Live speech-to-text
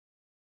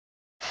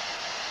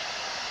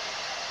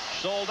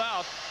Sold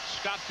out.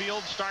 Scott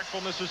Field,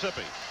 Starkville,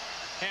 Mississippi.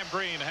 Ham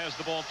Green has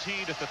the ball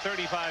teed at the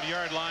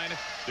 35-yard line.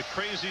 The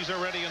crazies are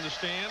ready in the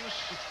stands.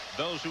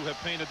 Those who have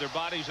painted their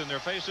bodies and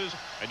their faces.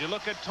 And you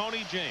look at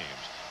Tony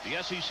James, the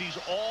SEC's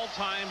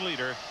all-time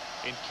leader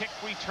in kick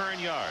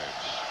return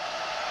yards.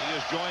 He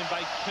is joined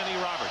by Kenny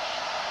Roberts.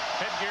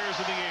 Headgears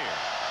in the air.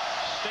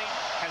 State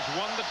has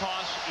won the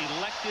toss,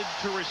 elected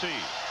to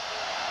receive.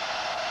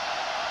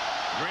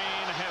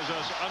 Green has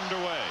us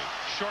underway.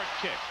 Short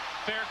kick.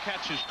 Fair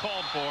catch is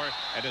called for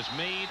and is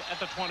made at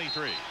the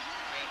 23.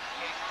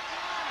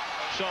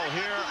 So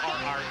here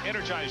are our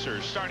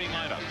Energizers starting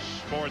lineups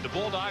for the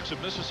Bulldogs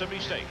of Mississippi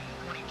State.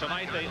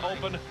 Tonight they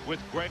open with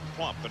Greg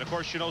Plump. And of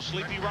course, you know,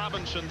 Sleepy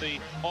Robinson, the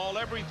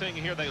all-everything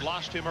here. They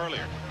lost him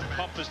earlier.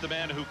 Plump is the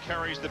man who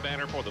carries the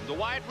banner for them. The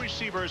wide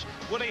receivers,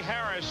 Woody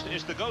Harris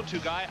is the go-to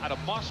guy out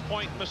of Moss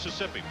Point,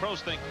 Mississippi.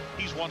 Pros think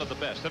he's one of the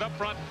best. And up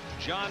front,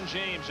 John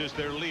James is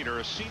their leader,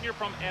 a senior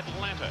from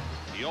Atlanta.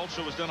 He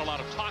also has done a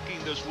lot of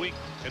talking this week,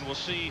 and we'll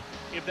see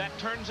if that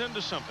turns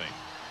into something.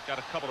 Got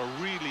a couple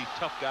of really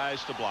tough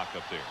guys to block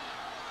up there.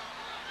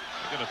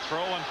 They're going to throw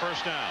on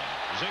first down.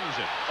 Zings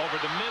it over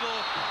the middle.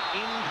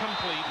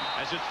 Incomplete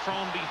as it's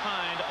thrown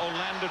behind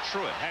Orlando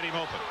Truitt. Had him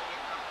open.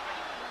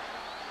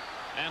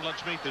 And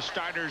let's meet the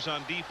starters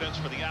on defense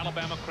for the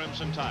Alabama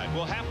Crimson Tide.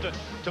 We'll have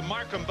to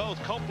mark them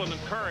both, Copeland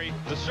and Curry.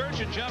 The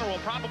Surgeon General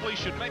probably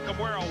should make them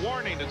wear a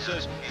warning that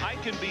says, I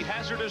can be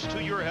hazardous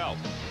to your health.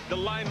 The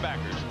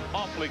linebackers,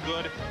 awfully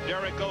good.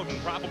 Derek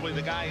Oden, probably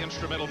the guy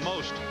instrumental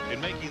most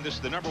in making this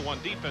the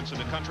 #1 defense in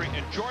the country.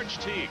 And George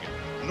Teague,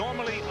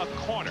 normally a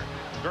corner,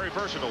 very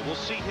versatile. We'll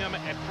see him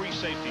at free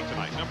safety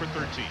tonight, number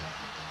 13.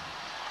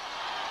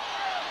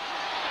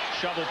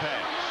 Shovel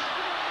pass.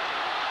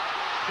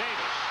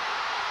 Davis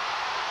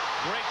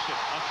breaks it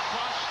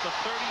across the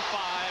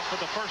 35 for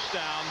the first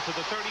down to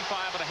the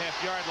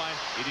 35.5-yard line.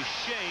 It is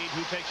Shade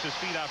who takes his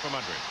feet out from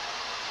under it.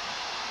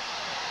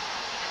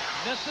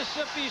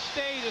 Mississippi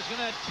State is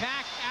going to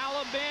attack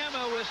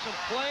Alabama with some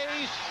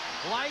plays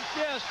like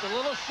this. The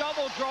little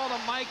shovel draw to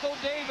Michael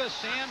Davis.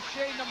 Sam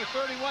Shade, number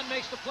 31,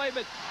 makes the play,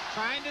 but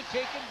trying to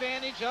take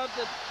advantage of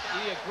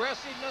the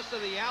aggressiveness of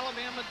the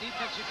Alabama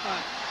defensive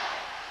front.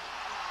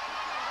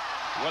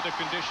 Weather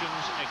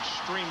conditions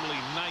extremely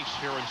nice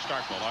here in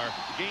Starkville. Our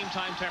game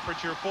time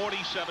temperature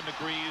 47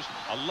 degrees,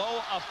 a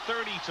low of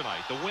 30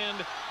 tonight. The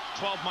wind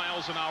 12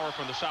 miles an hour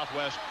from the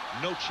southwest.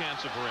 No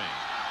chance of rain.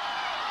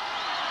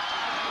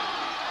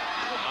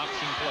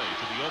 Option play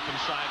to the open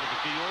side of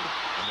the field,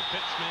 and the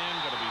pitchman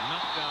going to be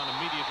knocked down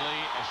immediately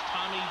as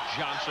Tommy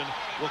Johnson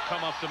will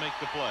come up to make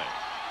the play.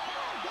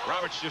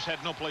 Roberts just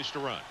had no place to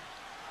run.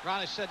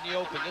 Ronnie said in the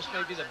open, this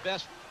may be the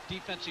best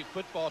defensive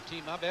football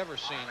team I've ever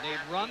seen.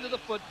 They run to the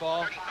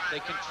football, they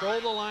control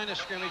the line of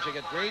scrimmage, they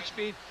got great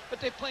speed, but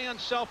they play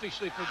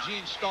unselfishly for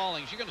Gene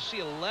Stallings. You're going to see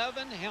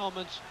 11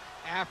 helmets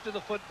after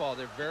the football.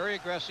 They're very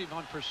aggressive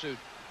on pursuit.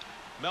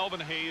 Melvin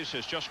Hayes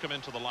has just come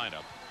into the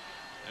lineup.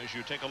 As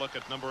you take a look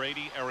at number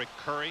 80, Eric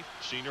Curry,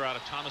 senior out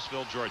of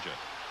Thomasville, Georgia.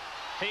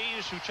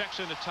 Hayes, who checks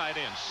in at tight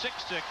end,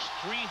 6'6",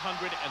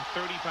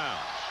 330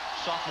 pounds,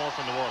 sophomore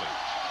from New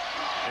Orleans.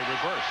 A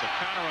reverse, a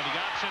counter on the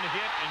option,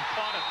 hit and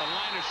caught at the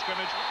line of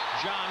scrimmage,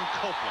 John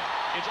Copeland.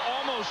 It's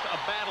almost a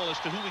battle as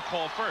to who we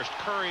call first,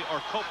 Curry or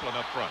Copeland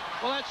up front.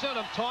 Well, that's what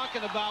I'm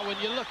talking about. When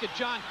you look at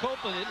John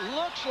Copeland, it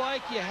looks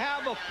like you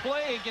have a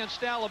play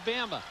against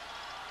Alabama.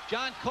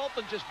 John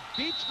Copeland just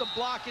beats the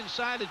block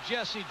inside of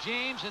Jesse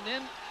James and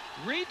then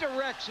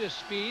redirects his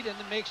speed and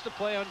then makes the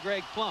play on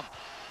Greg Plump.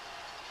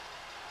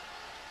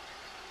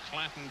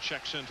 Clanton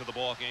checks into the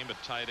ball game at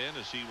tight end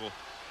as he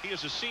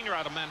is a senior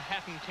out of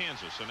Manhattan,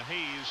 Kansas, and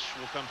Hayes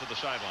will come to the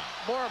sideline.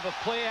 More of a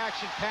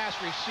play-action pass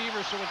receiver,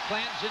 so when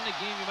Clanton's in the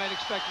game, you might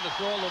expect him to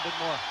throw a little bit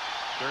more.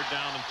 Third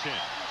down and 10.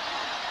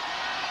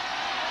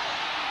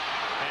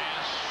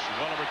 Pass,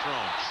 well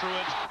overthrown.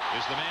 Truitt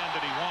is the man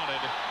that he wanted,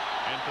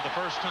 and for the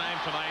first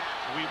time tonight,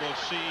 we will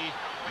see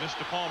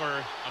Mr. Palmer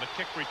on a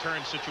kick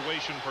return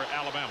situation for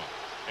Alabama.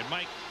 And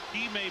Mike,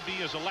 he may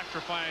be as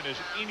electrifying as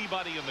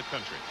anybody in the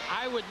country.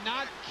 I would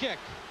not kick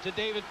to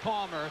David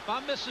Palmer. If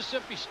I'm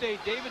Mississippi State,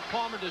 David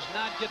Palmer does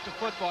not get to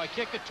football. I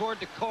kick it toward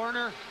the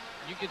corner.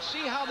 You can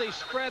see how they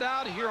spread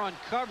out here on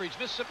coverage.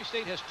 Mississippi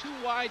State has 2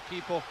 wide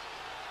people.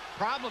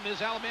 Problem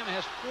is Alabama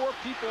has 4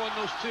 people on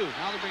those 2.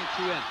 Now they're bringing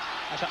 2 in.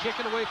 That's a kick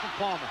it away from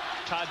Palmer.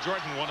 Todd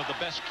Jordan, one of the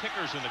best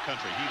kickers in the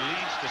country. He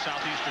leads the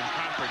Southeastern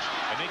Conference,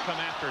 and they come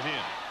after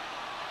him.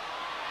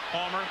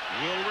 Palmer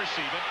will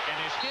receive it and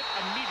is hit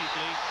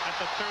immediately at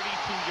the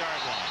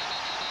 32-yard line.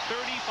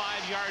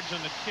 35 yards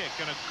on the kick,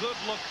 and a good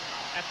look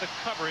at the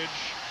coverage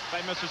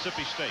by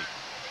Mississippi State.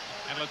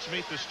 And let's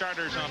meet the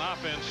starters on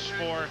offense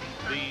for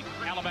the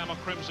Alabama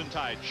Crimson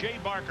Tide. Jay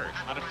Barker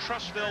out of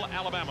Trussville,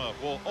 Alabama,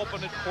 will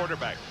open at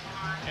quarterback.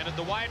 And at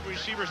the wide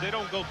receivers, they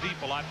don't go deep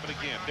a lot, but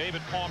again,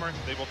 David Palmer,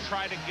 they will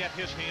try to get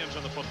his hands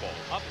on the football.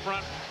 Up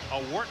front,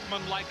 a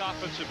workman-like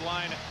offensive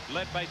line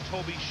led by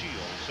Toby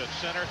Shields at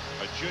center,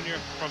 a junior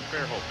from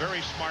Fairhope.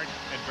 Very smart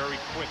and very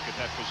quick at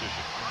that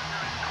position.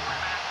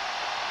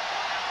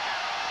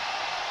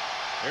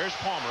 There's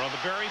Palmer on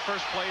the very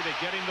first play. They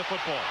get him the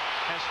football.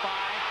 Has 5,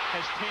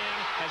 has 10,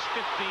 has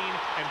 15,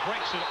 and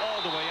breaks it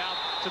all the way out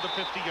to the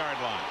 50-yard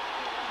line.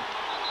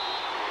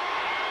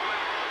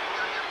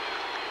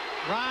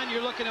 Ron,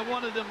 you're looking at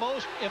one of the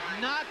most, if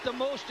not the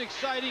most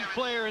exciting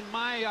player in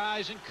my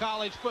eyes in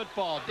college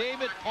football.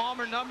 David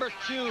Palmer, number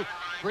 2,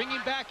 bringing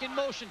back in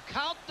motion.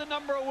 Count the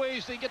number of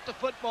ways they get the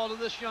football to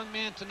this young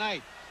man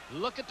tonight.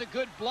 Look at the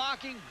good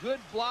blocking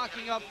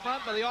up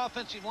front by the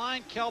offensive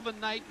line. Kelvin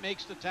Knight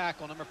makes the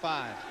tackle, number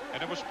 5.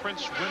 And it was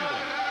Prince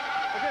Wimbley.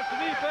 Against the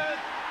defense.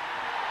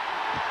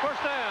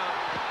 First down.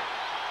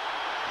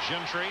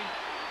 Gentry,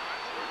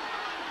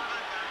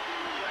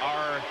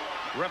 our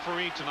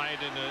referee tonight,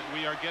 and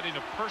we are getting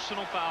a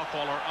personal foul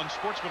call or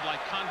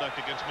unsportsmanlike conduct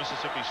against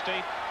Mississippi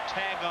State.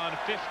 Tag on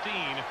 15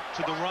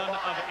 to the run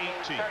of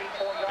 18.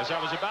 As I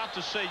was about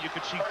to say, you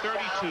could see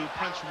 32,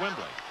 Prince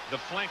Wimbley, the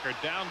flanker,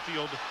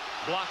 downfield,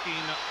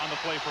 blocking on the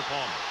play for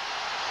Palmer.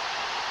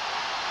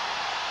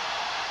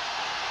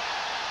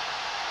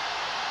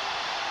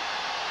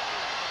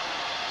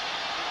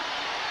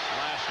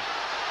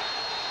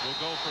 Will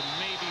go for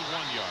maybe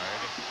 1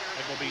 yard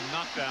and will be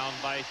knocked down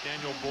by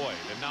Daniel Boyd.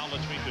 And now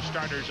let's meet the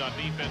starters on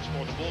defense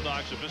for the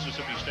Bulldogs of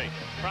Mississippi State.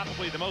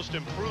 Probably the most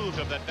improved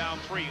of that down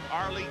 3,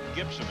 Arlie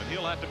Gibson, and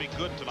he'll have to be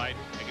good tonight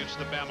against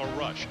the Bama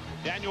rush.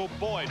 Daniel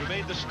Boyd, who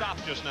made the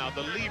stop just now,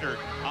 the leader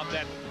of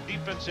that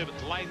defensive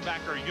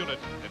linebacker unit.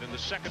 And in the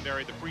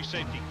secondary, the free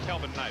safety,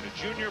 Kelvin Knight,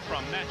 a junior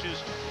from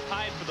Natchez,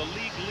 tied for the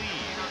league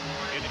lead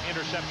in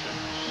interceptions.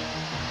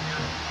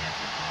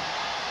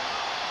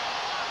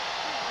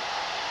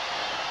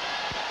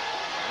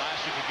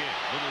 Again,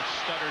 little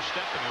stutter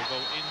step, and he'll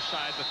go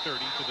inside the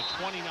 30 to the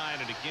 29,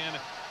 and again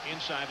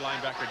inside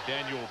linebacker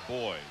Daniel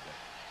Boyd.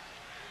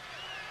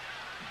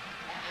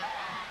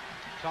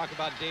 Talk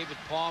about David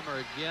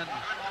Palmer again.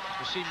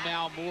 You see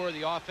Mal Moore,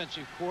 the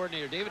offensive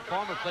coordinator. David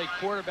Palmer played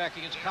quarterback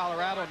against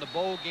Colorado in the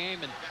bowl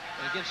game and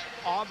against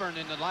Auburn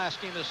in the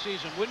last game of the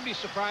season. Wouldn't be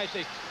surprised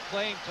they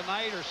play him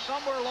tonight or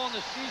somewhere along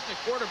the season at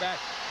quarterback.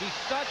 He's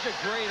such a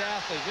great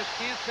athlete. Just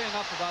can't say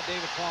enough about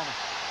David Palmer.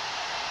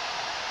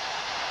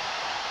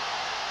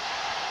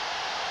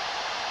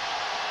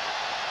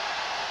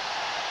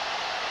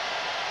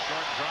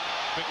 Drop,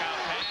 quick out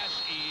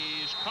pass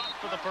is caught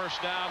for the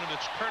first down, and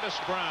it's Curtis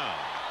Brown.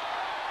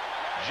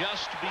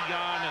 Just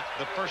beyond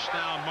the first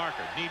down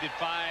marker. Needed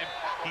 5.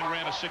 He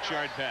ran a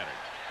 6-yard pattern.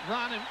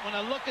 Ron, when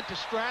I look at the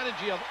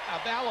strategy of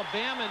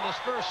Alabama in this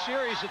first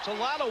series, it's a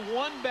lot of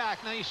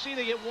one-back. Now you see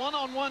they get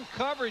one-on-one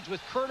coverage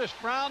with Curtis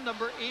Brown,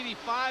 number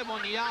 85,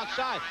 on the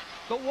outside.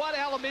 But what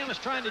Alabama's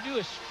trying to do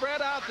is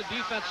spread out the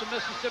defense of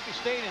Mississippi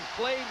State and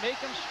make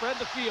them spread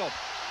the field.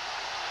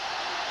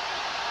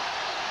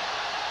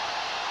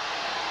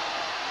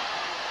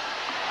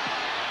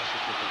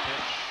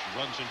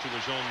 Runs into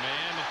his own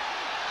man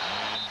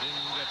and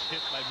then gets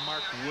hit by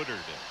Mark Woodard,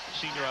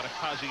 senior out of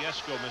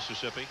Kosciuszko,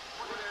 Mississippi.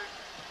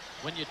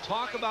 When you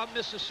talk about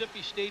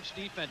Mississippi State's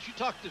defense, you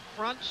talk the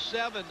front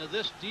 7 of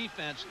this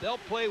defense, they'll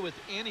play with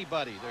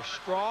anybody. They're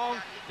strong,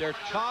 they're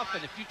tough,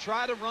 and if you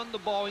try to run the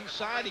ball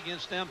inside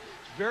against them,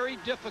 it's very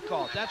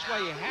difficult. That's why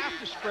you have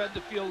to spread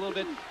the field a little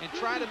bit and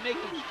try to make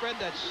them spread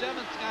that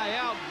 7th guy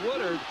out,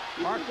 Woodard,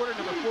 Mark Woodard,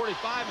 number 45,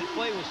 and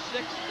play with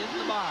 6 in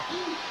the box.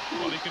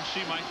 Well, you can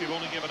see, Mike, they've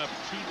only given up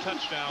 2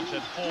 touchdowns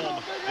at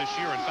home this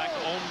year. In fact,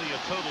 only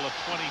a total of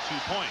 22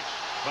 points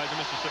by the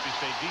Mississippi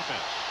State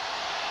defense.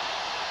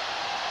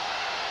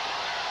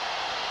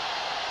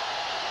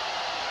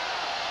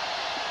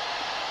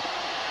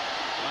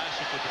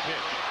 Classic with the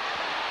pitch.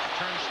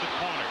 Turns the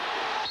corner.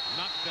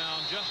 Knocked down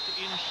just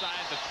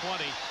inside the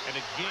 20, and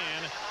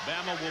again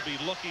Bama will be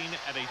looking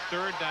at a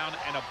 3rd down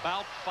and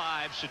about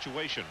 5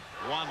 situation.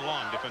 Juan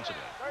Long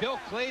defensively. Bill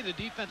Clay, the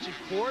defensive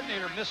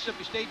coordinator of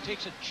Mississippi State,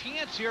 takes a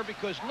chance here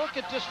because look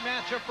at this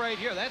matchup right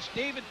here. That's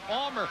David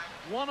Palmer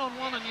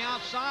one-on-one on the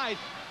outside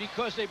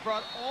because they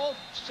brought all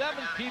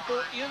 7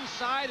 people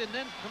inside and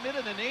then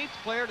committed an 8th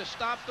player to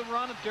stop the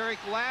run of Derek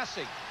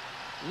Lassig.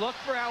 Look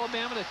for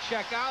Alabama to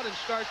check out and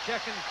start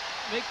checking,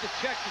 make the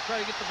check to try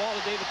to get the ball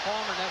to David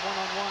Palmer in that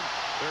one-on-one.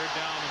 3rd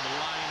down, and the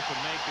line to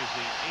make is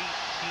the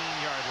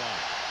 18-yard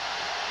line.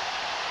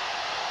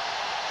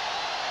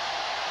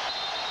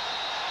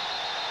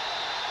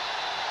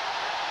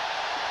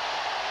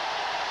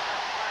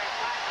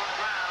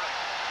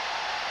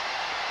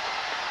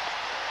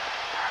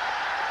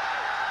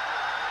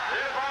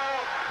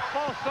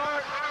 Ball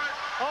start.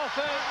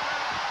 Offense.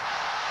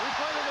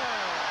 Replay the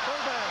down.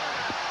 3rd down.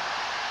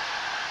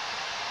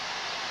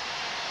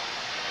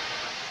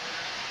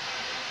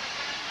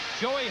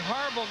 Joey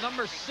Harville,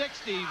 number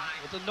 60,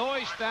 with the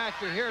noise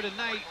factor here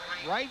tonight.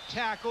 Right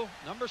tackle,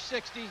 number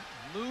 60,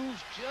 moves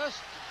just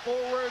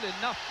forward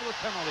enough for the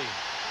penalty.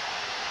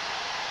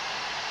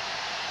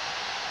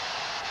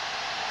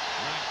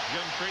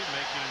 Gentry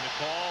making the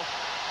call,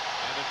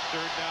 and it's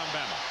 3rd down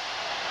Bama.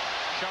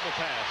 Shovel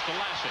pass to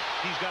Lassig.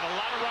 He's got a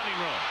lot of running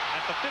room.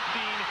 At the 15,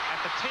 at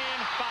the 10,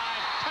 5,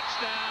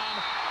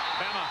 touchdown,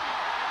 Bama.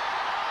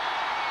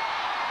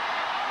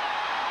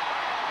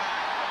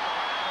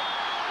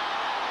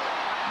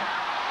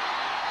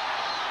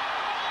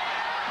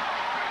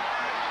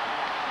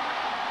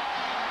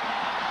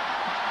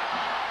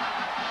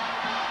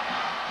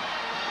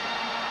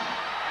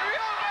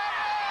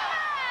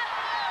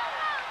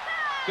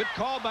 Good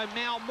call by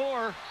Mal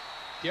Moore.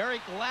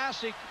 Derek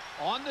Lassick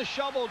on the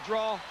shovel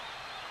draw.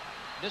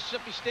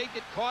 Mississippi State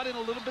get caught in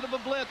a little bit of a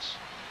blitz.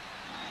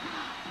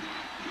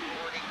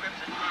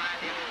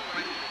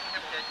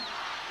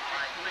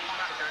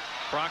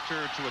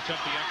 Proctor to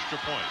attempt the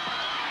extra point.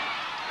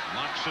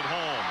 Knocks it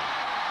home.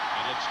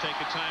 And let's take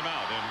a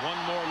timeout. And one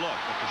more look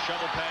at the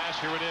shovel pass.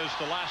 Here it is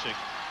to Lassick.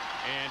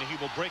 And he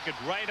will break it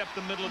right up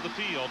the middle of the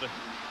field.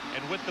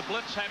 And with the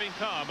blitz having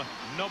come,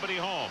 nobody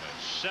home.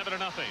 It's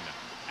 7-0.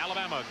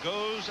 Alabama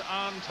goes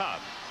on top.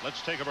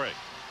 Let's take a break.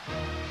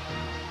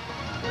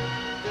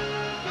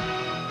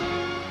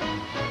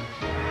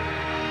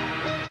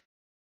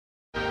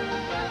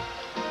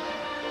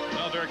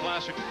 Well, Derek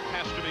Lassick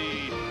has to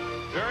be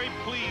very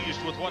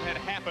pleased with what had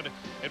happened.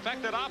 In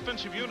fact, that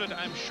offensive unit,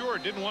 I'm sure,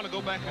 didn't want to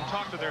go back and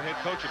talk to their head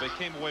coach if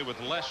they came away with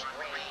less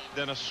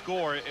than a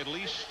score, at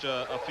least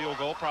a field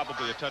goal,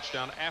 probably a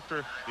touchdown,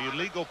 after the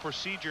illegal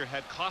procedure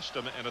had cost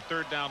them and a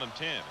 3rd down and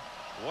 10.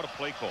 What a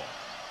play call.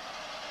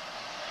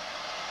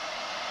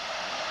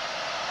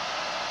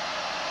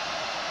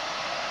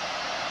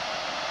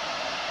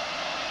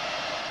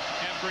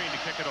 Cam Green to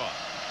kick it off.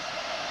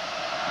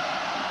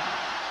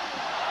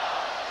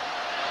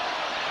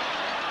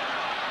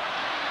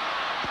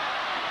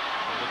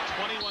 The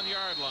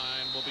 21-yard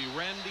line will be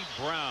Randy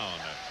Brown.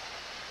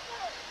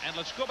 And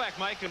let's go back,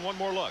 Mike, and one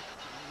more look.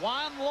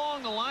 Juan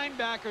Long, the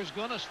linebacker, is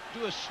going to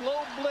do a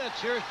slow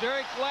blitz. Here's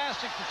Derek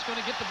Lassick that's going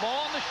to get the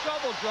ball on the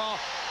shovel draw.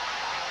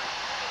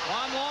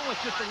 Juan Long with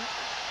just a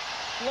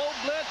slow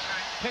blitz.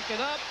 Pick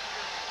it up.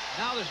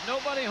 Now there's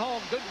nobody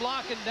home. Good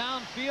blocking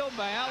downfield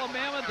by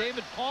Alabama.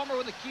 David Palmer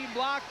with a key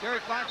block.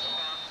 Derek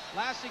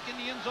Lassick in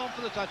the end zone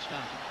for the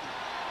touchdown.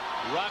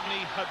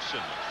 Rodney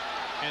Hudson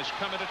has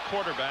come in at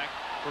quarterback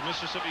for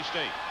Mississippi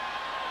State.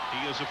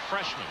 He is a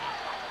freshman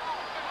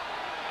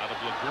out of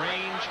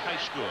LaGrange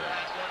High School.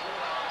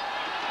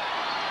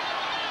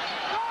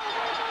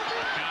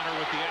 Counter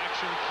with the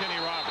action, Kenny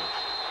Roberts.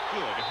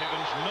 Good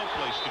heavens, no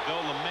place to go.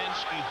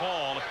 Lemansky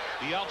Hall,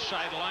 the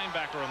outside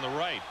linebacker on the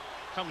right,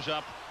 comes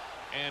up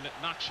and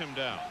knocks him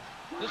down.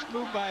 This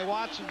move by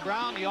Watson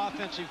Brown, the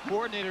offensive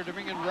coordinator, to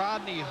bring in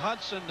Rodney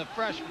Hudson, the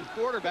freshman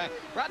quarterback.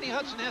 Rodney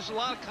Hudson has a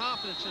lot of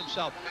confidence in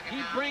himself.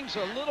 He brings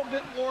a little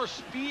bit more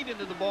speed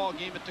into the ball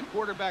game at the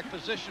quarterback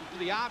position for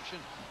the option,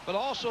 but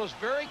also is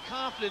very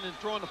confident in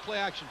throwing the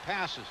play-action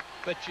passes.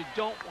 But you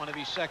don't want to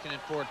be 2nd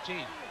and 14.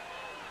 Yeah,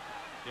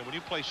 when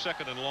you play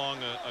 2nd and long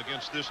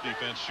against this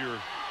defense, you're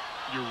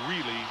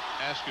really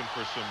asking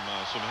for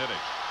some headaches.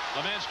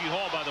 Lemansky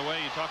Hall, by the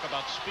way, you talk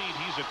about speed.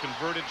 He's a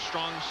converted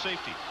strong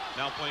safety,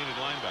 now playing at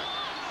linebacker.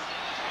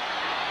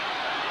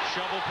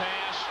 Shovel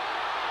pass,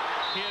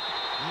 hit,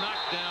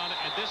 knocked down,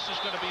 and this is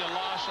going to be a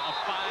loss of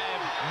 5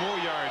 more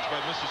yards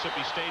by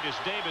Mississippi State as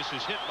Davis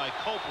is hit by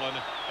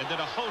Copeland and then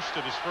a host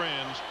of his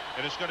friends,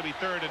 and it's going to be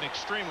 3rd and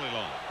extremely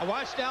long. I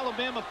watched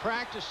Alabama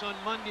practice on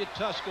Monday at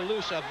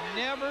Tuscaloosa. I've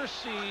never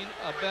seen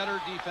a better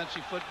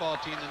defensive football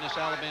team than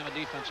this Alabama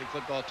defensive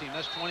football team.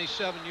 That's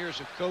 27 years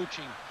of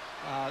coaching.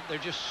 They're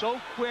just so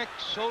quick,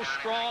 so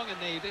strong, and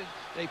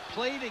they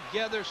play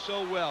together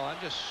so well. I'm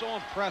just so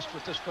impressed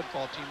with this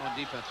football team on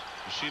defense.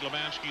 You see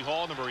Lemansky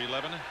Hall, number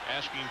 11,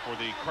 asking for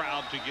the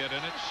crowd to get in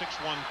it.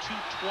 6'1",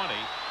 220,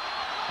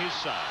 his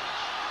size.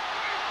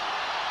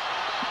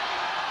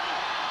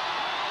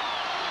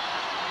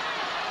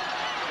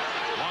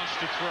 Wants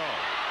to throw.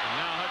 And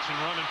now Hudson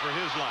running for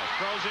his life.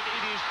 Throws it.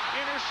 It is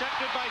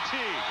intercepted by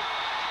Teague.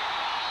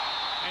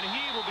 And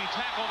he will be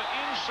tackled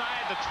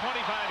inside the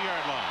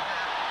 25-yard line.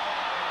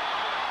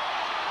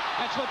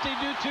 That's what they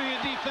do to you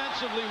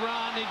defensively,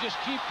 Ron. They just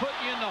keep putting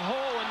you in the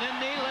hole, and then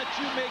they let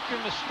you make your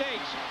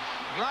mistakes.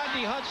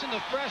 Rodney Hudson,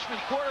 the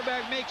freshman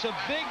quarterback, makes a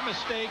big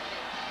mistake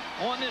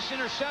on this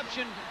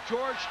interception.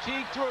 George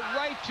Teague threw it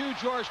right to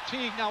George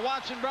Teague. Now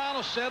Watson Brown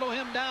will settle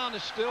him down.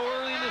 It's still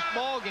early in this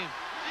ball game.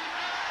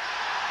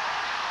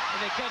 And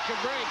they catch a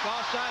break.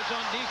 Offsides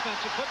on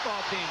defensive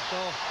football team. So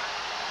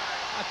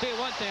I'll tell you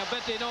one thing, I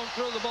bet they don't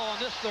throw the ball on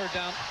this 3rd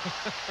down.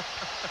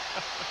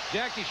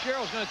 Jackie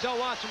Sherrill's going to tell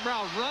Watson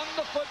Brown, run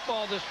the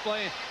football this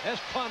play.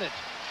 Let's punt it.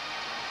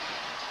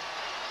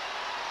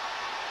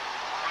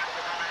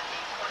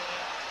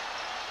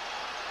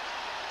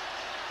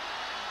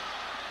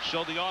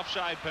 So the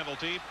offside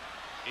penalty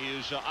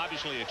is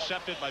obviously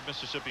accepted by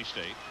Mississippi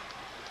State.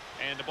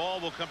 And the ball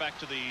will come back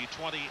to the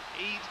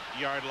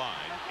 28-yard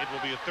line. It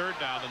will be a 3rd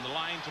down, and the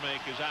line to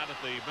make is out at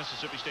the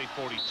Mississippi State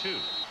 42.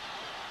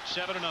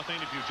 7-0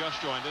 if you've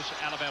just joined us.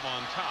 Alabama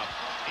on top.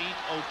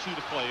 8:02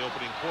 to play,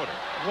 opening quarter.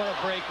 What a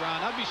break, Ron.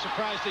 I'd be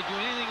surprised they do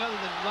anything other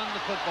than run the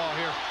football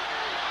here.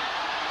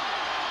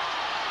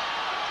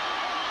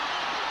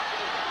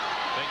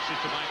 Takes it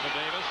to Michael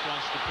Davis.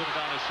 Wants to put it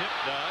on his hip.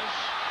 Does.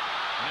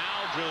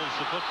 Now drills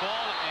the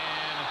football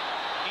and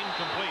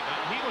incomplete.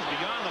 Now, he was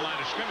beyond the line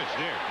of scrimmage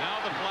there. Now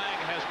the flag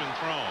has been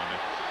thrown.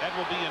 That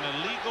will be an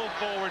illegal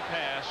forward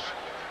pass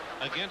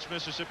against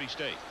Mississippi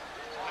State.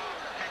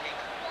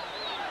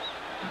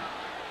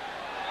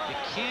 You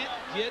can't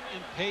get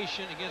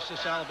impatient against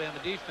this Alabama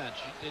defense.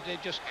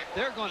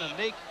 They're going to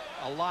make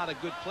a lot of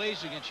good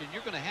plays against you, and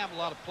you're going to have a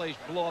lot of plays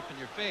blow up in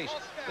your face,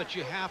 but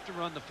you have to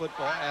run the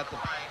football at them.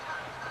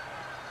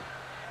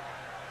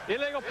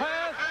 Illegal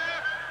pass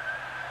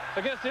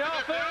against the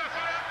offense.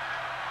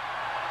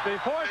 The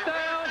fourth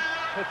down.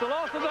 It's a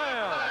loss of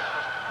down.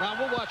 Ron,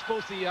 we'll watch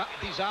both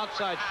these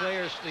outside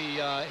players, the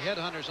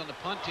headhunters on the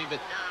punt team, but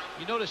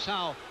you notice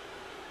how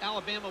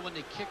Alabama, when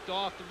they kicked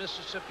off the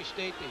Mississippi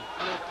State, the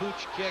little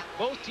pooch kick,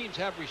 both teams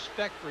have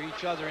respect for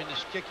each other in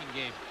this kicking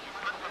game.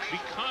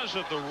 Because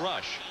of the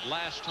rush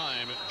last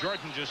time,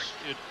 Jordan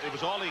it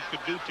was all he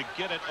could do to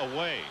get it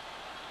away.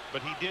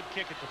 But he did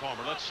kick it to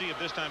Palmer. Let's see if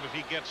this time, if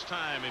he gets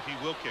time, if he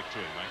will kick to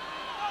him, right?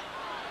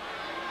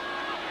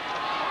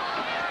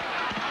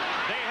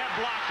 They have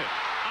blocked it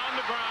on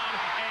the ground,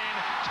 and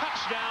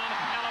touchdown,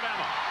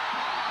 Alabama.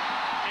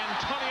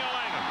 Antonio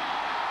Langham.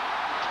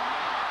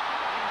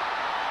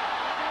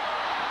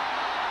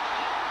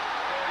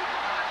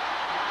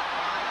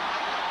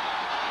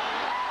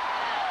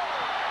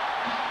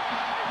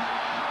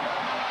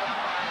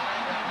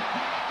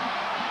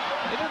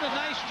 They did a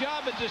nice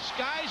job of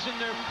disguising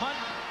their punt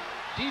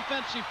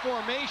defensive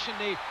formation.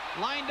 They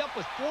lined up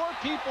with 4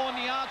 people on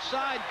the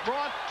outside,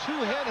 brought 2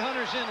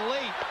 headhunters in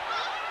late.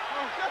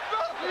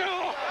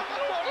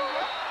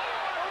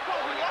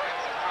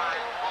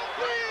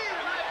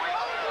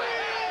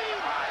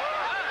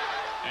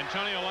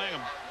 Antonio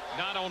Langham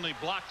not only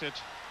blocked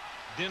it,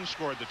 then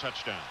scored the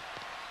touchdown.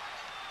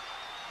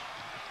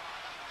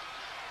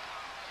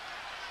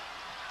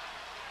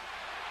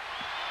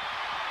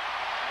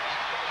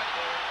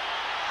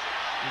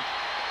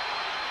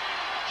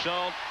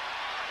 So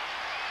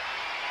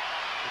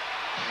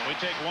we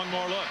take one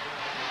more look.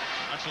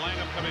 That's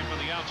Langham coming from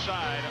the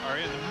outside, or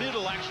in the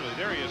middle, actually.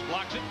 There he is,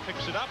 blocks it,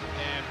 picks it up,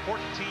 and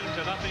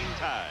 14-0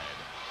 tied.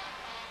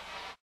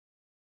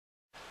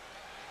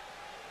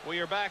 We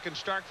are back in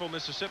Starkville,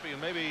 Mississippi, and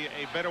maybe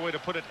a better way to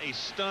put it, a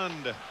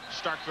stunned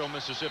Starkville,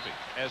 Mississippi,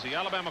 as the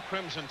Alabama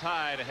Crimson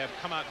Tide have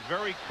come out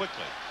very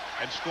quickly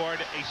and scored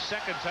a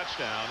second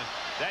touchdown.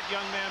 That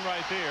young man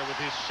right there with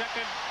his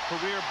second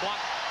career block,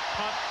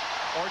 punt,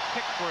 or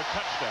kick for a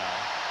touchdown.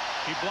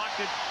 He blocked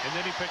it, and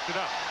then he picked it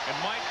up. And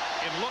Mike,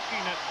 in looking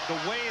at the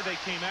way they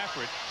came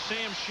after it,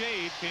 Sam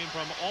Shade came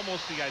from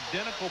almost the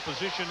identical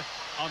position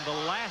on the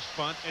last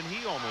punt, and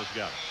he almost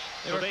got it.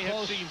 So they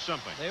had seen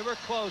something. They were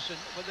close, and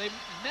when they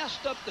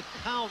messed up the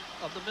count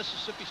of the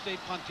Mississippi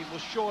State punt team,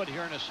 we'll show it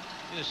here in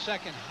a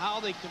second,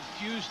 how they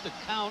confused the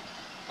count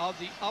of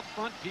the up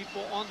front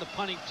people on the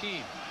punting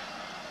team.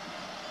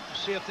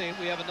 See if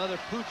we have another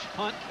pooch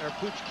punt or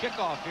pooch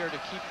kickoff here to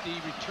keep the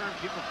return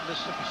people from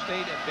Mississippi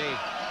State at bay.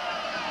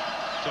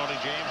 Tony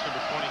James,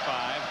 number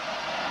 25.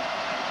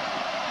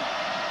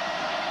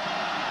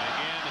 And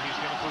again, he's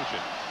going to pooch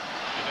it.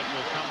 And it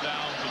will come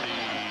down to the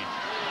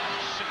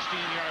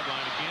 16-yard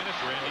line. Again,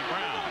 it's Randy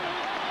Brown.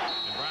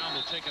 And Brown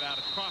will take it out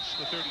across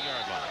the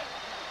 30-yard line.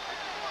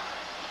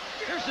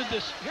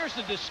 Here's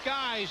the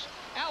disguise.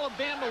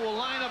 Alabama will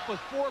line up with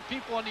 4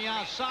 people on the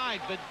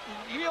outside, but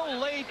real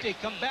late they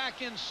come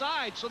back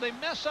inside, so they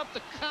mess up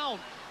the count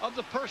of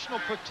the personal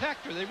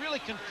protector. They really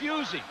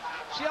confuse him.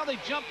 See how they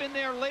jump in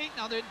there late?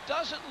 Now, it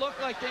doesn't look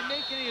like they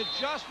make any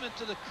adjustment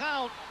to the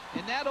count,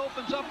 and that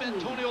opens up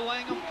Antonio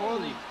Langham for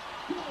the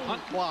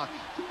punt block.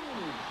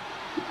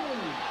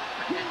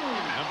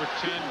 Number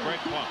 10,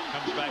 Greg Plump,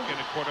 comes back in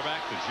at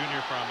quarterback, the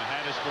junior from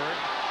Hattiesburg.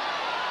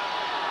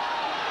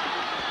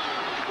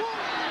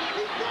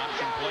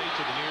 Option play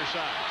to the near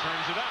side.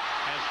 Turns it up.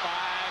 Has 5.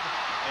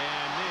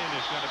 And then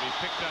is going to be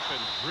picked up and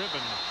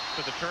driven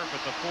to the turf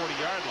at the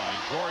 40-yard line.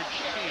 George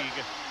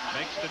Teague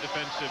makes the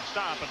defensive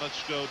stop. And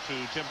let's go to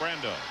Tim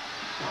Brando.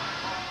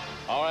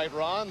 All right,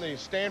 Ron. The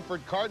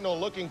Stanford Cardinal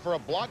looking for a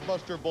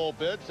blockbuster bowl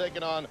bid,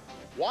 taking on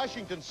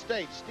Washington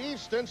State. Steve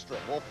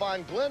Stenstrom will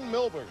find Glenn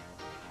Milberg.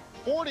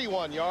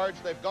 41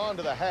 yards. They've gone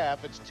to the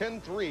half. It's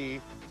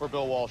 10-3 for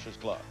Bill Walsh's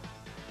club.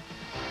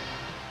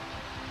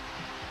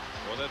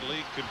 Well, that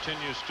league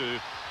continues to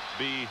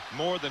be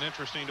more than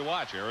interesting to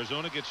watch.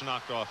 Arizona gets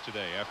knocked off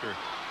today after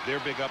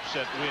their big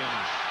upset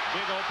wins.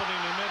 Big opening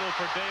in the middle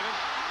for Davis.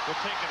 Will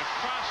take it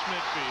across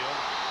midfield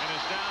and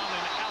is down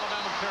in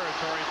Alabama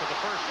territory for the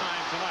first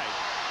time tonight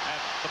at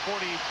the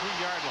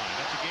 43-yard line.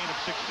 That's a gain of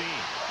 16.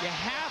 You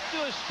have to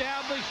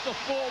establish the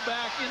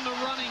fullback in the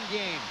running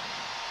game.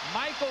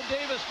 Michael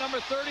Davis,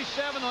 number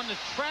 37, on the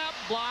trap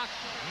block,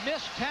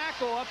 missed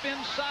tackle up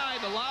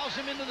inside, allows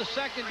him into the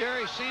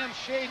secondary. Sam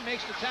Shade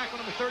makes the tackle,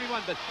 number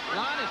 31. But,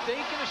 Ron, if they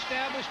can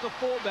establish the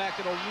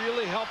fullback, it'll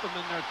really help them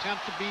in their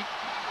attempt to beat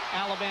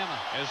Alabama.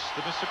 As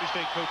the Mississippi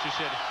State coaches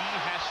said, he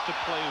has to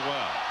play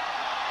well.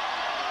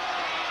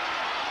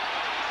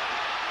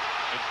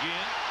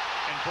 Again,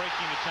 and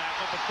breaking the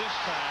tackle, but this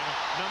time,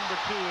 number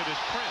 2, it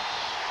is Prince.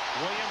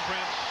 William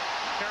Prince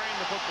carrying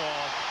the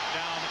football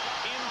down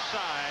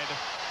inside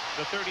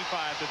the 35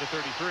 to the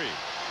 33.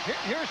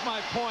 Here's my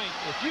point.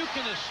 If you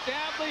can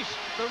establish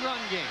the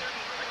run game,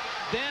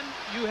 then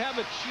you have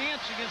a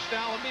chance against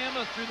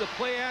Alabama through the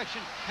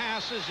play-action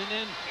passes and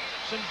then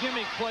some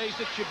gimmick plays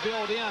that you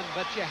build in.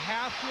 But you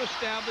have to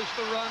establish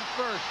the run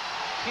first.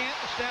 can't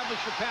establish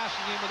your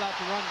passing game without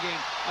the run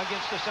game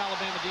against this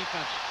Alabama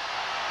defense.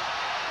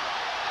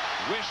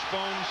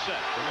 Wishbone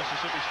set for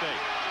Mississippi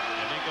State.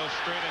 And they go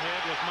straight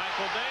ahead with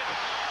Michael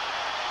Davis.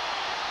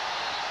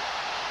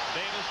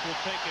 Davis will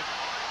take it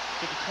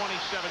to the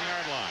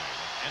 27-yard line.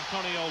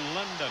 Antonio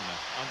London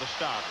on the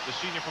stop, the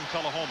senior from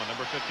Tullahoma,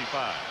 number 55.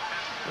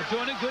 They're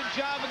doing a good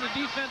job in the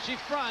defensive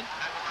front,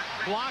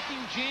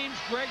 blocking James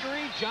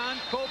Gregory, John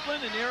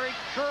Copeland, and Eric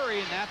Curry,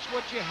 and that's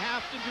what you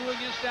have to do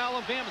against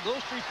Alabama.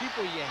 Those three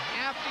people you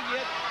have to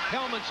get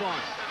helmets on.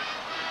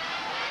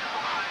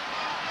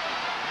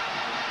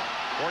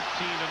 14-0.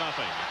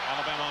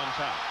 Alabama on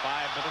top.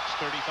 5 minutes,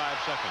 35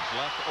 seconds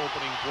left,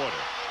 opening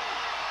quarter.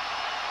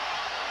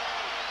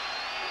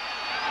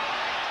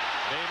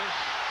 Davis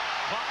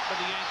caught by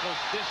the ankles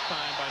this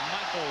time by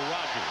Michael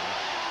Rogers.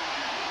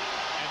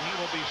 And he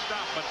will be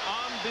stopped. But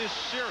on this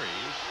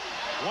series,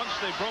 once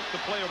they broke the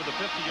play over the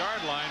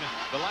 50-yard line,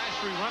 the last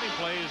 3 running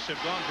plays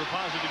have gone for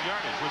positive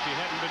yardage, which he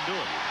hadn't been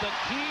doing. The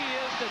key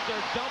is that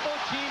they're double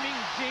teaming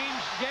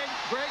James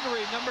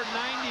Gregory, number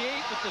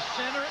 98, with the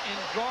center and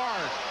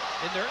guard.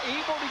 And they're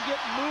able to get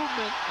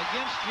movement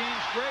against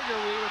James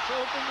Gregory, which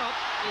is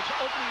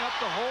opening up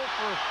the hole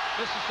for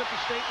Mississippi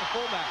State and the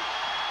fullback.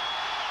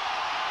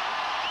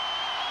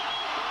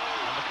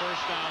 On the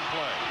first down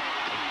play,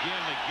 again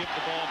they give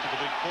the ball to the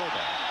big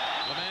fullback.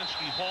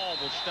 Lemansky Hall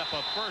will step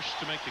up first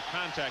to make the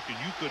contact, and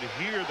you could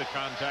hear the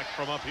contact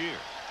from up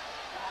here.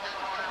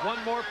 One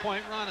more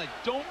point, Ron. I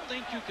don't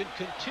think you can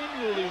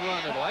continually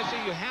run it. I say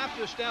you have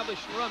to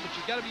establish the run, but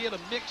you've got to be able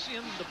to mix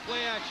in the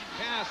play-action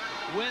pass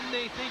when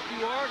they think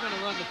you are going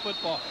to run the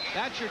football.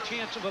 That's your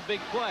chance of a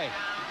big play.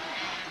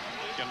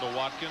 Kendall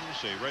Watkins,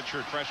 a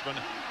redshirt freshman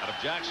out of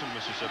Jackson,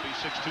 Mississippi,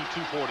 6'2",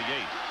 248,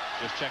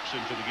 just checks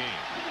into the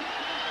game.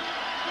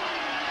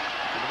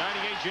 Number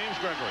 98, James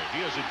Gregory.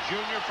 He is a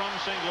junior from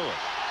St. Louis,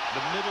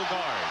 the middle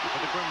guard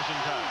for the Crimson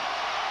Tide.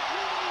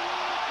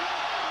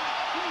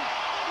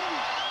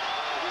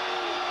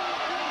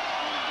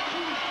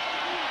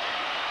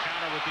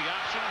 With the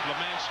option,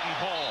 Lemansky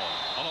Hall,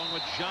 along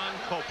with John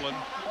Copeland,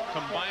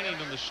 combining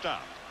in the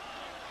stop.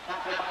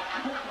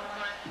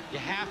 You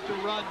have to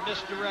run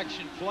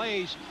misdirection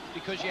plays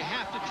because you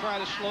have to try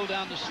to slow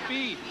down the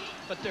speed.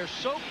 But they're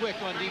so quick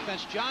on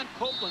defense. John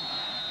Copeland,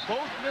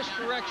 both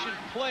misdirection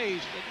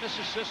plays that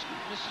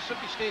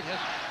Mississippi State has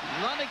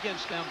run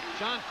against them,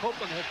 John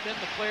Copeland has been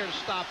the player to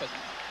stop it.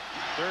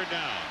 Third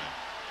down,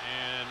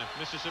 and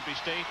Mississippi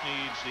State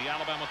needs the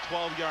Alabama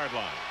 12-yard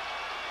line.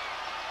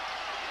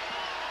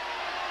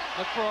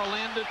 Look for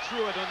Orlando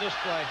Truitt on this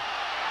play.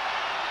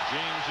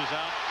 James is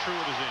out.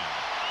 Truitt is in.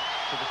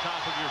 To the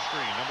top of your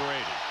screen, number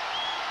 80.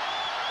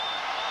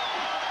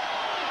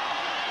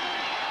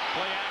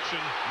 Play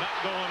action, not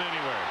going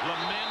anywhere.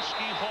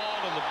 Lemansky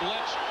Hall in the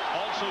blitz.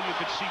 Also, you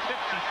could see 55,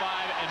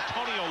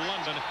 Antonio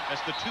London,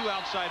 as the 2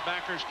 outside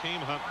backers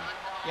came hunting.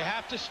 You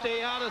have to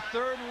stay out of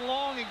 3rd and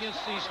long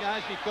against these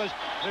guys because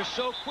they're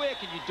so quick,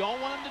 and you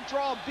don't want them to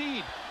draw a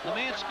bead.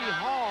 Lemansky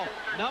Hall,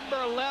 number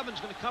 11,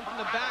 is going to come from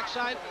the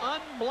backside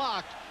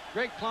unblocked.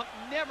 Greg Plump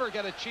never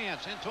got a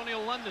chance. Antonio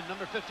London,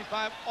 number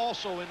 55,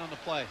 also in on the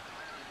play.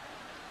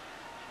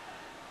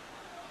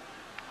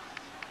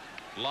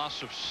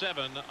 Loss of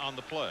 7 on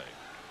the play.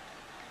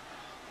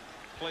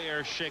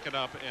 Player shaken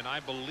up, and I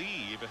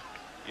believe,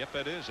 yep,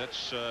 that is.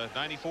 That's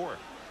 94.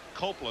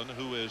 Copeland,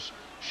 who is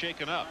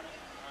shaken up.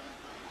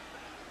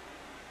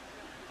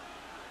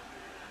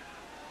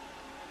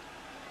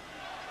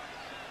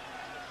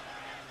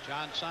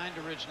 John signed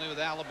originally with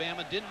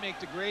Alabama, didn't make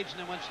the grades,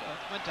 and then went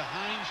to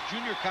Hines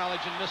Junior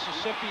College in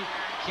Mississippi,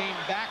 came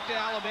back to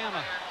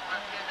Alabama.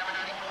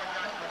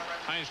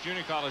 Hines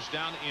Junior College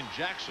down in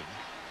Jackson.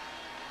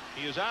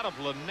 He is out of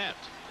Lynette,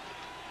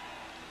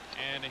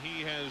 and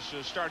he has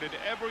started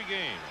every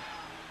game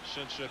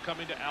since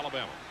coming to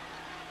Alabama.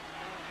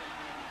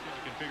 See if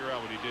you can figure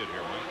out what he did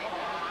here, Mike.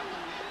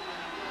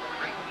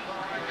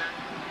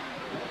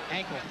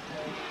 Ankle.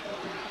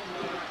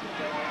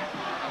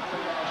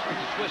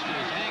 He twisted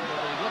his ankle,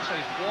 but he looks like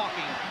he's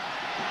walking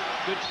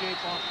good shape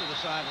off to the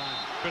sideline.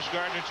 Chris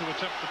Gardner to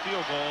attempt the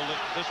field goal.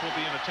 This will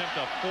be an attempt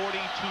of 42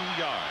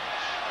 yards.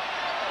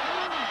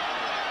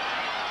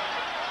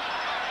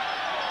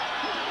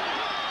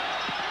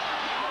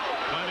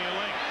 Plenty of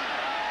length.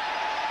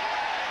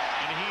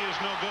 And he is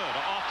no good.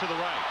 Off to the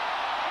right.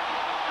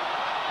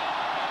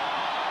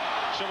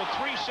 So with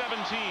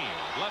 3:17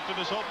 left in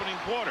this opening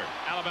quarter,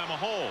 Alabama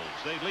holds.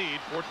 They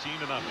lead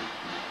 14-0.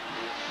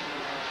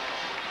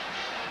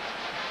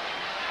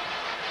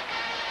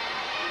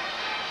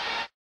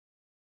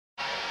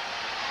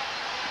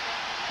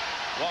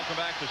 Welcome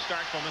back to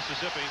Starkville,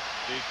 Mississippi.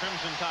 The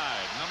Crimson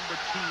Tide, number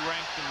 2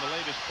 ranked in the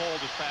latest poll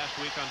this past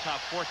week, on top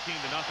 14-0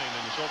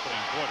 in this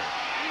opening quarter.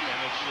 And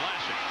it's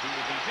Lassick who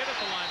will be hit at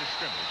the line of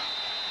scrimmage.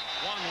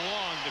 One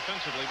long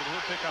defensively, but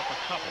he'll pick up a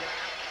couple.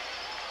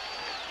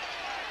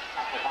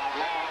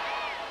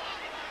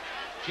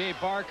 Jay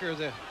Barker,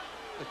 the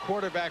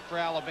quarterback for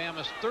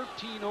Alabama, is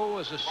 13-0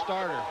 as a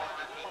starter.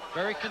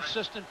 Very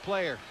consistent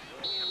player.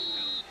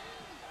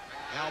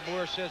 Al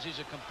Moore says he's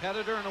a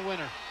competitor and a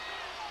winner.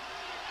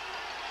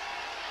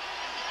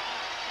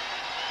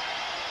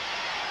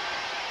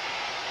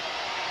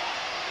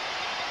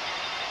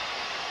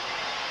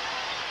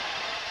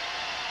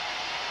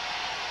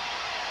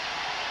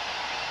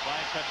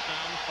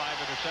 touchdowns, 5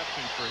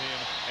 interceptions for him,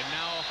 and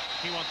now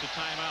he wants a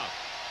timeout.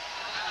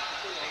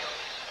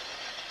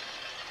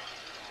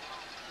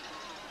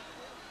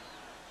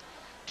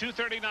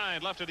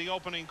 .239 left in the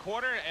opening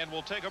quarter, and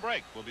we'll take a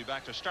break. We'll be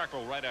back to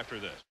Starkville right after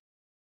this.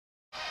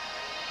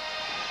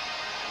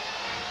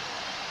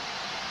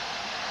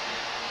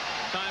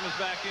 Time is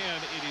back in.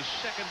 It is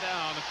second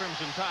down, the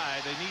Crimson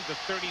Tide. They need the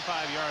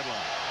 35-yard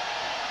line.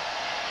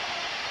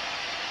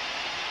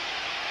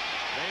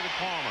 David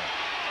Palmer.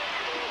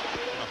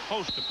 And a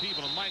host of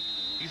people. And Mike,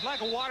 he's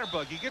like a water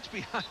bug. He gets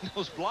behind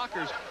those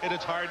blockers, and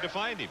it's hard to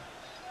find him.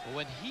 Well,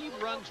 when he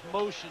runs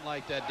motion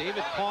like that,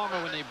 David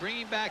Palmer, when they bring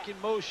him back in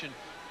motion,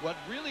 what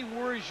really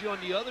worries you on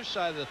the other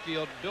side of the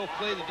field, Bill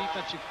Clay, the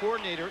defensive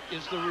coordinator,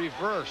 is the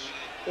reverse,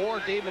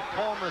 or David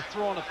Palmer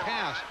throwing a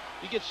pass.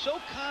 You get so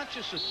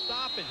conscious of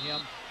stopping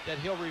him that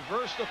he'll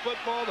reverse the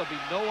football, there'll be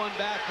no one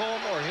back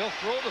home, or he'll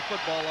throw the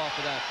football off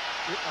of that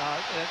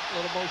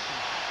little motion.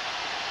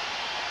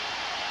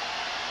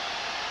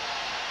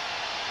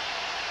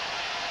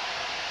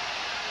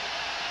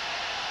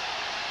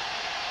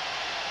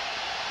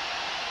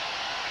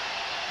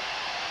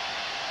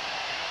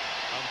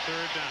 On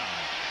third down,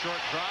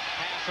 short drop,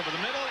 pass over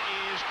the middle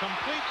is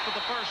complete for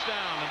the first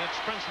down, and it's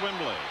Prince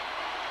Wimbley.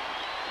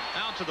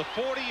 Out to the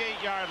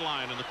 48-yard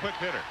line, and the quick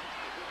hitter.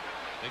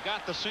 They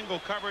got the single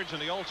coverage,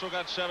 and he also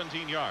got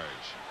 17 yards.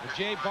 Well,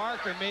 Jay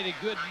Barker made a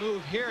good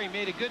move here. He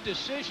made a good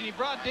decision. He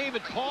brought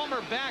David Palmer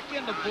back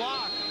in to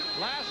block.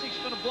 Lassic's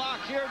going to block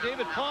here.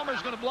 David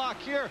Palmer's going to block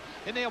here.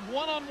 And they have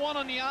one-on-one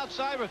on the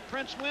outside with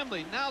Prince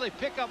Wimbley. Now they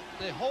pick up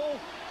the whole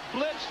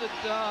blitz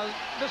that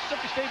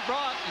Mississippi State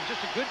brought, and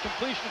just a good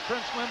completion of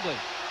Prince Wimbley.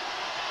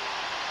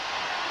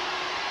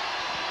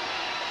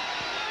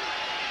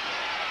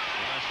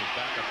 Lassic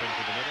back up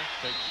into the middle,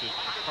 takes it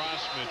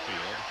across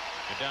midfield.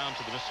 And down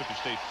to the Mississippi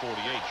State 48.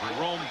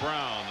 Jerome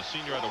Brown, the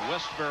senior out of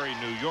Westbury,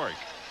 New York,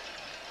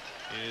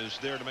 is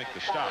there to make the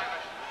stop.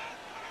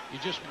 You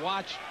just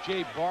watch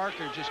Jay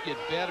Barker just get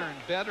better and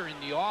better in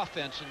the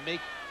offense and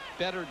make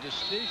better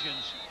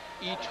decisions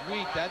each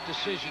week. That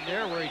decision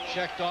there where he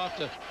checked off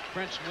to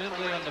Prince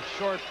Wimbley on the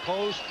short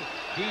post.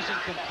 He's in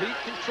complete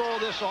control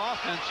of this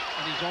offense,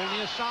 and he's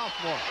only a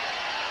sophomore.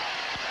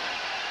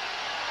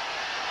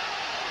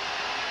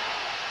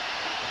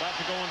 About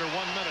to go under 1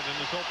 minute in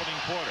this opening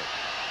quarter.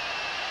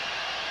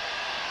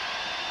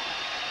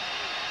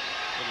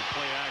 Little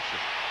play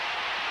action.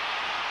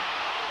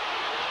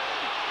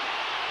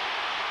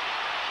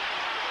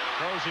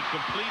 Throws it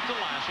complete to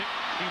Lassic.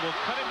 He will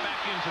cut it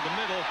back into the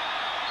middle,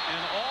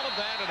 and all of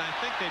that, and I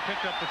think they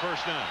picked up the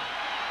first down.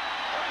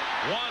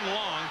 One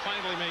long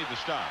finally made the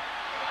stop.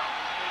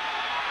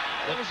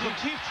 That was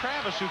Lateef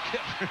Travis who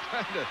kept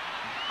trying to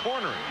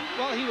corner him.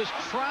 Well, he was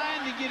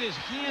trying to get his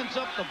hands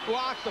up to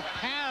block the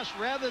pass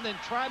rather than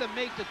try to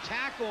make the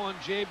tackle on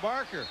Jay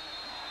Barker.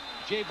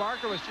 Jay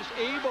Barker was just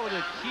able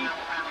to keep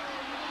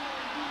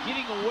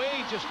getting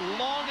away just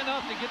long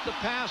enough to get the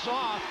pass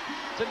off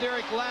to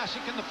Derek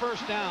Lassic in the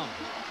first down.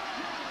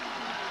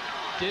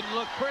 Didn't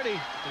look pretty,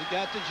 but he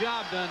got the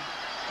job done.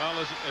 Well,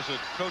 as a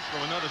coach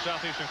from another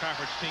Southeastern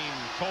Conference team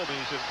told me,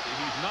 he said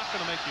he's not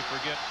going to make you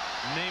forget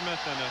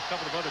Namath and a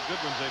couple of other good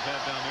ones they've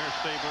had down there,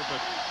 Stabler, but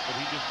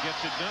he just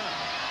gets it done.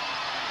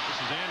 This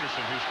is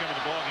Anderson, who's coming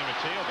the ball game at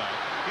tailback.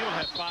 He will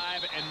have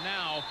 5 and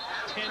now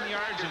 10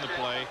 yards in the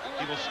play.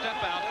 He will step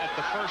out at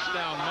the first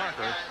down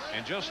marker,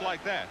 and just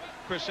like that,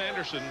 Chris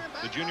Anderson,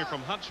 the junior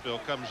from Huntsville,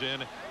 comes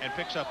in and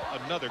picks up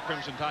another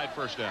Crimson Tide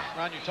first down.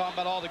 Ron, you're talking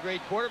about all the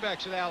great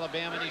quarterbacks at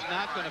Alabama, and he's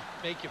not going to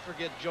make you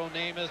forget Joe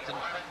Namath and,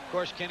 of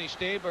course, Kenny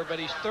Stabler, but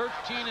he's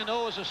 13-0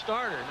 as a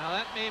starter. Now,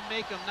 that may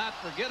make them not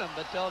forget him,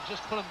 but they'll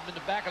just put him in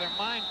the back of their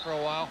mind for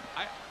a while.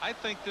 I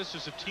think this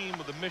is a team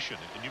with a mission,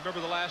 and you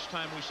remember the last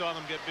time we saw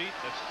them get beat?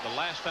 That's the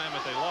last time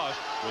that they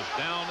lost was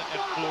down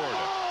at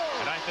Florida.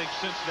 And I think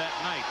since that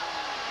night,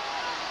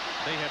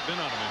 they have been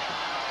on a mission.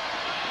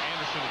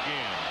 Anderson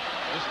again.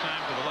 This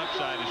time to the left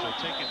side as he'll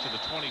take it to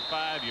the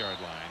 25-yard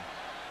line.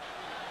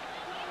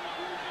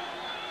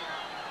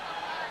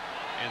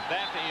 And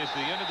that is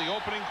the end of the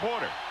opening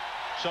quarter.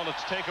 So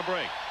let's take a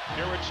break.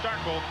 Here at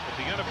Starkville at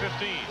the end of 15.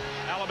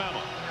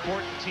 Alabama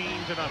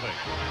 14-0.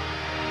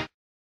 14-0,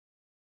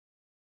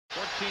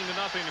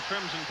 the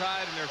Crimson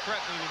Tide, and they're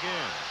threatening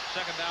again.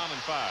 Second down and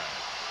 5.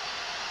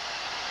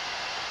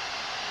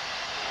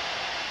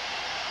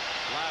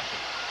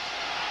 Lassic.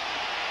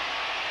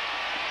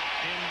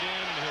 Pinned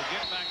in, and he'll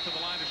get back to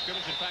the line of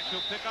scrimmage. In fact,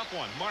 he'll pick up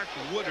one. Mark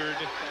Woodard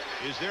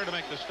is there to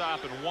make the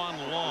stop, and Juan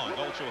Long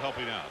also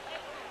helping out.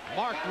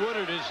 Mark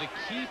Woodard is a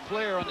key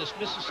player on this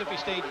Mississippi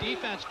State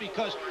defense,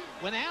 because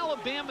when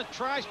Alabama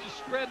tries to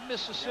spread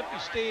Mississippi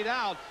State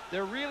out,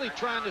 they're really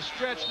trying to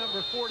stretch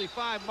number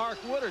 45, Mark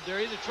Woodard. They're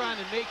either trying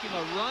to make him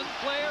a run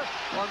player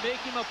or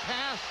make him a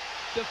pass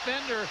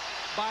defender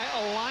by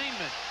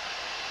alignment.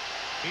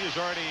 He is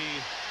already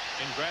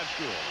in grad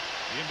school,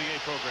 the MBA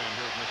program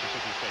here at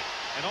Mississippi State,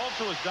 and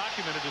also is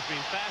documented as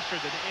being faster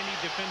than any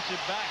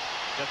defensive back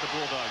that the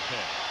Bulldogs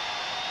have.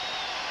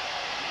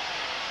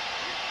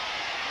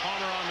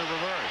 Palmer on the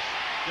reverse.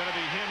 going to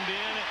be hemmed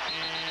in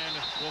and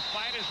will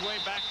fight his way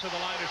back to the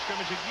line of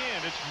scrimmage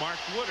again. It's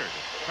Mark Woodard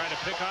trying to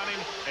pick on him,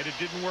 and it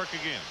didn't work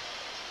again.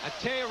 I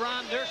tell you,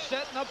 Ron, they're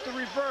setting up the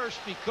reverse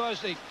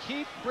because they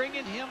keep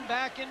bringing him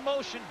back in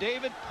motion,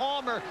 David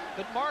Palmer.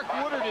 But Mark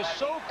Woodard is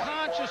so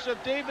conscious of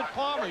David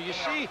Palmer. You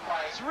see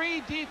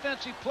 3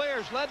 defensive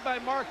players led by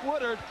Mark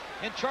Woodard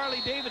and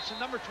Charlie Davidson,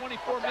 number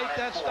 24, make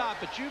that stop.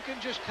 But you can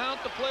just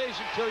count the plays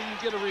until you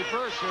get a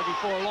reverse here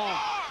before long.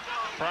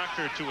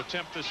 Proctor to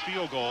attempt this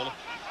field goal,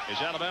 as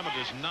Alabama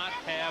does not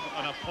have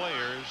enough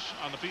players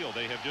on the field.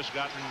 They have just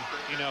gotten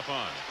enough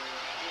on.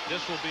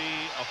 This will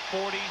be a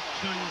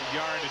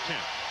 42-yard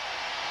attempt.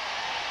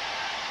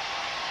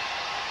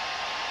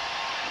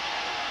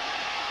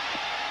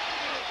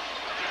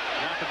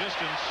 Got the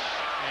distance,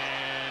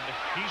 and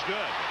he's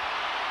good.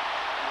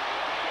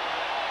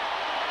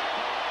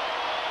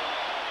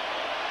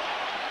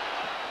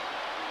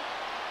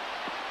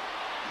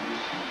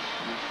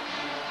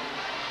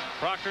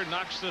 Proctor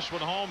knocks this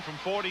one home from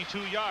 42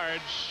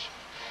 yards,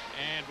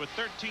 and with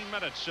 13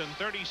 minutes and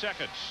 30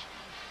 seconds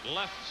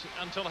left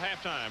until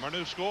halftime, our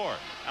new score,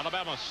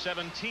 Alabama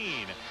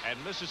 17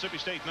 and Mississippi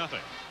State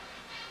nothing.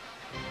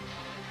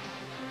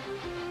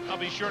 I'll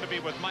be sure to be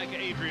with Mike,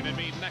 Adrian, and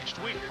me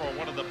next week for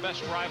one of the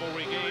best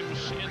rivalry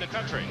games in the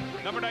country.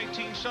 Number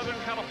 19, Southern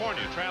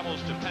California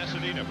travels to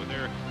Pasadena with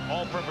their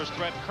all-purpose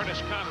threat,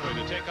 Curtis Conway,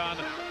 to take on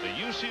the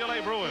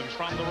UCLA Bruins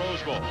from the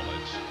Rose Bowl.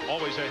 It's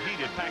always a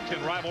heated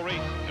Pac-10 rivalry,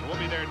 and we'll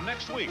be there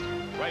next week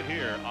right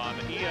here on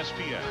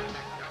ESPN.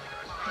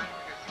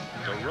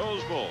 The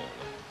Rose Bowl.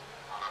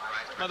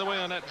 By the way,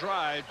 on that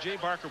drive, Jay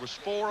Barker was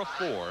 4 of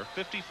 4,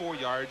 54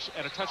 yards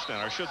and a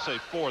touchdown. I should say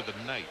for the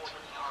night.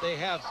 They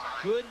have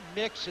good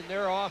mix in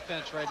their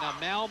offense right now.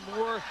 Mal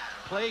Moore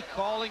play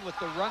calling with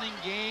the running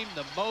game,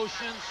 the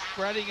motion,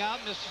 spreading out.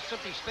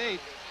 Mississippi State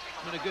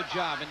doing a good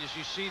job. And as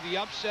you see the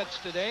upsets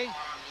today,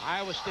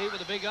 Iowa State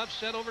with a big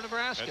upset over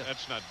Nebraska.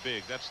 That's not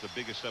big. That's the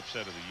biggest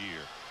upset of the year.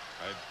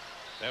 Right?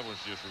 That was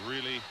just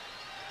really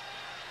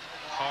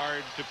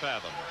hard to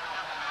fathom.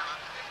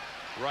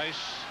 Rice.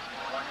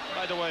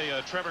 By the way,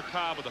 Trevor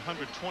Cobb with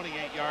 128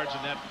 yards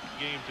in that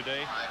game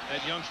today.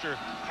 That youngster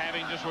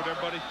having just what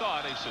everybody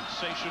thought, a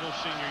sensational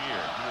senior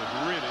year. He was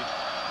really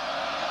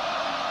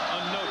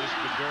unnoticed,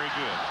 but very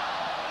good.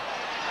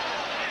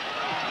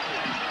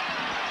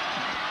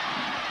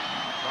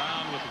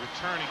 Brown with the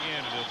return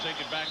again, and he'll take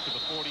it back to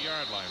the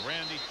 40-yard line.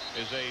 Randy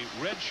is a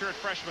redshirt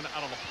freshman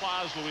out of La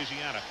Plaza,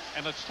 Louisiana.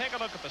 And let's take a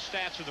look at the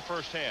stats of the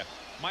first half.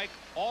 Mike,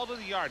 all of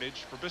the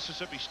yardage for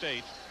Mississippi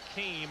State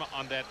came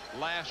on that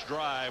last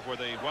drive where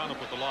they wound up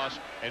with the loss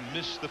and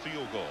missed the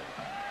field goal.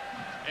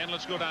 And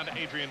let's go down to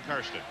Adrian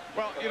Karsten.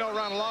 Well, you know,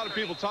 Ron, a lot of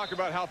people talk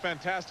about how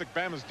fantastic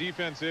Bama's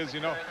defense is. You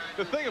know,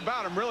 the thing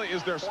about them really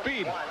is their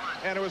speed.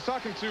 And I was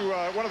talking to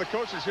one of the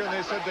coaches here, and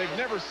they said they've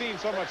never seen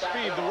so much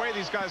speed. The way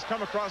these guys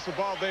come across the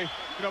ball, they,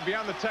 you know,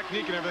 beyond the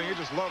technique and everything, they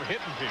just love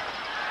hitting people.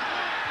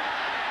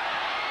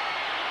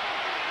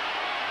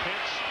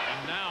 Pitch,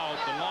 and now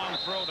the long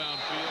throw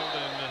downfield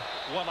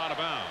and one out of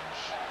bounds.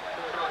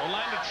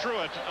 Orlando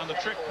Truitt on the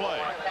trick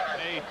play.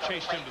 They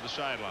chased him to the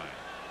sideline.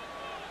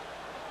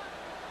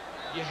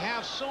 You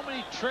have so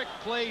many trick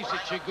plays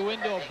that you go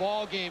into a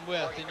ball game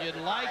with, and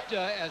you'd like to,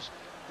 as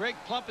Greg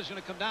Plump is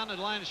going to come down to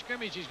the line of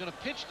scrimmage, he's going to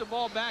pitch the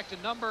ball back to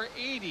number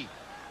 80,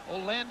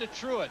 Orlando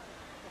Truitt.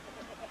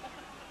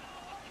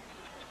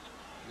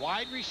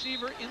 Wide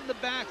receiver in the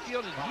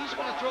backfield, and he's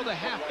going to throw the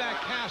halfback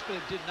pass, but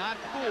it did not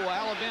fool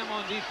Alabama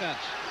on defense.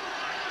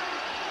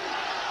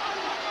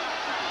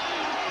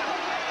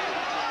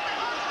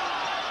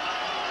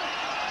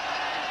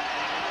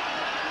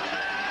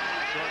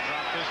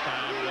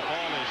 Time. The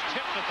ball is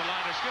tipped at the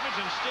line of scrimmage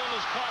and still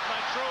is caught by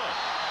Truitt.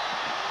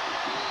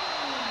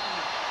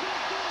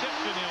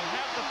 Tipped, and he'll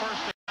have the first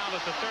down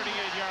at the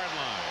 38-yard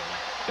line.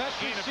 Best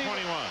gain of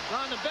 21.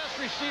 Ron, the best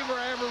receiver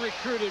I ever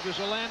recruited was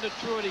Orlando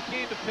Truitt. He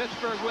came to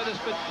Pittsburgh with us,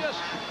 but just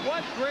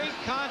what great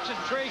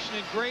concentration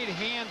and great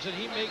hands, and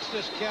he makes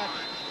this catch.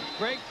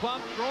 Greg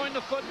Plump throwing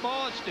the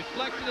football. It's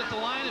deflected at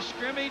the line of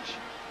scrimmage.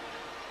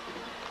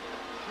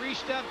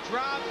 Three-step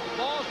drop, the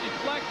ball's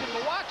deflected,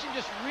 but watch him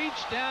just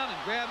reach down and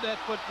grab that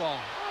football.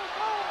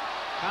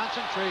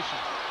 Concentration.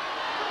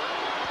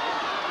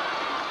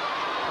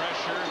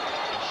 Pressure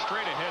and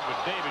straight ahead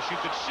with Davis. You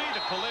could see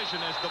the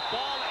collision as the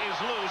ball is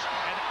loose,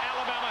 and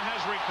Alabama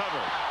has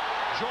recovered.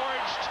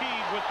 George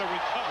Teague with the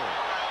recovery.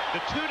 The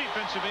two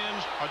defensive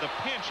ends are the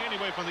pinch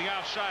anyway from the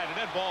outside, and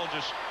that ball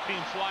just came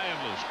flying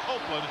loose.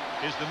 Copeland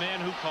is the man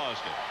who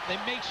caused it. They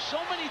make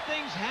so many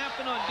things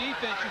happen on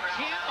defense. You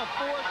can't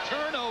afford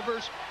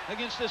turnovers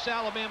against this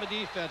Alabama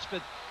defense,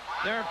 but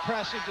they're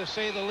impressive to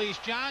say the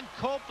least. John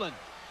Copeland,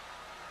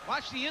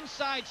 watch the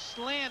inside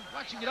slant.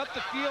 Watch him get up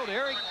the field.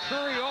 Eric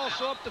Curry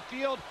also up the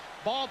field.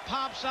 Ball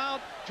pops out.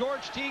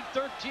 George Teague,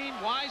 13,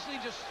 wisely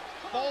just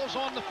falls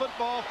on the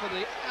football for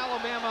the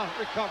Alabama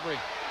recovery.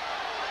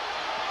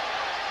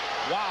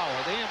 Wow,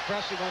 are they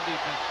impressive on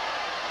defense?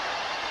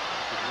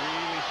 You can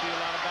really see a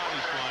lot of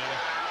bodies flying.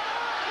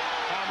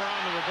 Palmer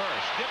on the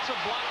reverse. Gets a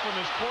block from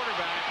his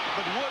quarterback,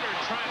 but Woodard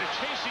trying to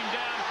chase him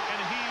down, and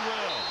he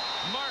will.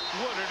 Mark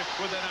Woodard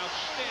with an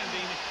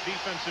outstanding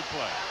defensive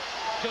play.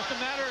 Just a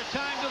matter of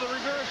time till the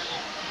reverse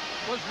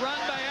was run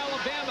by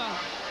Alabama.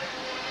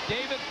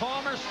 David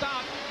Palmer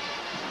stopped.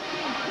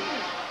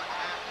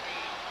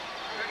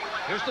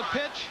 Here's the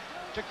pitch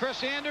to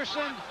Chris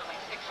Anderson.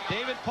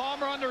 David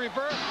Palmer on the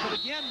reverse, but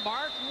again,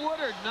 Mark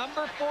Woodard,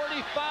 number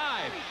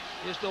 45,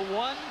 is the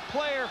one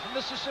player from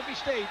Mississippi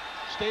State,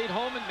 stayed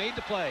home and made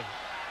the play.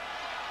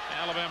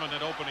 Alabama in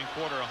that opening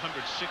quarter,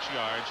 106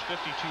 yards,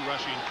 52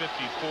 rushing,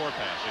 54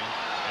 passing.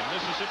 And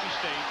Mississippi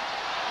State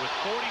with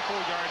 44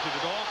 yards, and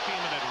it all came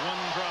in that one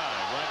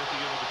drive right at the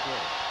end of the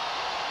quarter.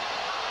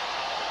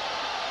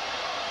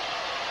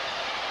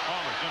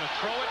 Palmer's going to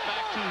throw it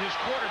back to his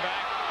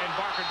quarterback, and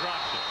Barker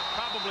drops it.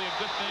 Probably a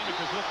good thing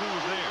because look who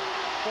was there.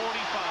 45,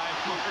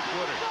 Mark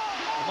Woodard.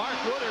 Mark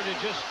Woodard is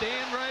just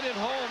staying right at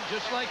home,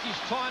 just like he's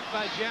taught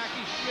by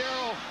Jackie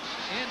Sherrill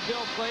and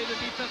Bill Clay, the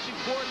defensive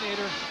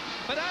coordinator.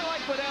 But I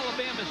like what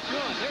Alabama's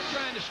doing. They're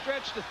trying to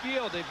stretch the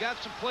field. They've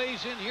got some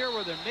plays in here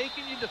where they're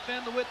making you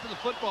defend the width of the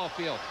football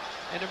field.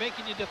 And they're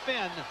making you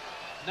defend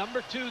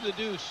number 2, the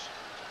deuce.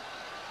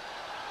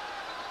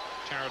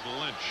 Jared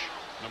Lynch,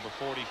 number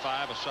 45,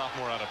 a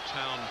sophomore out of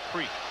Town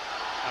Creek,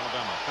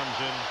 Alabama, comes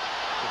in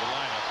to the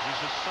lineup.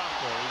 He's a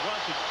sophomore. He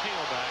was a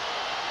tailback,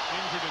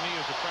 injured a knee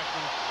as a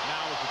freshman,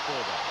 now as a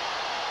fullback.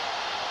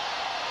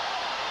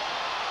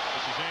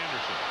 This is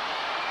Anderson.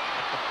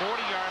 At the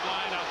 40-yard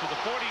line, out to the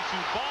 42.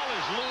 Ball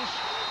is loose,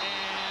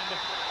 and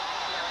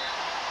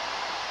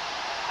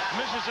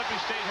Mississippi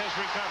State has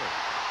recovered.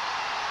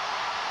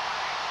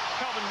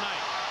 Kelvin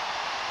Knight.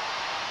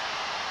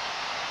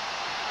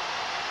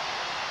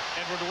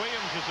 Edward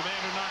Williams is the man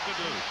who knocked it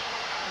loose.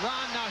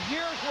 Ron, now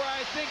here's where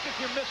I think if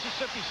you're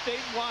Mississippi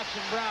State and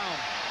Watson Brown,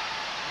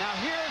 now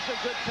here's a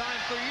good time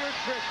for your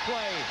trick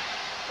play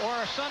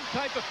or some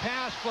type of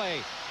pass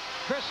play.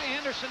 Chris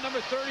Anderson,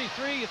 number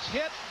 33, it's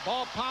hit,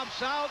 ball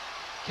pops out.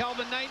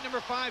 Kelvin Knight, number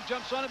 5,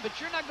 jumps on it,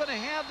 but you're not going to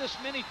have this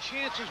many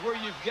chances where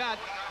you've got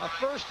a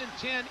 1st and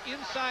 10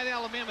 inside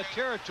Alabama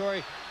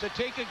territory to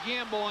take a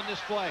gamble on this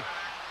play.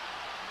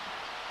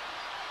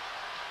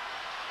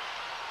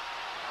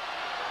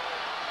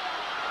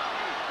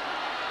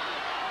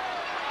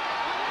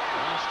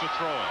 To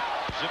throw it.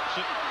 Zips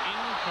it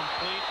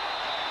incomplete.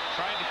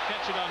 Tried to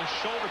catch it on his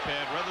shoulder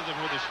pad rather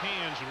than with his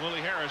hands, and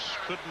Willie Harris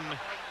couldn't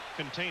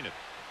contain it.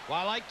 Well,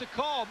 I like the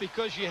call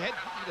because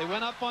they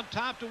went up on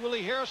top to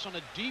Willie Harris on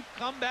a deep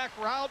comeback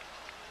route.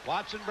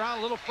 Watson Brown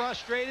a little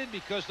frustrated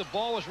because the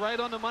ball was right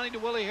on the money to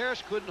Willie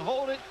Harris, couldn't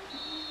hold it.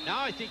 Now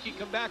I think he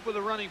come back with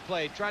a running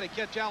play, try to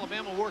catch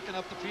Alabama working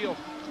up the field.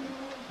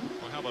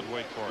 Well, how about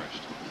Wake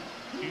Forest?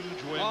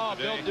 Huge win today.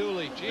 Bill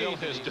Dooley. Gee,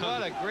 what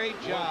a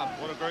great job.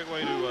 What a great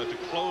way to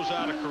close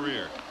out a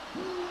career.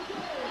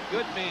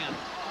 Good man.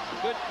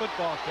 Good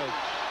football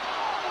coach.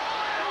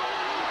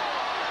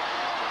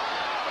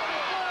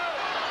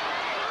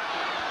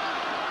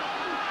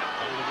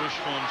 Over the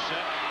wishbone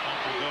set.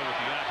 Pump will go with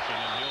the option,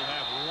 and he'll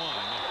have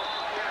one.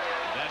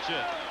 That's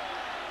it.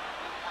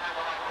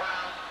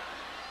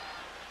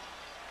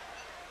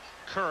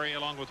 Curry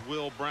along with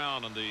Will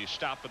Brown on the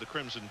stop of the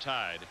Crimson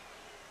Tide.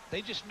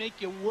 They just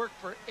make you work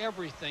for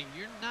everything.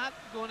 You're not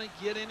going to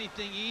get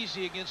anything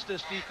easy against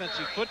this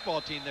defensive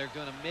football team. They're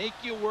going to make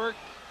you work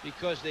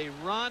because they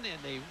run and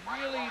they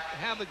really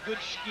have a good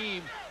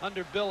scheme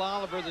under Bill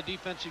Oliver, the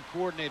defensive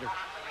coordinator.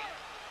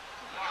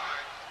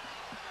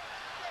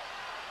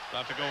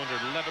 About to go under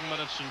 11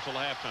 minutes until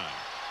halftime.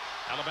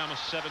 Alabama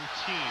 17,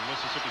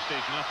 Mississippi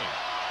State nothing.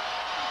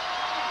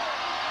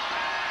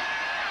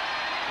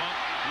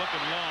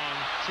 Looking long.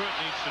 Truitt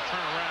needs to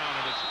turn around,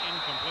 and it's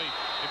incomplete.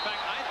 In fact,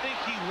 I think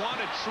he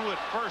wanted Truitt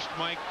first,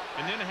 Mike,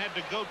 and then had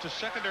to go to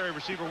secondary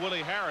receiver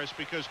Willie Harris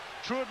because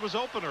Truitt was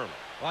open early.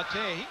 Well, I'll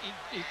tell you,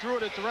 he threw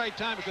it at the right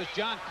time because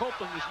John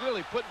Copeland was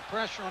really putting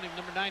pressure on him,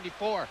 number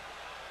 94.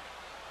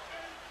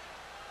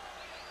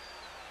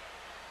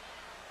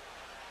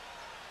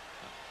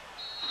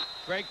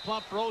 Greg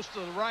Plump rose to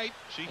the right.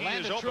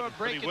 Landon Truitt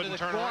break into the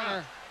corner.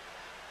 Around.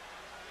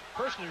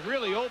 Person who's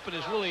really open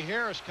is Willie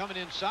Harris coming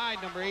inside,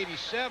 number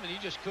 87. He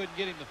just couldn't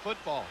get him the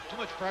football. Too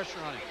much pressure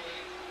on him.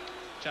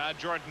 Todd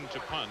Jordan to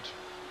punt.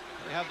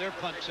 They have their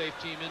punt safe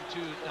team in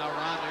too now,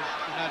 Ron.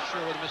 They're not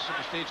sure whether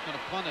Mississippi State's going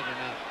to punt it or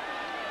not.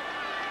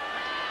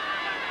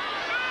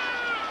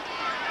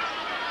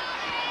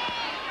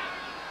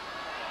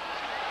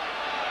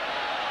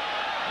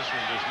 This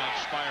one does not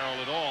spiral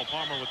at all.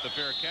 Palmer with the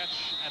fair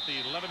catch at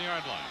the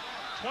 11-yard line.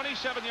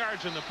 27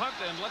 yards in the punt,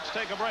 and let's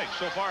take a break.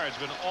 So far, it's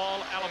been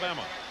all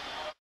Alabama.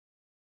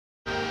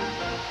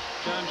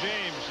 John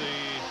James, the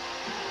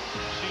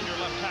senior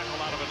left tackle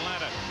out of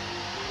Atlanta,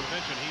 we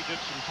mentioned he did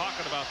some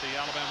talking about the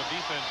Alabama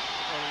defense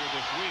earlier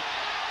this week.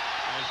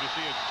 As you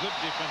see, a good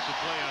defensive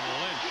play on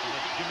Lynch, and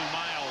that's Jimmy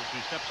Miles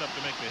who steps up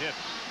to make the hit.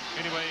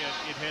 Anyway,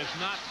 it has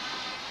not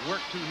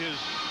worked to his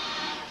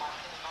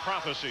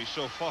prophecy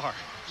so far.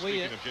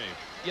 Speaking of James,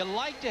 you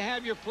like to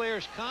have your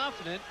players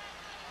confident,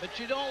 but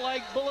you don't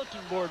like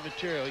bulletin board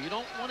material. You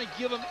don't want to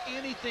give them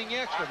anything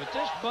extra. But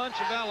this bunch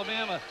of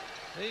Alabama,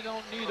 they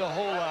don't need a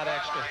whole lot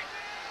extra.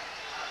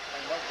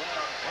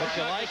 But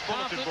you like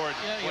confidence.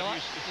 Yeah,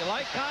 you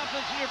like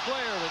confidence in your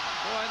player. But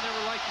boy, I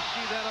never like to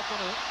see that up on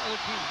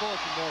another team's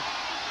bulletin board.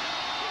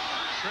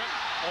 Trip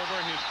over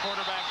his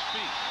quarterback's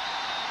feet.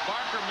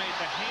 Barker made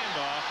the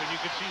handoff, and you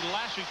could see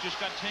Lassick just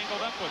got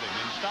tangled up with him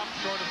and stopped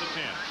short of the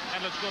 10.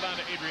 And let's go down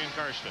to Adrian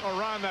Karsten. Oh,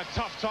 Ron, that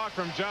tough talk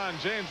from John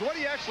James. What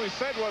he actually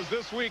said was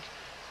this week,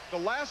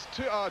 the last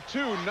two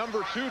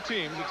number 2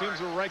 teams, the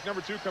teams that were ranked number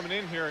 2 coming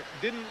in here,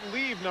 didn't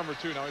leave number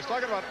 2. Now, he's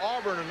talking about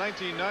Auburn in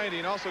 1990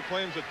 and also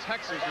claims that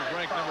Texas was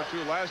ranked number 2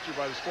 last year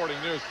by the Sporting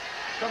News.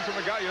 Comes from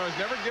a guy, he's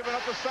never given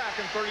up a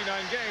sack in 39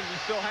 games.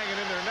 He's still hanging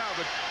in there now,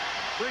 but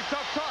pretty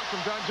tough talk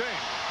from John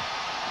James.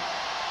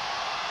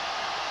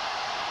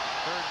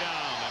 Third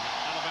down, and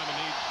Alabama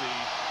needs the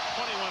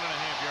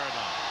 21.5-yard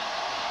line.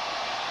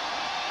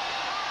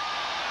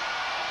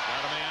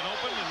 Got a man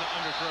open and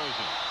underthrows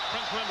him.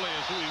 Prince Wembley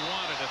is who he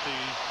wanted at the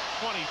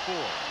 24.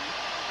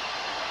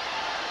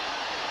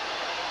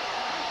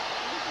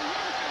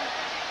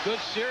 Good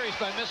series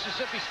by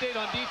Mississippi State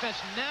on defense.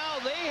 Now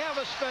they have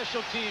a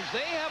special teams.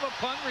 They have a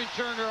punt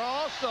returner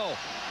also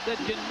that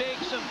can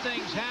make some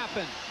things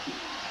happen.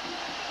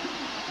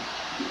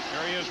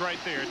 There he is right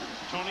there.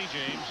 Tony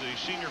James, a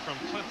senior from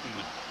Clinton,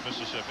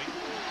 Mississippi.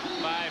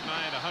 5'9",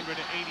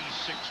 186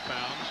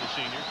 pounds, a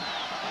senior.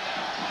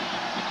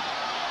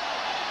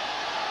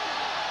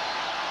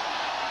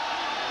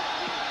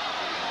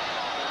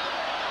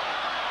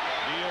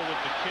 Deal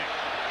with the kick.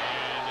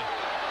 And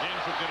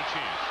James will get a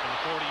chance. From the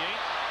 48.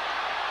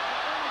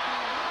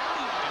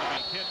 Going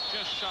to be hit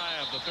just shy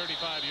of the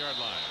 35-yard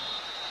line.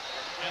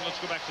 And let's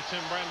go back to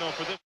Tim Brando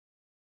for this.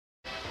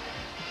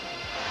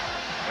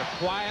 They're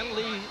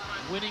quietly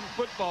winning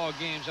football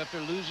games after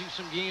losing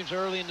some games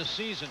early in the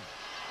season.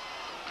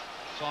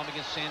 Saw them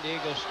against San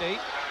Diego State.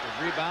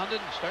 They've rebounded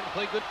and starting to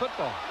play good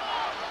football.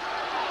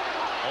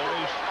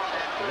 Always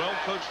a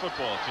well-coached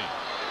football team.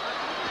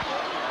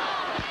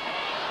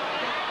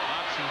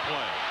 Option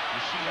play. You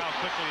see how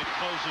quickly it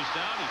closes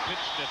down. He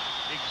pitched at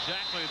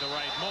exactly the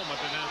right moment,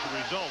 and as a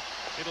result,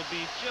 it'll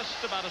be just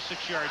about a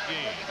 6-yard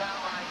gain.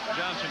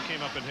 Johnson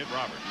came up and hit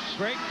Roberts.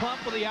 Greg Plump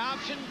with the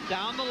option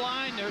down the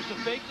line. There's the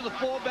fake to the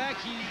fullback.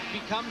 He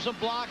becomes a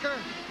blocker.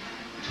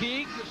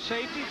 Teague, the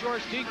safety,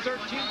 George Teague, 13,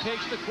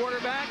 takes the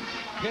quarterback.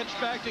 Pitch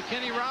back to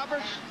Kenny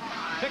Roberts.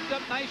 Picked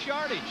up nice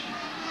yardage.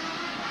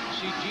 You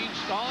see Gene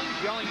Stallings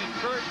yelling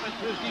encouragement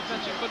to his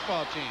defensive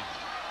football team.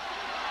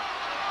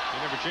 He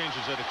never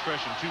changes that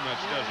expression too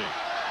much, does he?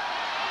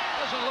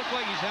 Doesn't look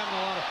like he's having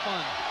a lot of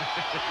fun.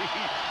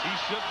 he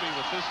should be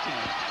with this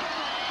team.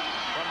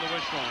 From the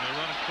wishbone, they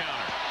run a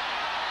counter.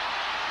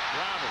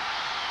 Roberts.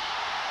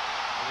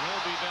 And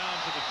he'll be down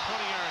to the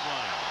 20-yard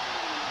line.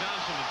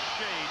 Johnson and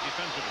shade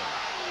defensively.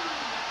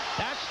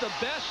 That's the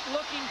best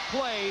looking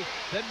play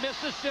that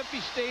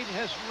Mississippi State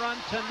has run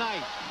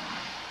tonight.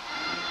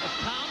 A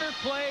counter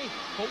play,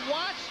 but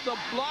watch the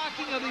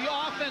blocking of the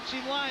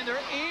offensive line. They're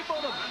able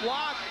to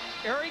block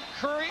Eric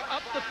Curry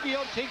up the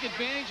field, take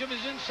advantage of his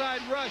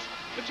inside rush.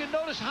 But you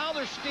notice how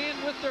they're staying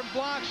with their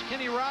blocks.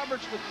 Kenny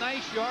Roberts with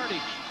nice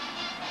yardage.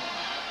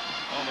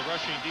 Oh, the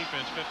rushing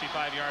defense,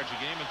 55 yards a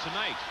game. And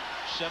tonight,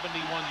 71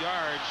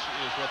 yards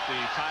is what the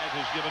Tide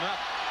has given up.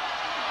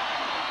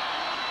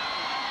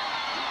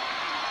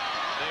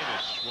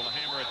 Davis will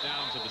hammer it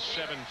down to the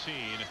 17.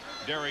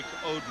 Derek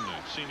Oden,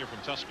 senior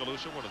from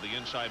Tuscaloosa, one of the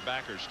inside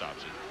backers,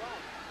 stops it.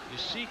 You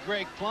see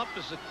Greg Plump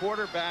as the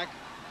quarterback.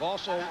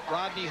 Also,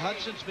 Rodney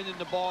Hudson's been in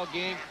the ball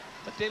game.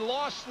 But they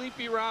lost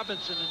Sleepy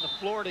Robinson in the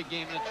Florida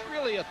game. And it's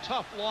really a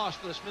tough loss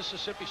for this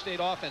Mississippi State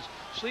offense.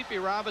 Sleepy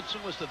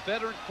Robinson was the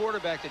veteran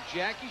quarterback that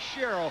Jackie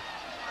Sherrill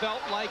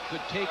felt like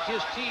could take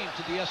his team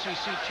to the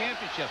SEC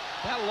championship.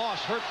 That loss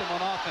hurt them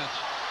on offense.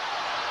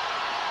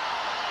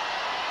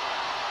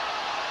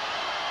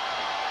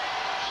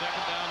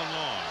 Second down and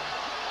long.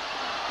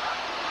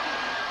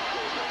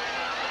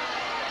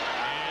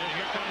 And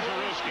here comes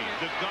Aruski.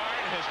 The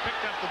guard has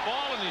picked up the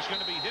ball, and he's going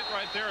to be hit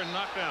right there and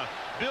knocked down.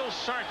 Bill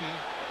Sarton.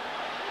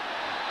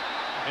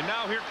 And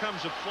now here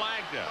comes a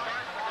flag down.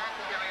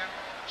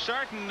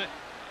 Sarton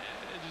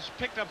just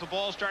picked up the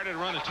ball, started to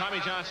run, and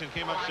Tommy Johnson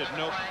came up and said,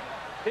 nope.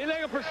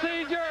 Illegal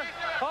procedure,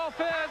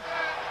 offense.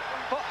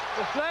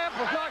 The snap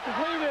was not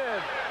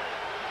completed.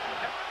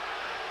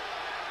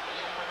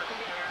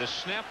 The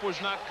snap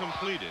was not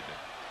completed.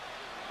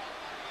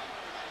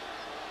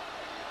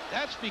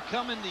 That's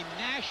becoming the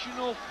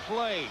national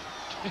play.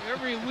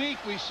 Every week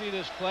we see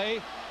this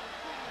play.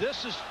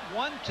 This is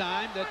one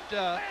time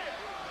that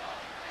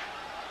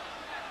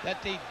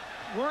that they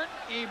weren't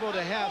able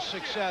to have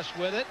success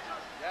with it.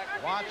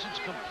 Watson's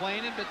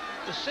complaining, but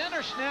the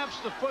center snaps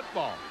the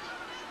football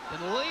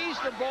and lays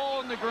the ball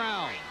on the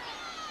ground.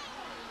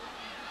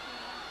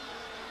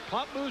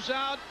 Plump moves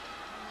out.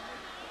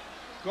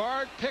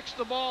 Guard picks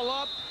the ball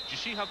up, Did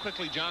you see how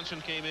quickly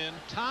Johnson came in?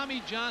 Tommy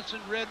Johnson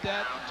read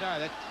that.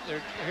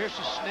 Here's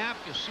the snap.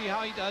 You'll see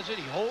how he does it.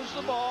 He holds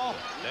the ball.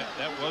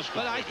 That was good.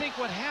 But I think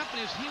what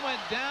happened is he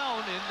went down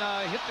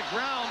and hit the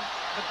ground.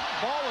 The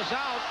ball was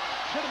out.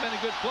 Should have been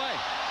a good play.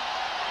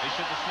 They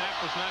said the snap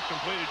was not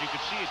completed. You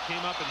could see it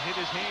came up and hit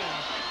his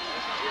hands.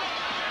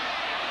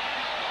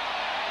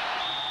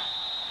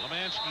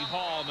 Lemansky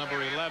Hall,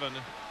 number 11,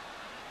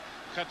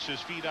 cuts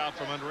his feet out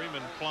from under him,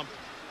 and Plump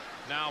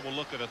now will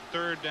look at a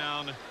third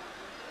down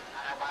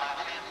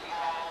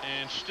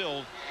and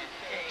still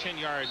 10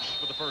 yards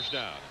for the first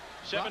down.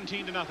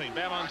 17-0.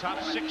 Bama on top.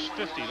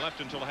 6:50 left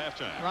until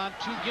halftime. Ron,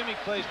 2 gimmick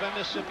plays by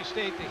Mississippi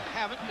State. They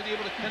haven't been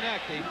able to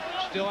connect. They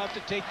still have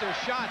to take their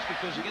shots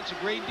because against a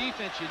great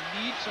defense, you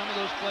need some of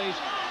those plays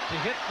to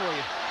hit for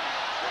you.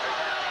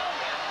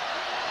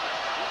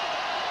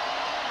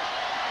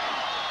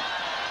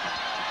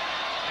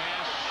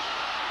 Pass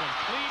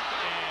complete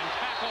and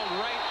tackled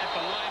right at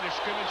the line of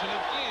scrimmage, and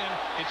again,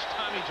 it's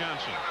Tommy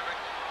Johnson.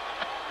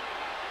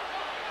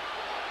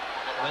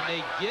 When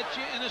they get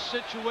you in a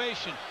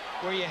situation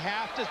where you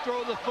have to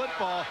throw the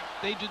football,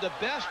 they do the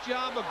best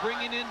job of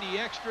bringing in the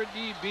extra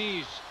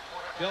DBs.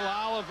 Bill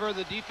Oliver,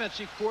 the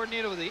defensive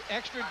coordinator, with the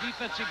extra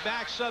defensive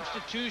back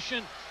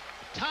substitution.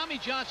 Tommy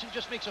Johnson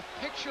just makes a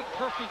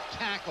picture-perfect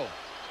tackle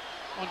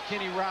on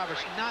Kenny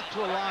Roberts, not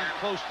to allow him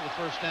close to the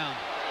first down.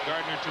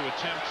 Gardner to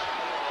attempt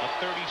a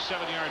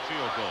 37-yard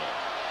field goal.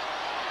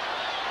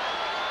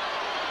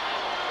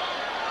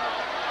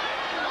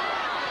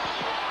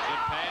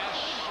 Good pass,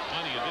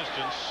 plenty of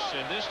distance,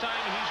 and this time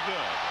he's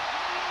good.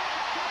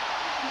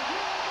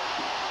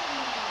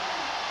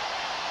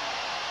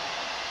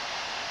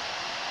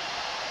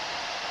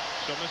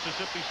 So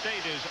Mississippi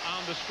State is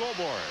on the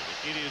scoreboard.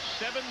 It is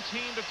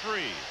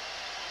 17-3.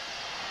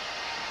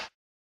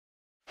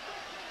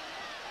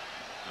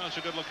 That's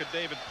a good look at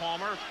David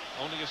Palmer,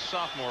 only a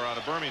sophomore out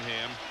of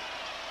Birmingham,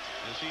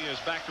 as he is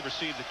back to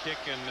receive the kick,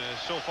 and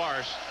so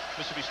far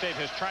Mississippi State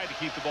has tried to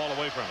keep the ball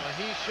away from him.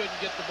 Well, he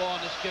shouldn't get the ball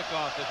on this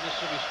kickoff if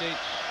Mississippi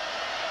State's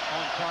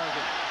on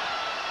target.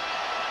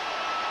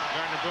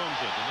 Gardner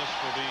booms it, and this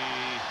will be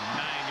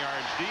 9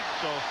 yards deep,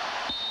 so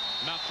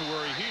not to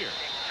worry here.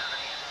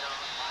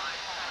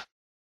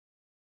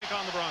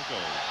 On the Broncos,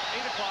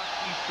 8 o'clock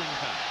Eastern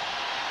time.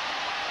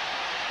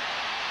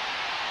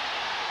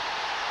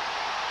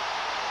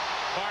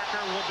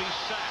 Barker will be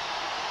sacked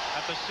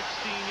at the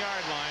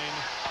 16-yard line.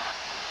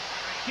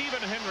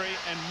 Kevin Henry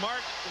and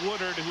Mark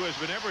Woodard, who has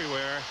been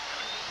everywhere,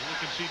 and you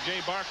can see Jay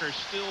Barker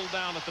still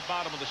down at the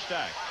bottom of the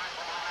stack.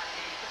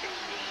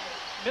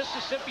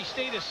 Mississippi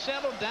State has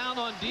settled down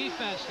on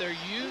defense. They're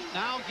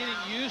now getting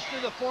used to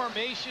the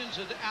formations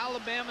that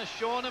Alabama's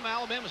showing them.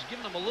 Alabama's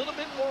giving them a little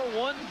bit more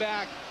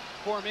one-back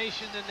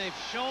formation than they've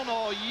shown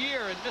all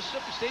year, and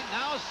Mississippi State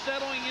now is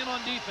settling in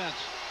on defense.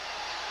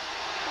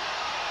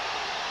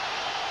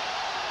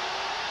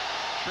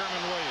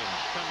 Sherman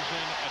Williams comes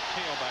in at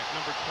tailback,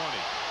 number 20.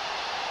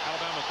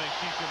 Alabama thinks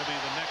he's going to be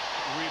the next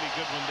really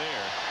good one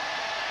there.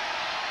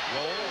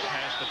 Rolls,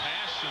 has the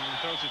pass, and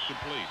throws it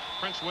complete.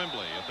 Prince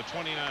Wembley at the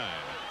 29.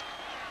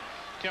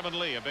 Kevin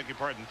Lee, I beg your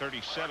pardon,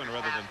 37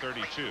 rather than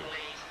 32.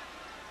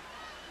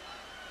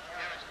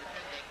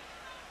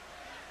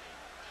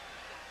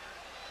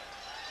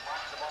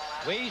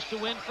 Ways to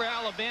win for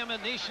Alabama.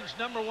 Nation's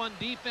 #1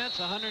 defense,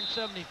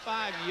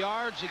 175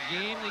 yards a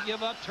game. They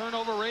give up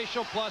turnover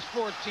ratio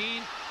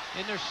 +14.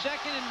 And they're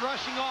second in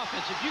rushing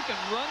offense. If you can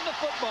run the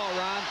football,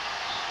 Ron,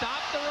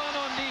 stop the run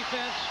on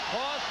defense,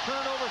 cause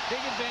turnovers, take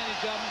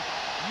advantage of them,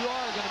 you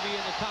are going to be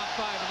in the top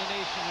 5 in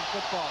the nation in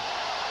football.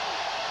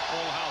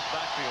 Full house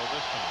backfield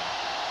this time.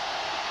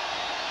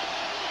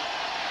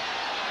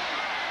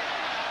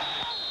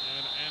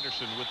 And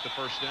Anderson with the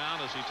first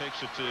down as he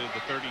takes it to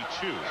the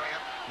 32.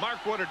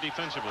 Mark Woodard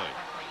defensively.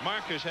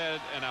 Mark has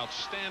had an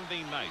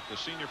outstanding night, the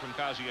senior from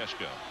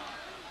Kosciuszko.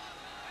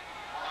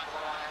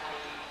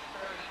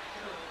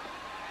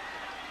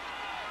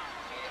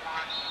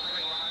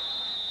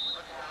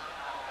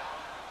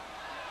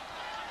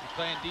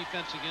 Playing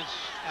defense against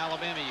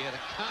Alabama, you got to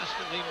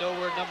constantly know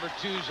where number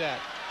 2's at.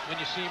 When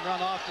you see him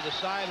run off to the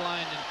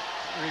sideline and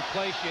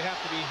replace, you have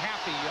to be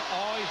happy. You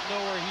always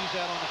know where he's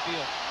at on the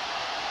field.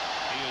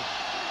 He is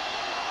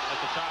at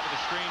the top of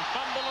the screen,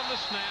 fumble on the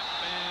snap,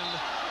 and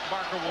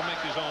Barker will make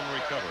his own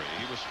recovery.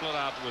 He was split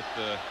out with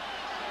the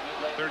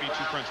 32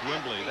 Prince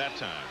Wembley that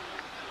time.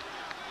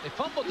 They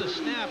fumbled the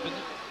snap, and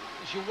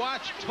as you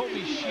watch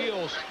Toby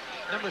Shields,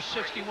 number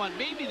 61,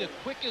 maybe the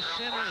quickest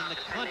center in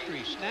the country,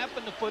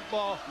 snapping the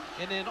football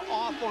and then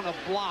off on a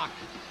block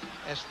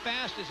as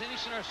fast as any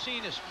center I've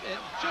seen. Is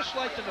just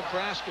like the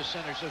Nebraska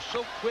centers. They're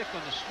so quick on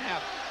the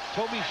snap.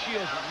 Toby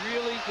Shields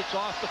really gets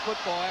off the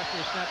football after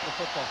he snaps the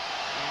football.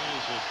 He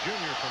is a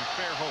junior from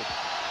Fairhope,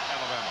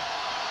 Alabama.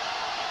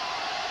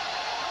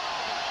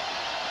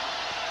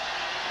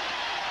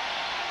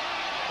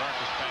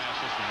 Barker's pass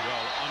has been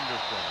well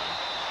underthrown.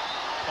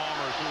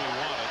 Palmer is who he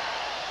wanted.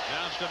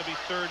 Now it's going to be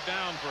third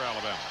down for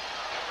Alabama.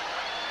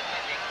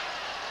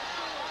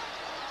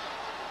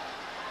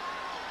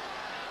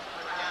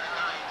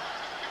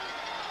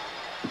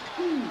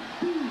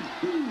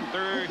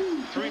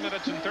 3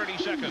 minutes and 30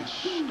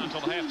 seconds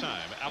until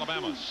halftime.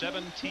 Alabama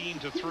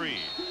 17-3.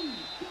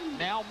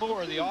 Now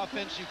Moore, the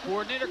offensive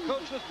coordinator,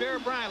 coach with Bear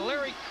Bryant.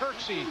 Larry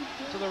Kirksey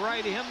to the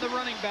right of him, the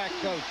running back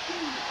coach.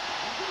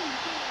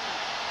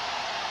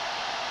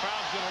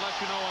 Crowd's going to let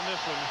you know on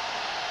this one.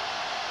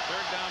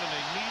 Third down, and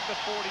they need the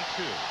 42.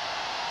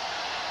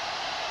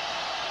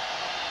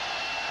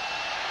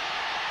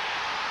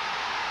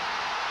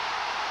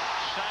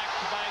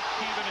 Sacked by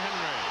Keevan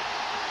Henry.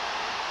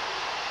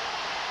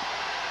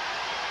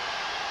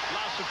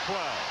 Loss of 12.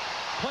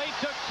 Play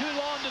took too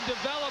long to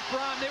develop,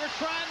 Ron. They were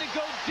trying to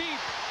go deep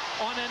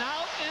on an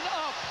out and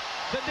up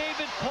to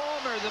David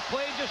Palmer. The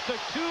play just took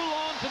too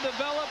long to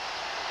develop.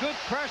 Good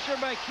pressure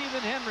by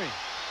Keevan Henry.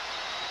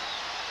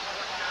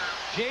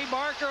 Jay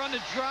Barker on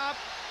the drop.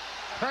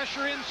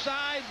 Pressure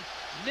inside.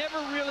 Never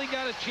really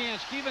got a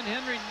chance. Keevan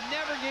Henry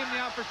never gave him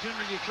the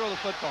opportunity to throw the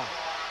football.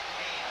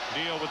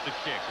 Deal with the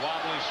kick.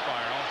 Wobbly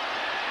spiral.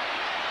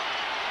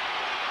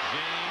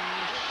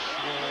 James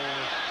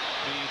will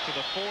be to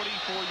the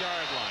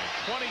 44-yard line.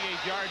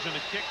 28 yards in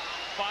the kick,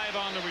 5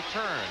 on the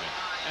return.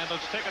 And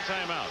let's take a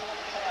timeout.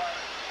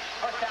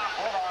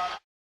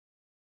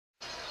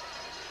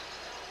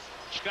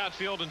 Scott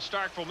Field in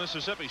Starkville,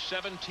 Mississippi,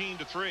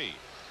 17-3.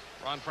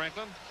 Ron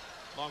Franklin,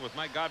 along with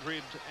Mike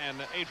Gottfried and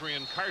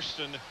Adrian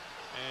Karsten,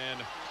 and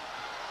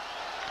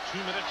 2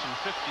 minutes and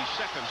 50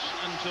 seconds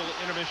until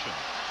intermission.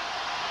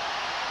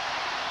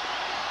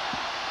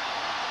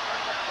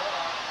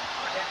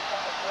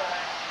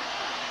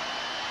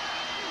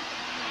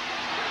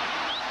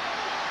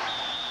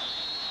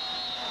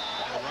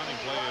 And the running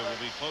play will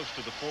be close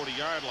to the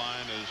 40-yard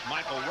line as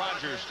Michael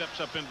Rogers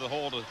steps up into the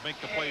hole to make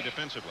the play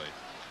defensively.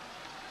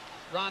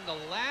 Ron, the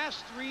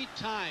last 3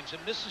 times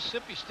that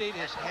Mississippi State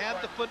has had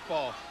the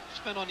football,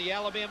 spent on the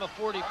Alabama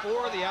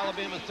 44, the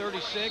Alabama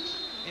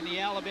 36, and the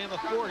Alabama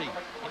 40.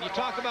 And you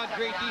talk about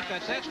great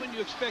defense. That's when you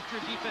expect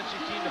your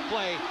defensive team to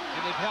play,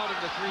 and they've held them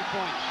to 3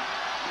 points.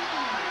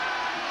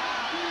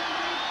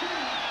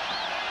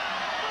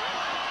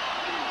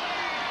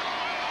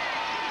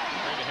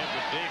 Straight ahead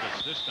with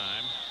Davis this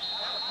time.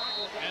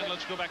 And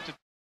let's go back to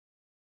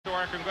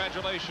our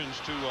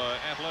congratulations to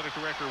Athletic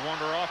Director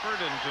Warner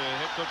Offord and to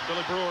head coach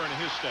Billy Brewer and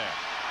his staff.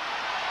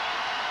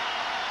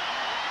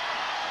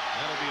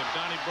 That'll be a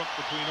Donnybrook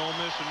between Ole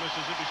Miss and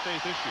Mississippi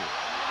State this year.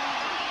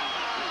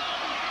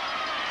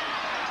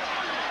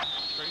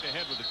 Straight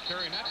ahead with the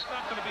carry, and that's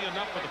not going to be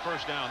enough for the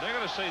first down. They're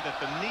going to say that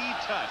the knee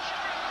touched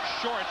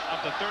short of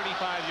the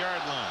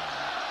 35-yard line.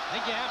 I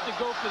think you have to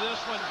go for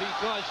this one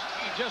because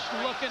you're just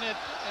looking at,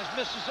 as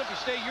Mississippi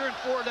State, you're in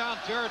 4-down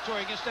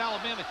territory against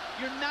Alabama.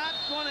 You're not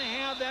going to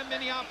have that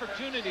many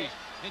opportunities.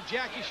 And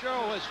Jackie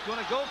Sherrill is going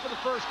to go for the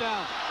first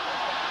down.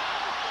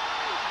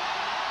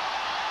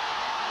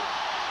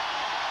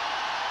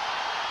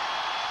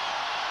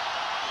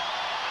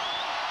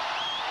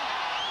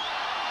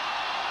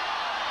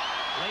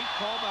 Late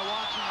call by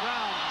Watson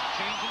Brown,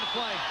 changing the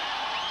play.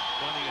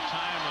 Plenty of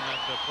time on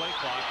that play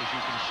clock, as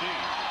you can see.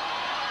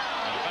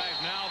 In fact,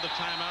 now the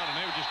timeout, and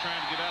they were just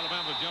trying to get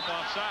Alabama to jump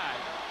offside.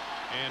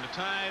 And the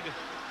Tide,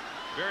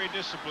 very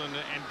disciplined,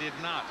 and did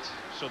not.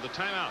 So the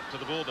timeout to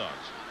the Bulldogs.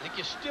 I think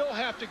you still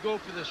have to go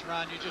for this,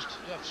 Ron. You just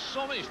have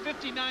so many,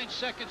 59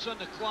 seconds on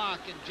the clock,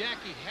 and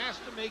Jackie has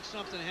to make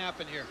something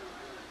happen here.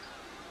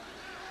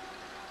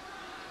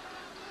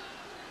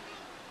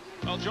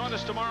 Well, join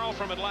us tomorrow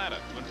from Atlanta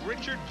when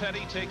Richard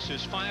Petty takes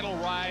his final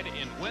ride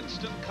in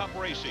Winston Cup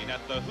racing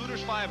at the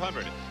Hooters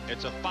 500.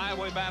 It's a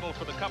 5-way battle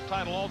for the Cup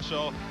title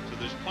also, so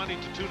there's plenty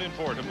to tune in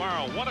for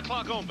tomorrow, 1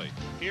 o'clock only,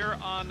 here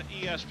on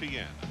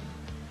ESPN.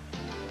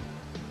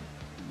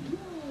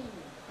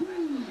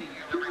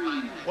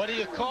 What do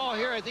you call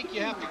here? I think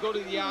you have to go to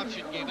the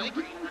option game. I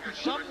think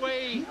some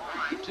way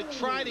to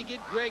try to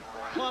get Greg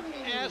Plump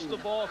as the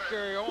ball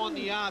carrier on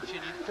the option.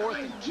 In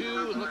 4th and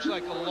 2, it looks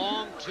like a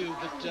long 2,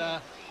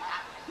 but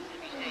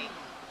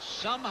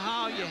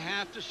somehow you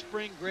have to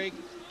spring Greg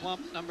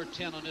Plump, number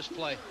 10, on this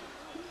play.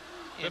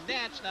 And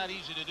that's not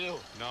easy to do.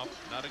 No,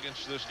 not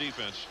against this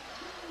defense.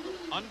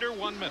 Under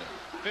 1 minute,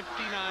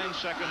 59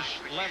 seconds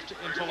left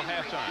until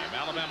halftime.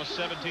 Alabama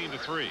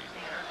 17-3.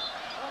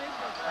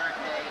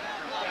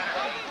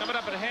 Coming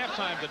up at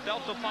halftime, the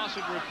Delta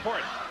Faucet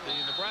Report. The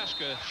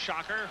Nebraska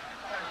shocker,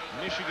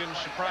 Michigan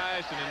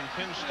surprised, and then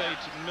Penn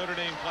State's Notre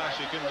Dame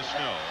Classic in the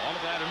snow. All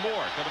of that and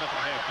more coming up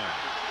at halftime.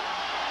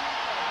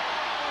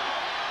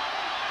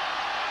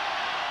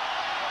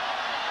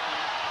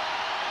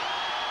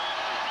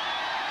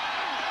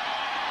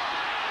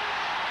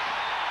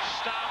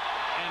 Stop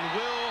and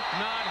will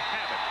not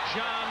have it.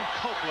 John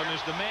Copeland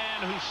is the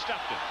man who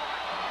stopped it.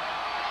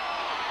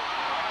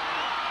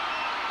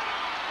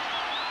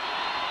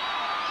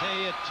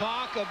 You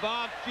talk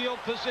about field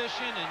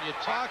position and you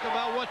talk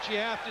about what you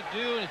have to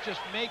do, and it just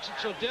makes it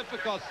so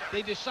difficult.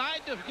 They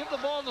decide to give the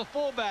ball to the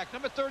fullback,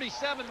 number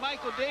 37,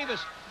 Michael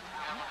Davis.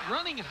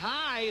 running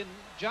high, and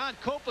John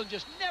Copeland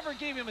just never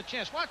gave him a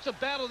chance. Watch the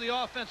battle of the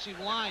offensive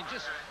line.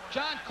 Just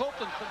John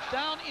Copeland comes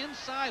down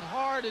inside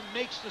hard and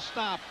makes the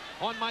stop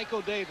on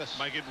Michael Davis.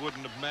 Mike, it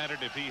wouldn't have mattered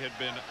if he had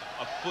been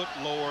a foot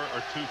lower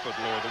or 2 foot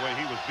lower, the way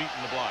he was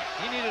beating the block.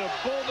 He needed a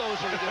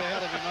bulldozer to get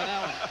ahead of him on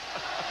that one.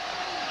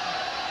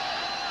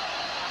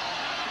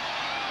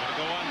 Gonna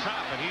go on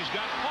top, and he's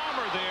got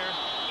Palmer there,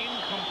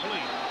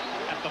 incomplete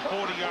at the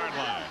 40-yard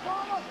line.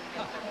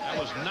 That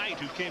was Knight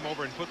who came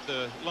over and put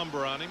the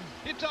lumber on him.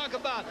 You talk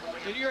about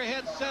that you're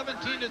ahead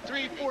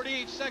 17-3,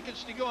 48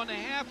 seconds to go in the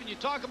half, and you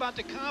talk about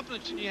the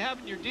confidence you have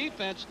in your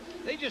defense.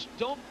 They just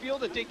don't feel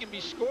that they can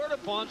be scored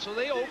upon, so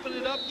they open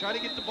it up, try to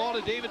get the ball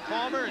to David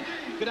Palmer, and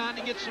get on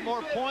to get some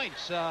more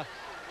points.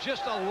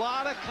 Just a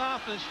lot of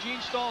confidence Gene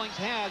Stallings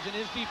has in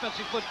his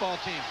defensive football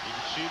team. You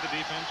can see the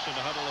defense in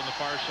the huddle on the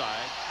far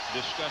side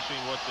discussing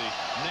what the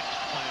next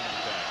plan of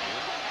attack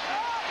is.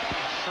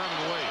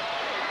 Sherman Williams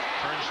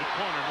turns the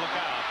corner and look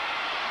out.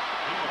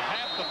 He will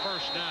have the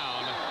first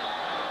down.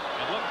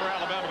 And look for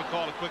Alabama to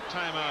call a quick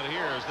timeout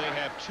here as they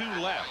have 2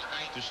 left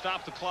to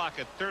stop the clock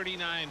at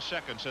 39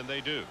 seconds, and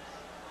they do.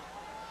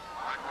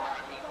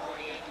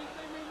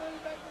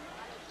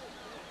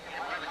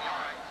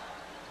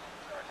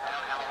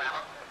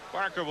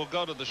 Barker will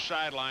go to the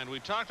sideline. We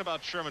talked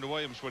about Sherman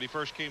Williams when he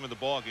first came in the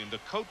ballgame. The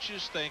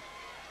coaches think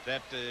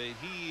that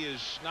he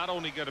is not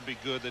only going to be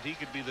good, that he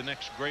could be the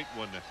next great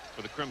one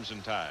for the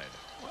Crimson Tide.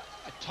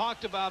 I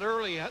talked about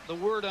earlier the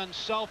word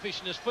unselfish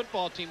in this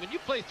football team. When you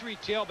play 3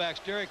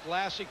 tailbacks, Derek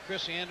Lassie,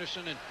 Chris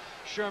Anderson, and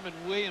Sherman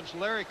Williams,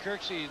 Larry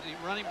Kirksey,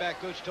 the running back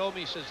coach, told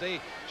me, he says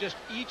they just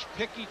each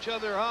pick each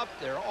other up.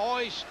 They're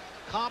always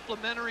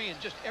complimentary, and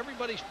just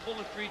everybody's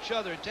pulling for each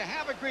other. And to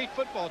have a great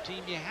football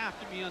team, you have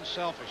to be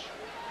unselfish.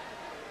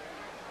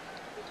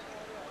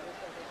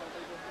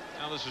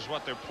 Now this is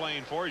what they're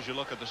playing for as you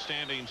look at the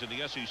standings in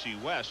the SEC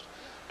West.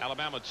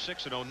 Alabama at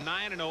 6-0,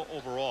 9-0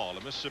 overall.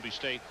 And Mississippi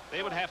State,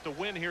 they would have to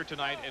win here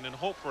tonight and then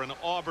hope for an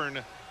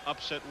Auburn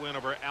upset win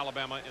over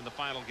Alabama in the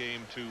final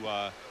game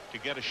to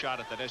get a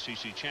shot at that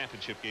SEC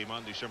championship game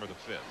on December the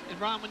 5th.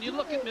 And Ron, when you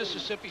look at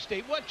Mississippi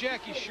State, what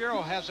Jackie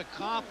Sherrill has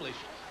accomplished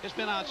has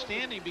been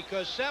outstanding,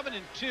 because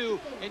 7-2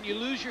 and you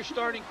lose your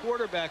starting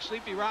quarterback,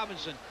 Sleepy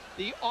Robinson.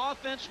 The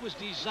offense was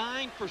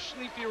designed for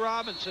Sleepy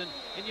Robinson,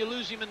 and you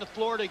lose him in the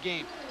Florida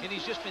game. And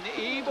he's just been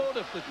able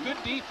to, with good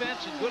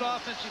defense and good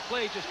offensive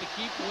play, just to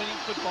keep winning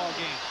football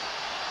games.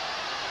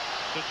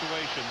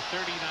 Situation,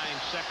 39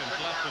 seconds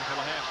left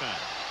until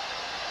halftime.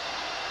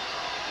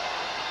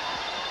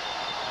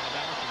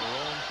 Alabama from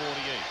their own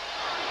 48.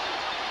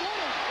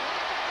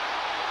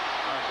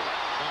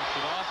 Dumps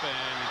it off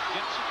and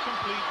gets it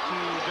complete to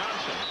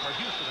Johnson, or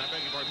Houston, I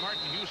beg your pardon,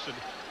 Martin Houston,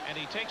 and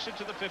he takes it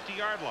to the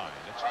 50-yard line.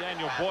 It's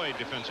Daniel Boyd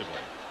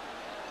defensively.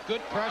 Good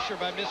pressure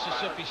by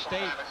Mississippi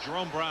State.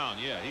 Jerome Brown,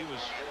 yeah, he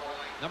was.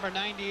 Number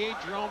 98,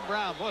 Jerome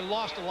Brown. Boy,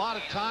 lost a lot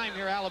of time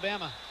here,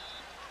 Alabama,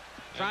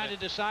 trying to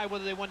decide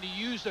whether they wanted to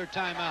use their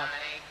timeout.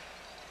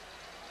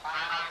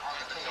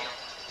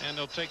 And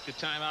they'll take the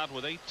timeout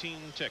with 18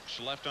 ticks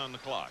left on the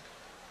clock.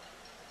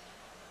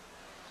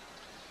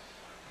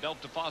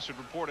 Delta Fawcett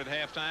reported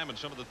halftime and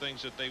some of the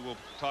things that they will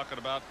be talking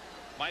about.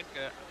 Mike,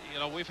 you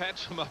know, we've had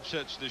some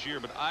upsets this year,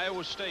 but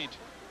Iowa State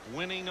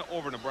winning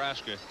over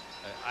Nebraska,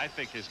 I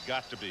think, has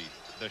got to be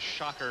the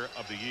shocker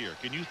of the year.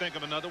 Can you think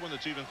of another one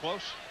that's even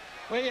close?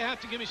 Well, you have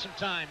to give me some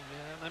time.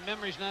 My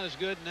memory's not as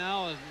good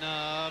now,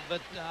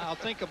 but I'll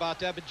think about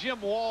that. But Jim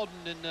Walden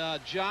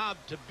and job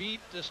to beat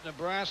this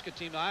Nebraska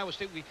team, Iowa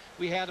State,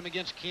 we had them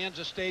against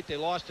Kansas State. They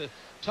lost a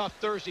tough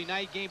Thursday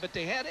night game, but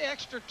they had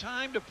extra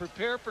time to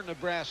prepare for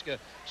Nebraska.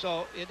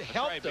 So it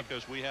helped them.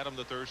 Because we had them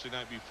the Thursday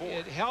night before.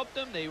 It helped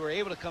them. They were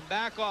able to come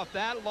back off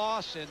that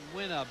loss and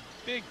win a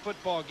big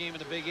football game in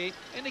the Big 8,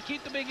 and they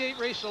keep the Big 8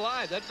 race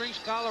alive. That brings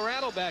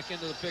Colorado back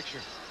into the picture.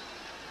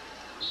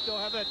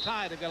 Still have that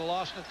tie. They've got a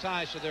loss and a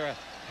tie, so they're a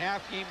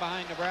half game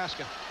behind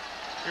Nebraska.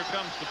 Here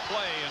comes the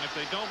play, and if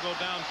they don't go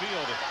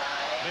downfield,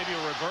 maybe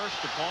a reverse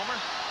to Palmer.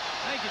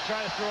 I think you try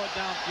to throw it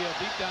downfield,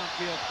 deep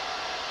downfield.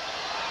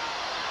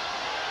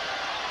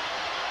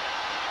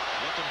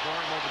 Looking for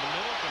him over the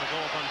middle. Going to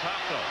go up on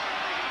top, though.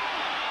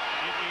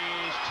 It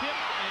is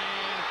tipped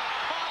and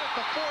caught at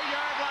the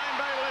 4-yard line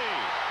by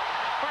Lee.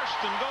 First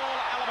and goal,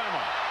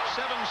 Alabama.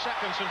 7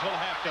 seconds until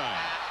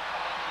halftime.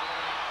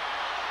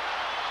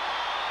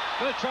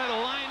 Going to try to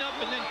line up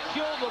and then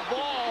kill the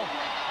ball.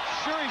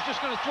 Sure, he's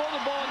just going to throw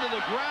the ball into the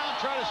ground,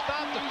 try to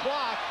stop the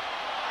clock,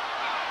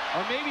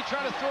 or maybe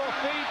try to throw a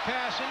fade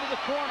pass into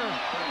the corner.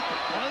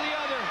 One or the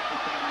other.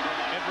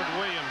 Edward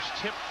Williams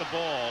tipped the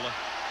ball.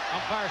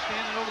 Umpire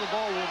standing over the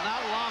ball will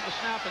not allow him to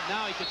snap it.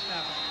 Now he can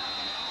snap it.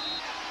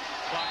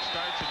 Clock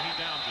starts and he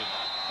downs it.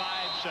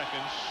 5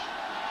 seconds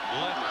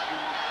left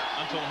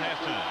until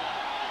halftime.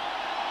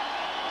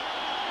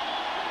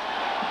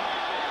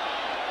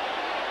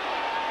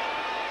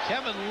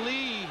 Kevin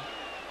Lee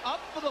up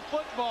for the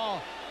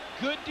football.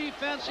 Good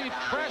defensive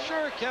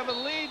pressure.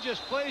 Kevin Lee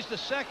just plays the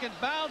second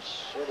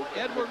bounce.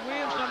 Edward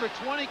Williams, number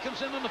 20,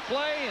 comes into the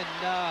play,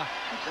 and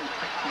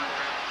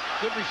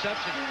Good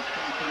reception.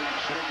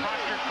 So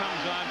Proctor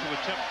comes on to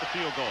attempt the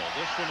field goal.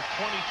 This one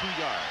 22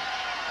 yards.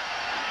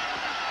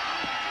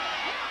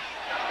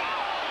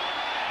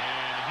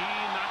 And he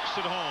knocks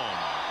it home.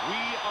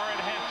 We are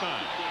at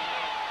halftime.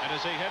 And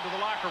as they head to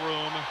the locker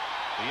room,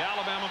 the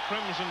Alabama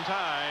Crimson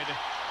Tide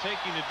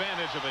taking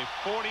advantage of a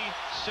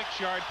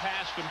 46-yard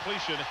pass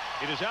completion.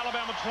 It is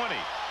Alabama 20,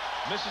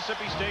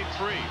 Mississippi State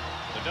 3.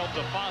 The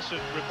Delta Faucet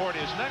report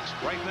is next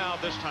right now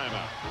this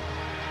timeout.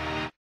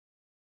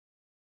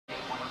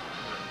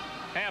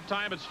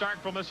 Halftime at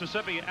Starkville,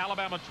 Mississippi.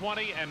 Alabama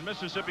 20 and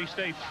Mississippi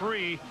State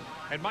 3.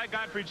 And Mike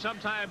Gottfried,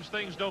 sometimes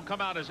things don't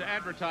come out as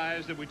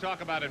advertised that we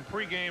talk about in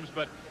pre-games,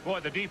 but boy,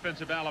 the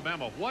defense of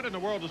Alabama. What in the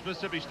world does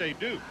Mississippi State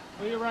do?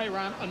 Well, you're right,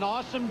 Ron. An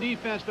awesome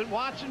defense, but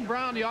Watson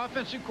Brown, the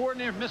offensive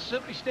coordinator of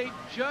Mississippi State,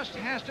 just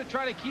has to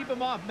try to keep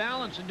him off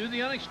balance and do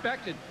the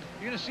unexpected.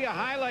 You're going to see a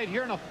highlight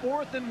here in a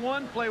 4th and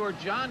 1 play where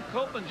John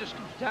Copeland just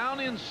comes down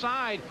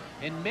inside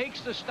and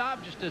makes the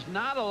stop, just does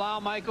not allow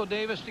Michael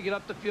Davis to get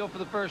up the field for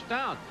the first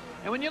down.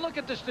 And when you look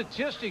at the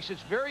statistics,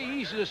 it's very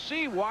easy to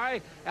see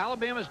why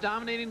Alabama's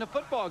dominating the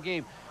football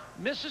game.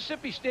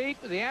 Mississippi State,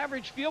 with the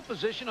average field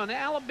position on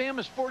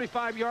Alabama's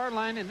 45-yard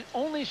line, and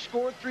only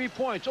scored 3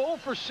 points. 0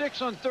 for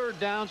 6 on 3rd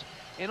downs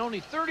and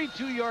only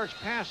 32 yards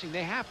passing.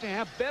 They have to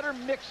have better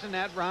mix than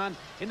that, Ron,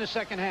 in the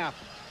second half.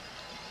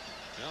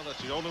 Well,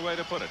 that's the only way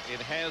to put it. It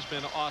has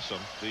been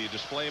awesome, the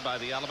display by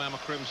the Alabama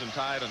Crimson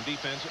Tide on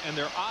defense, and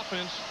their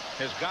offense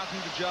has gotten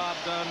the job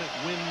done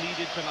when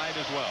needed tonight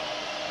as well.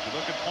 If you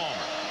look at Palmer.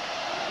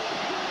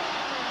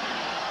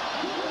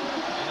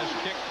 And this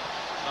kick,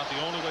 not the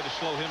only way to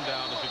slow him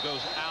down as it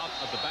goes out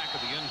of the back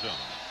of the end zone.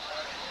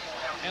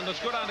 And let's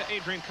go down to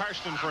Adrian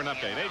Karsten for an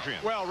update. Adrian.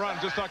 Well, Ron,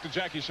 just talked to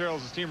Jackie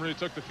Sherrills. His team really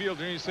took the field,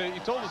 and he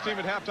told his team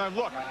at halftime,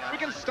 look, we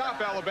can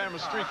stop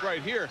Alabama's streak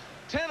right here.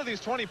 10 of these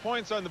 20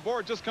 points on the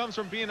board just comes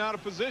from being out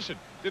of position.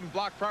 Didn't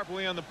block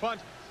properly on the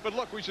punt. But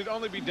look, we should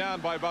only be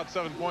down by about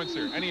 7 points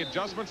here. Any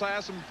adjustments? I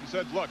asked him. He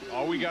said, look,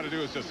 all we got to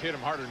do is just hit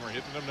him harder than we're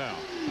hitting him now.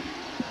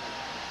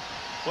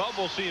 Well,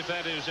 we'll see if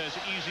that is as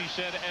easy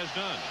said as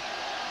done.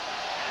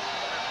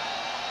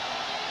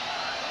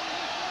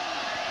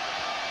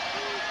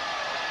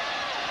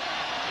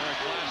 Very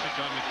classic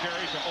on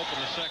McCary to open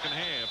the second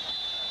half.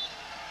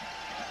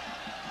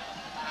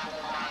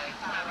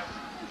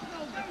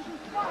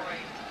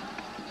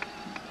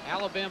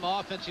 Alabama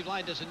offensive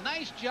line does a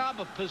nice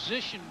job of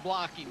position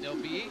blocking. They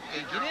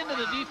get into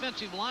the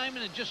defensive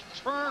linemen and just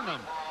turn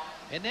them.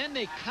 And then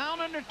they count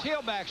on their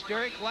tailbacks,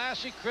 Derek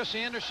Glassy, Chris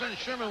Anderson, and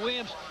Sherman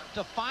Williams,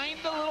 to find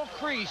the little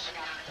crease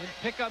and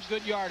pick up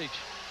good yardage.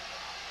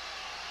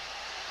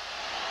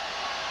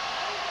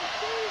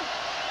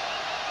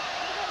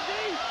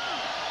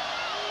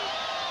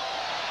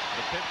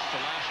 The pitch to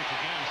Lassick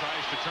again,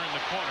 tries to turn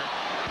the corner.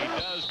 He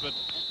does, but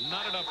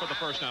not enough for the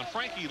first down.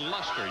 Frankie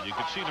Luster, you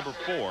could see number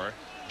 4,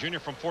 junior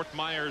from Fort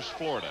Myers,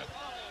 Florida,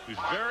 who's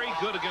very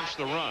good against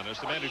the run as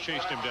the man who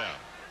chased him down.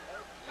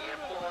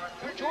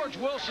 George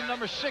Wilson,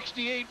 number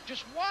 68,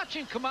 just watch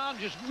him come out and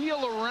just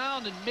wheel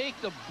around and make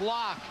the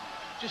block.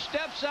 Just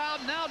steps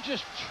out, now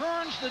just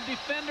turns the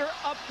defender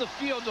up the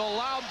field to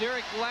allow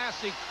Derek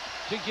Glassy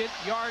to get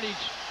yardage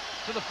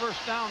to the first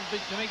down,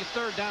 to make it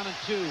 3rd down and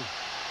 2.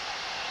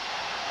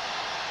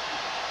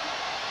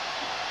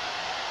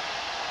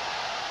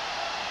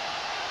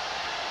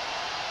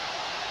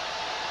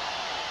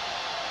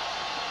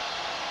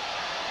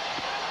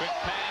 Quick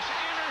pass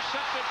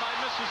intercepted by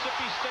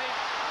Mississippi State.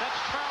 That's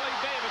Charlie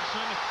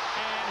Davidson,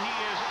 and he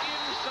is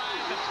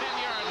inside the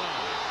 10-yard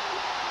line.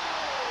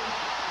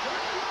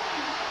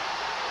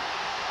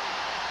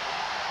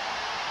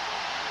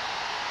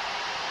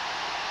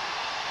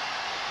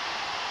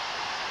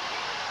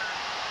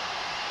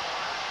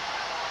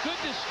 Good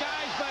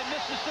disguise by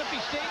Mississippi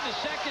State in the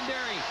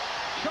secondary.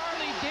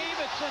 Charlie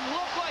Davidson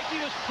looked like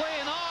he was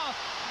playing off.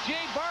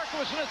 Jay Barker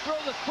was going to throw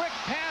the quick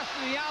pass to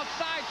the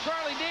outside.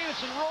 Charlie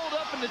Davidson rolled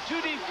up into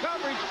 2-deep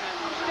coverage,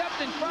 stepped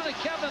in front of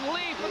Kevin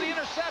Lee for the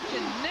interception.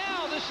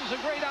 Now this is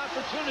a great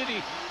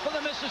opportunity for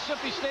the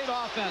Mississippi State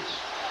offense.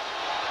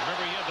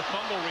 Remember, he had the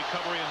fumble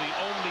recovery and the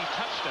only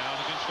touchdown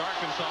against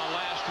Arkansas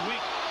last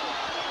week.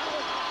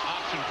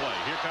 Option play.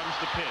 Here comes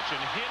the pitch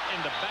and hit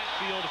in the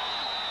backfield.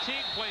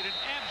 Teague played it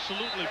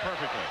absolutely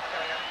perfectly.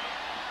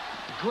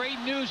 Great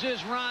news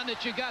is, Ron,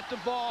 that you got the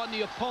ball on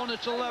the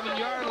opponent's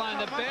 11-yard line.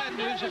 The bad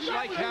news, it's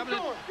like having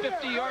it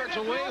 50 yards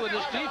away with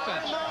this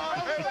defense.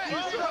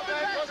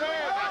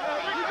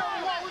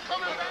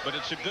 But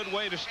it's a good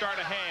way to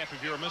start a half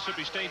if you're a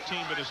Mississippi State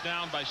team that is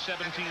down by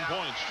 17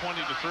 points,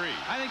 20-3.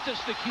 I think this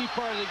is the key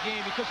part of the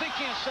game because they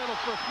can't settle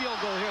for a field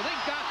goal here. They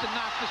got to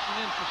knock this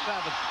one in for 7.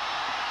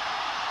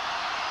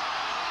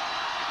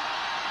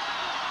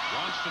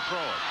 Wants to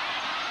throw it.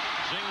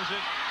 Zings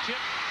it.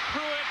 Tip.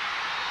 Pruitt.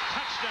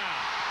 Touchdown.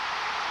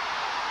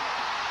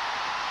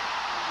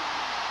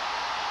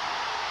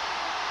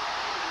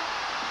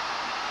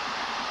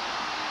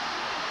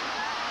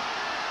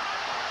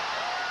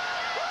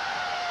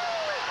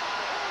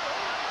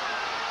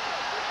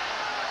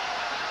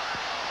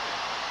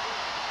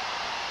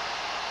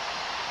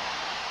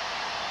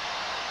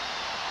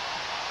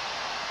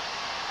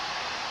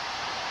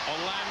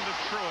 Orlando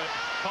Truitt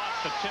caught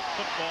the tip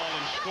football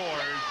and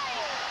scored.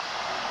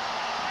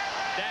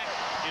 That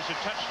is a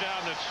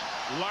touchdown that's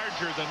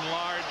larger than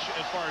large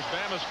as far as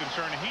Bama's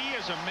concerned. He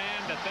is a man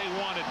that they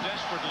wanted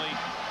desperately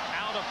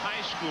out of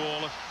high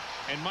school.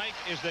 And Mike,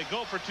 as they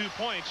go for 2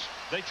 points,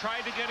 they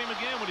tried to get him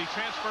again when he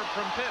transferred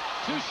from Pitt.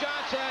 2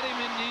 shots at him,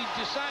 and he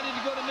decided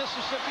to go to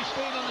Mississippi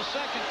State on the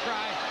second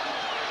try.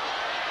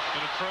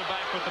 Going to throw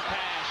back with the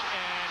pass,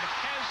 and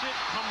has it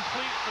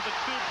complete for the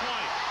 2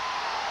 points.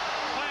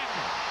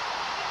 Clanton.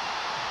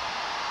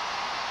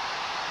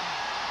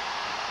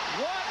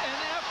 What an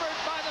effort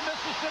by the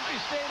Mississippi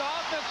State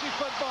offensive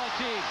football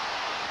team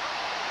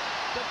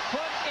to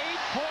put 8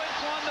 points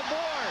on the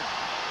board.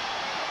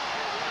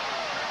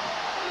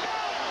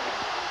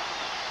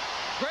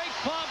 Great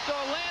pump to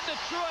Orlando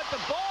Truitt.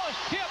 The ball is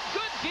tipped.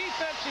 Good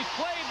defensive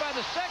play by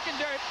the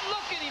secondary.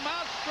 Look at him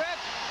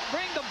outstretched.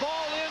 Bring the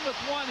ball in with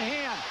one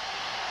hand.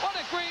 What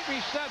a great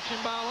reception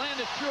by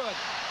Orlando Truitt.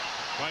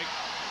 Mike,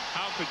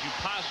 how could you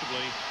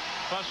possibly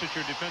fuss at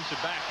your defensive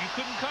back? You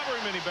couldn't cover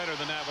him any better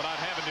than that without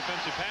having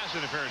defensive pass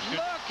interference.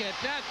 Look at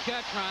that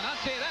catch, Ron. I'll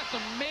tell you, that's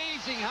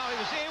amazing how he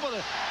was able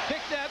to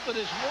pick that with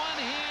his one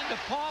hand,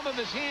 the palm of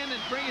his hand, and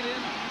bring it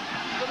in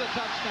for the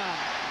touchdown.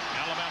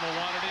 Alabama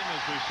wanted him,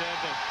 as we said,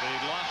 that they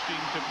lost him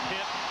to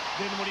Pitt.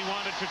 Then when he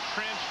wanted to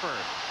transfer,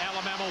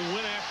 Alabama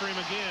went after him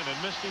again and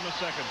missed him a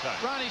second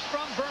time. Ron, he's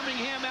from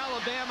Birmingham,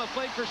 Alabama,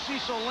 played for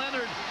Cecil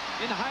Leonard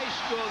in high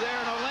school there.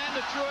 And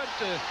Orlando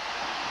Truitt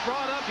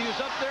brought up, he was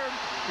up there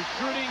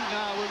recruiting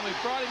when we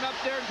brought him up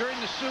there during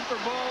the Super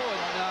Bowl.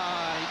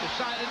 And he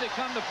decided to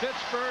come to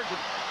Pittsburgh.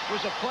 It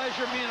was a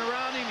pleasure being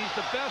around him. He's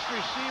the best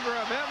receiver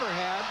I've ever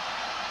had.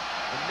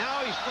 And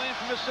now he's playing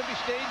for Mississippi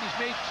State, and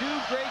he's made 2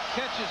 great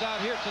catches out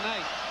here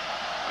tonight.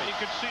 You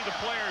could see the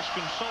players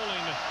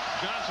consoling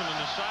Johnson on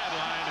the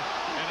sideline.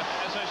 And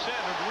as I said,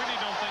 I really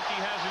don't think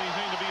he has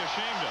anything to be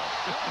ashamed of.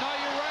 No,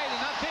 you're right. And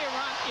I'll tell you,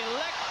 Ron,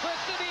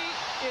 electricity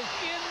is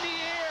in the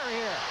air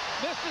here.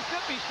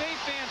 Mississippi State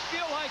fans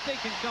feel like they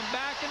can come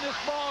back in this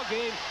ball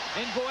game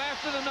and go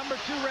after the #2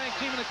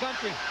 ranked team in the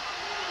country.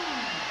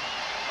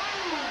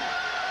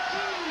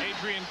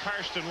 Adrian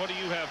Karsten, what do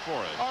you have for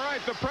us? All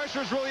right, the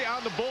pressure's really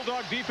on the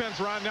Bulldog defense,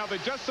 Ron. Now, they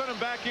just sent him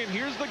back in.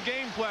 Here's the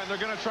game plan. They're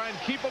going to try and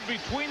keep him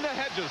between the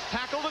hedges,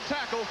 tackle to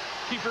tackle.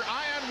 Keep your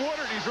eye on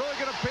Woodard. He's really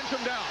going to pinch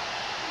him down.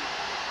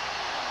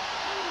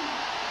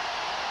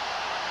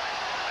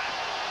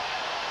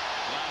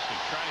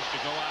 Lassie tries to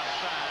go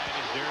outside.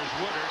 There's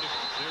Woodard.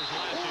 There's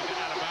Lassie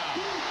out of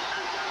bounds.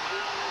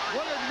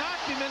 Woodard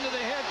knocked him into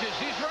the hedges.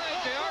 He's right.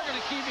 They are going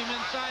to keep him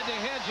inside the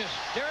hedges.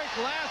 Derek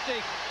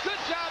Lassie,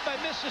 good job by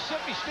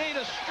Mississippi State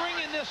of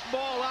stringing this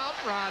ball out,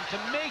 Ron, to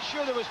make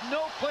sure there was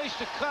no place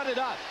to cut it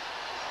up.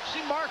 See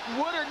Mark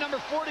Woodard,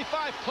 number 45,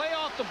 play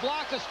off the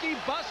block of Steve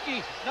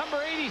Buskey. Number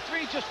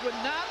 83 just would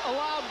not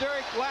allow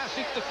Derek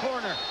Lassie the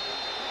corner.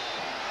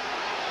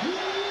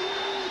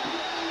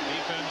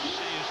 Defense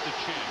is the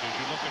chant as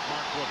you look at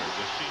Mark Woodard,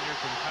 the senior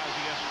from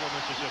Kosciuszko,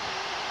 Mississippi.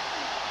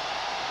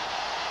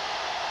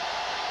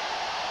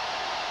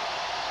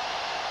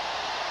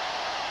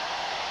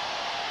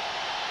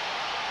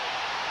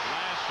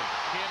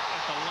 Hit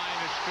at the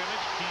line of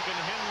scrimmage. Stephen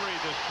Henry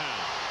this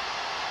time.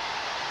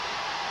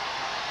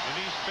 And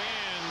these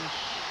fans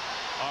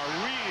are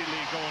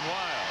really going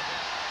wild.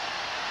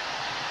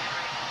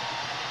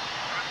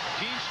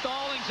 Gene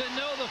Stallings, I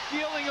know the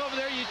feeling over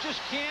there. You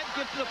just can't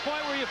get to the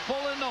point where you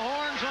pull in the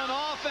horns on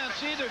offense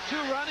either.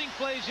 2 running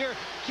plays here.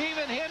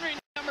 Stephen Henry,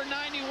 number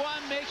 91,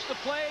 makes the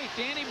play.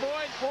 Danny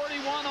Boyd, 41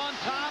 on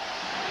top.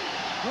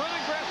 Good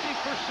aggressive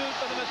pursuit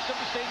by the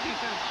Mississippi State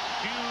defense.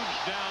 Huge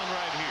down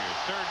right here.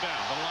 3rd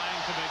down. The line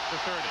to make the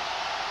 30.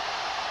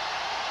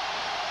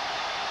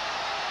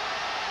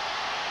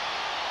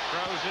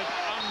 Throws it,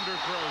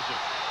 underthrows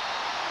it.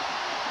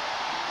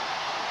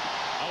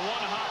 A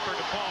one-hopper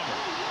to Palmer.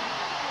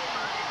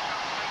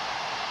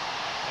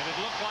 And it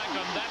looked like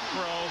on that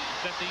throw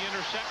that the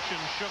interception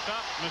shook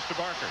up Mr.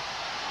 Barker.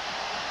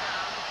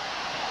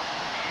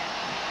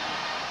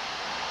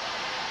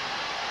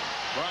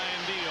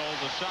 Brian Deal,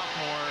 the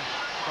sophomore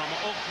from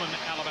Oakland,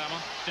 Alabama,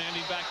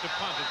 standing back to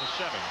punt at the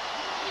 7.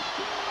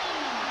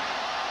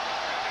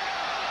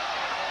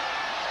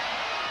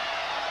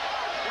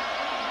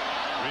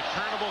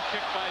 Returnable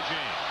kick by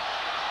James.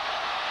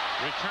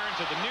 Return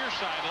to the near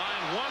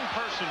sideline. One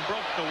person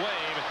broke the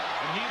wave,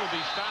 and he will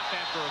be stopped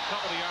after a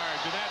couple of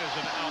yards, and that is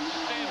an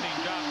outstanding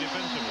job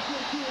defensively.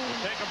 We'll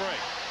take a break.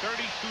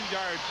 32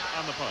 yards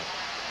on the punt.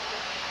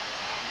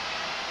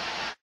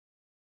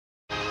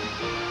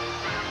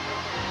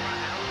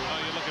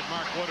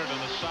 Mark Woodard on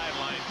the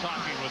sideline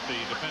talking with the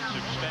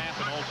defensive staff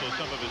and also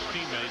some of his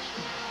teammates.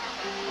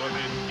 Well,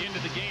 into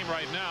the game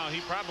right now,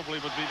 he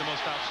probably would be the most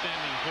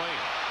outstanding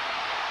player.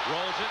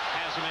 Rolls it,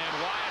 has a man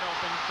wide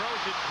open,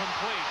 throws it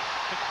complete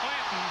to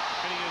Clanton,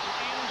 and he is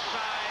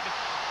inside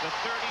the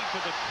 30 to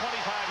the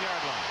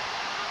 25-yard line.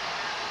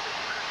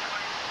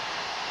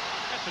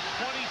 That's a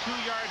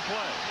 22-yard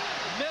play.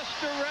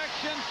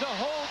 Misdirection to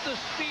hold the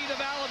speed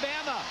of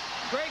Alabama.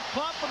 Great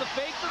pump with a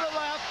fake to the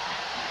left.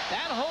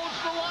 That holds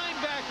the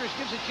linebackers.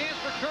 Gives a chance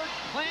for Kurt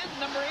Plant,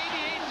 number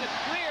 88, to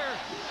clear.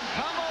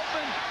 Come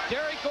open.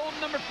 Derek Golden,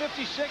 number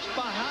 56,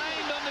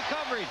 behind on the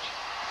coverage.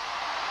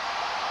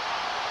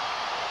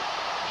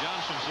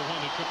 Johnson's the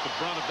one who took the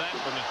brunt of that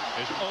one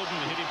as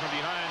Oden hit him from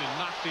behind and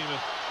knocked him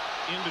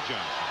into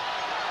Johnson.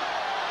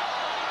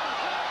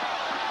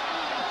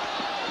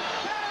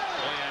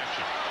 Play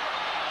action.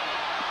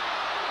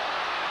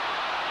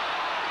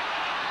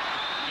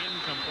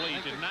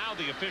 Incomplete, and now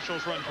the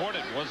officials run toward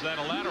it. Was that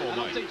a lateral? I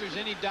don't think there's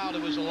any doubt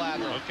it was a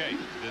lateral. Okay,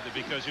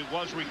 because it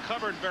was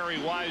recovered very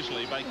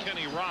wisely by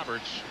Kenny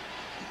Roberts.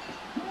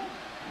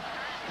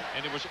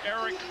 And it was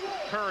Eric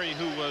Curry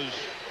who was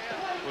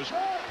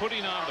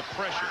putting on the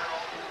pressure.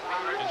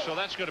 And so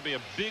that's going to be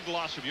a big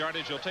loss of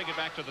yardage. He'll take it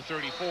back to the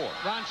 34.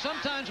 Ron,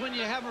 sometimes when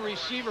you have a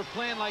receiver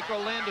playing like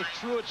Orlando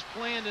Truitt's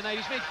playing tonight,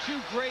 he's made 2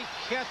 great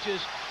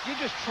catches. You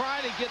just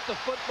try to get the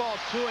football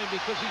to him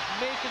because he's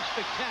making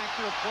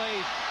spectacular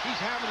plays. He's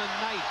having a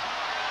night.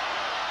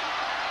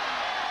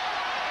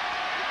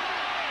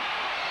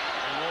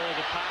 They roll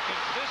the pocket.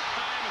 This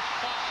time it's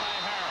caught by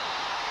Harris.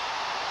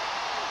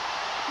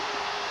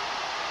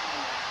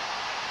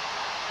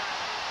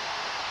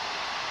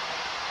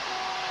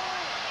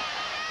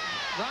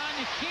 Ron,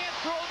 you can't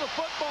throw the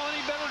football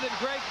any better than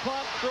Greg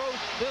Plump throws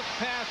this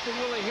pass to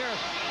Willie Harris.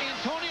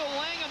 Antonio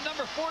Langham,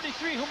 number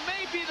 43, who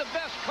may be the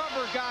best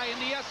cover guy in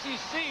the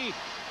SEC.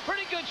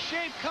 Pretty good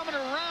shape coming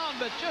around,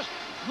 but just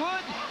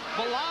good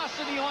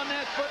velocity on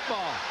that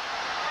football.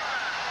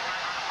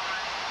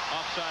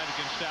 Offside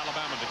against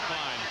Alabama,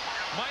 decline.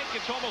 Mike,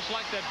 it's almost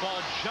like that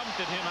ball jumped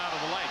at him out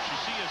of the lights. You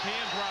see his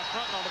hands were out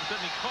front, and all of a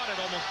sudden he caught it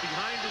almost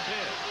behind his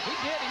head. He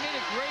did. He made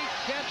a great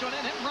catch on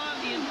it. And Ron,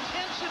 the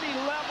intensity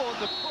level of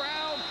the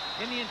crowd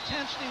and the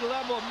intensity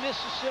level of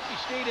Mississippi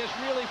State has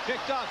really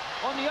picked up.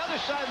 On the other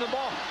side of the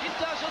ball, it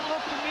doesn't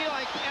look to me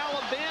like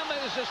Alabama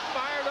is as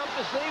fired up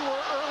as they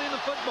were early in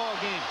the football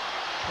game.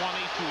 20-11.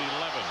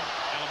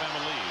 Alabama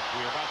leads.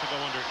 We're about to go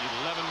under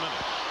 11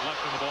 minutes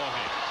left in the ball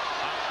game.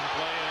 Option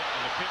play,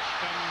 and the pitch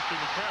comes to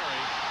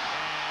McCrary,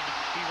 and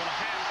he will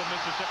have the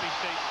Mississippi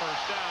State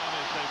first down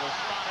as they will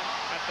spot it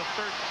at the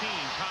 13.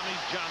 Tommy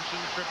Johnson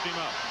tripped him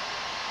up.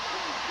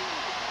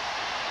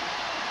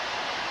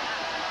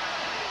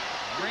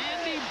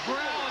 Randy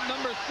Brown,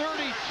 number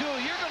 32.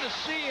 You're going to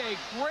see a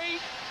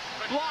great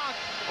block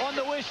on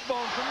the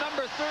wishbone from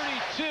number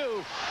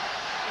 32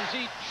 as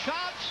he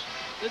chops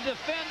the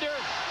defender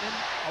and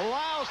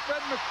allows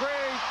Fred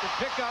McCrary to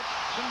pick up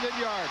some good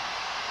yards.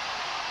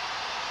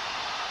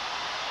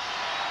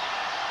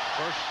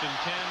 First and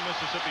 10,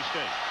 Mississippi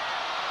State.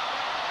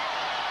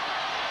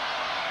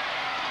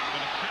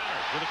 Going to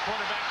counter with a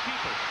quarterback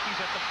keeper. He's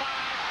at the 5.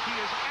 He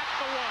is at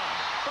the 1.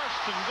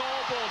 First and goal,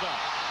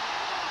 Bulldogs.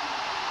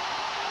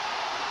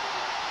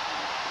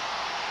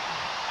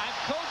 I've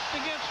coached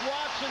against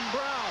Watson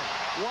Brown.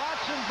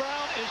 Watson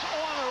Brown is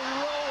on a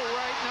roll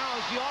right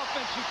now as the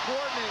offensive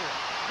coordinator.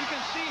 You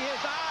can see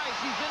his eyes.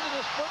 He's into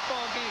this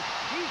football game.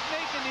 He's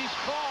making these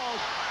calls.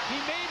 He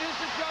made his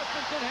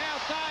adjustments at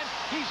halftime.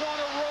 He's on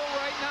a roll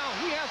right now.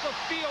 He has a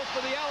feel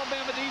for the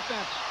Alabama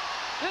defense.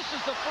 This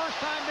is the first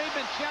time they've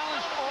been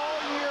challenged all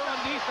year on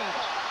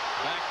defense.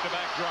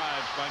 Back-to-back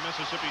drives by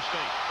Mississippi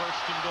State.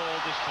 First and goal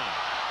this time.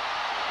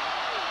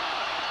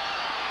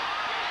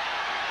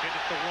 Hit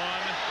at the 1.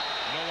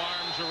 No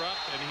arms are up,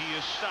 and he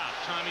is stopped.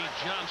 Tommy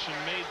Johnson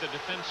made the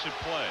defensive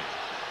play.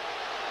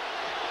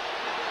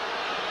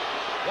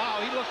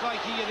 Wow, he looked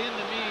like he got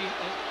into me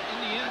in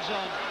the end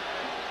zone.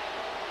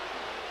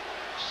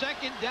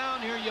 Second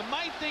down here. You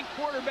might think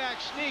quarterback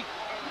sneak.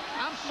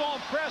 I'm so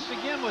impressed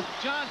again with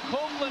John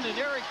Copeland and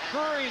Eric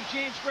Curry and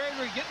James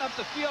Gregory getting up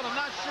the field. I'm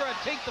not sure I'd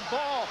take the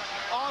ball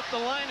off the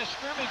line of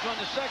scrimmage on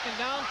the second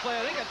down play.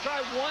 I think I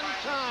tried one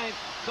time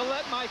to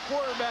let my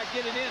quarterback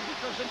get it in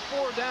because in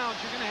 4 downs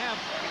you're going to have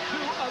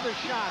 2 other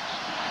shots.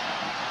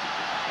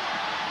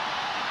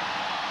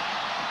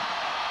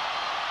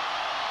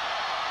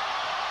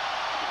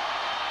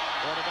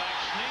 Quarterback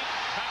sneak,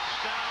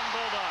 touchdown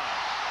Bulldogs.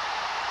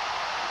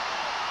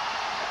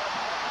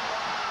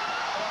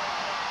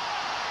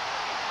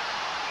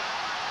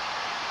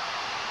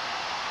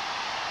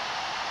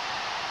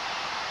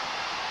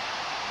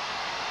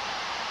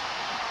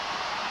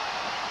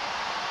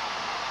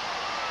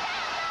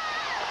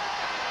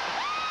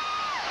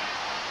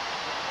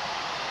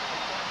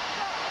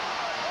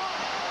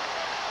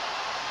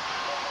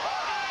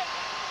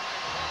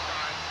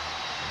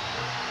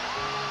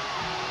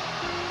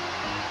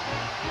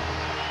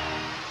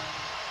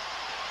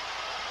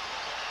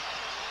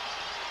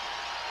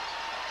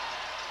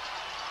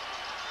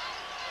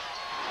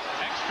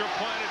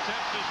 Point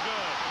attempt is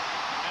good.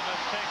 And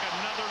let's take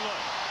another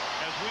look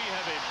as we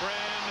have a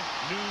brand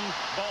new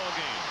ball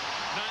game.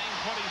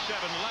 9:27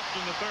 left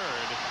in the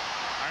third.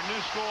 Our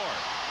new score,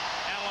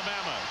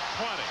 Alabama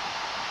 20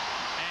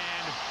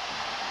 and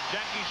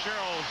Jackie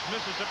Sherrill's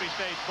Mississippi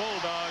State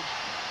Bulldogs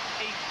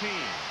 18.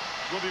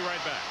 We'll be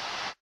right back.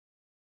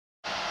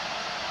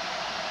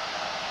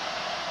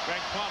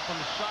 Greg Plump from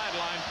the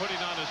sideline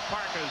putting on his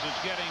parkas.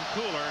 It's getting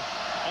cooler.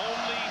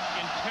 Only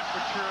in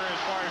temperature as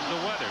far as the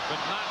weather,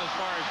 but not as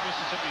far as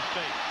Mississippi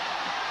State.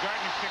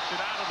 Gardner kicks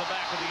it out of the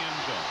back of the end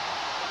zone.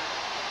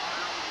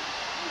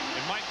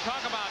 And Mike,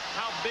 talk about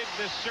how big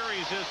this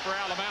series is for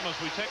Alabama as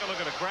we take a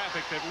look at a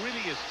graphic that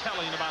really is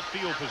telling about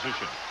field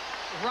position.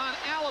 Ron,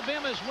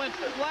 Alabama's went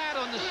flat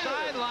on the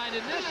sideline,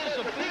 and this is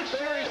a big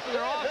series for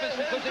their offense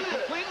because they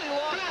completely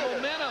lost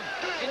momentum.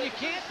 And you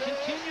can't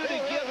continue to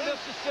give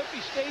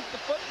Mississippi State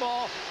the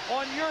football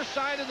on your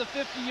side of the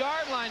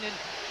 50-yard line. And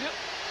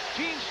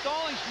Gene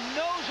Stallings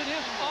knows that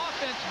his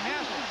offense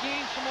has to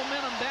gain some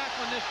momentum back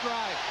on this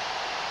drive.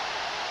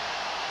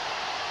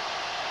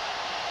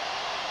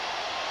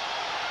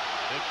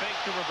 They fake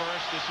the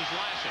reverse. This is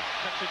Lassig.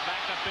 Cuts it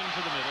back up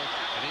into the middle,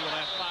 and he will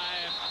have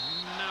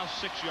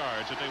 6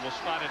 yards that they will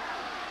spot it.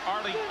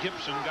 Arlie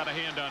Gibson got a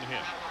hand on him.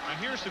 Now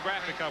here's the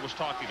graphic I was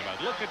talking about.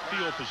 Look at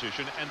field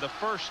position and the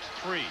first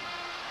 3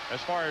 as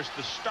far as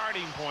the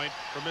starting point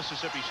for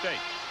Mississippi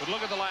State. But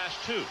look at the last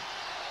 2.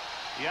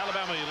 The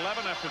Alabama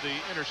 11 after the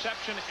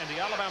interception, and the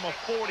Alabama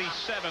 47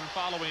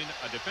 following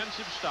a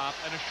defensive stop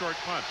and a short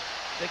punt.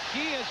 The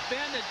key has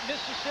been that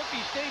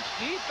Mississippi State's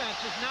defense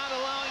is not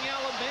allowing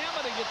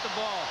Alabama to get the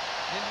ball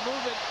and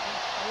move it, and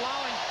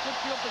allowing good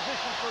field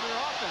positions for their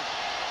offense.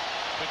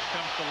 Pitch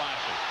comes to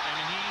Lassig, and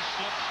he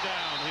slips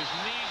down. His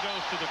knee goes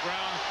to the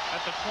ground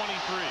at the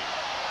 23.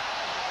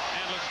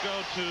 And let's go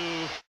to...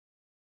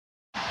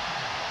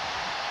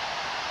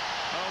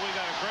 Oh, we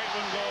got a great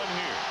one going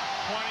here.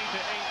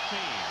 20-18.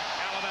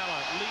 Alabama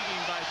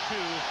leading by 2,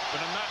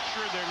 but I'm not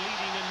sure they're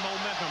leading in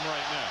momentum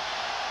right now.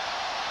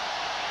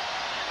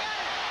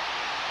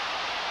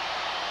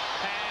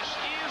 Pass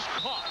is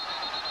caught.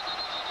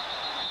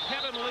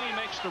 Kevin Lee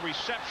makes the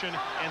reception,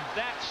 and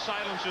that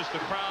silences the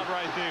crowd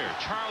right there.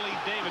 Charlie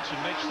Davidson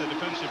makes the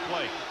defensive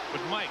play.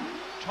 But Mike,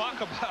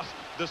 talk about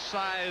the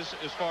size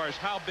as far as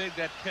how big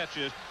that catch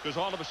is, because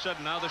all of a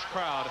sudden now this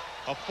crowd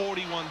of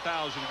 41,000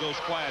 goes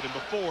quiet, and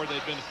before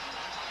they've been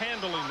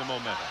handling the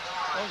momentum.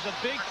 It was a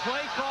big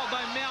play called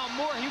by Mal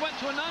Moore. He went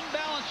to an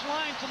unbalanced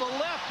line to the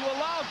left to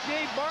allow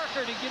Jay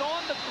Barker to get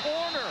on the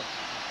corner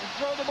and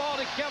throw the ball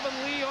to Kevin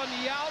Lee on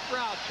the out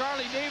route.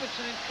 Charlie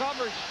Davidson in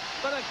coverage,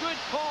 but a good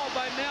call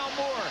by Mal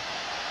Moore.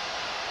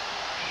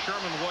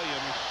 Sherman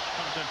Williams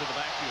comes into the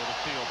backfield of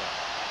tailback.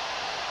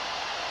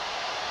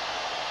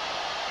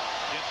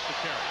 Gets the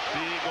carry.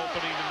 Big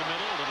opening in the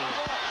middle. Little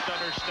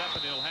stutter step,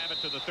 and he'll have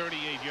it to the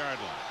 38-yard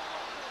line.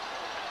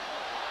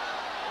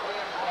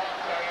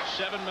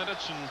 7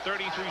 minutes and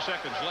 33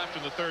 seconds left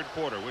in the third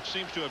quarter, which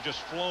seems to have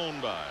just flown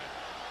by.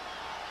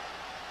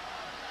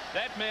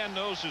 That man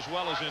knows as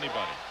well as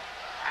anybody.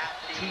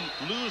 To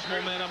lose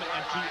momentum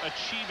and to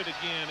achieve it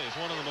again is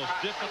one of the most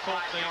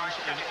difficult things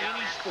in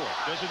any sport.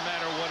 Doesn't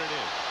matter what it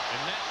is. And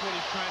that's what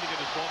he's trying to get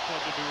his ball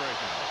club to do right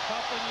now. It's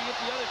tough when you get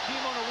the other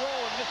team on a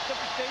roll, and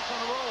Mississippi State's on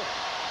a roll.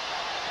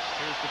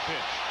 Here's the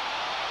pitch.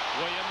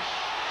 Williams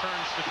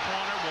turns the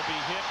corner, will be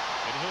hit,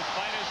 and he'll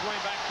fight his way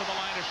back to the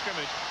line of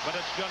scrimmage, but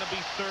it's going to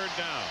be third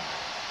down.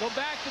 Go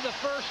back to the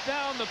first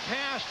down, the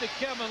pass to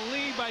Kevin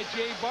Lee by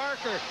Jay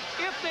Barker.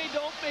 If they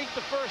don't make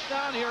the first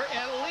down here,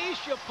 at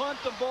least you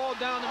punt the ball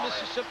down to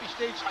Mississippi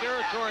State's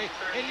territory,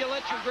 and you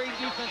let your great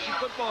defensive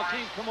football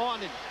team come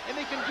on. And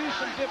they can do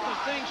some different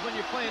things when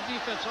you're playing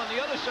defense on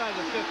the other side of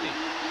the 50.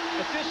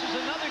 But this is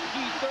another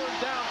key third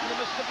down for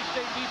the Mississippi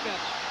State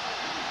defense.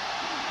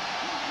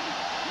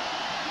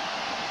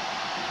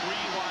 3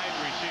 wide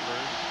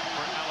receivers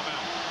for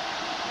Alabama.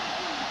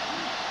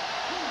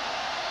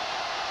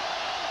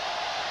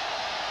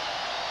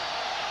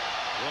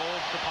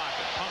 Rolls the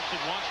pocket, pumps it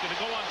once, going to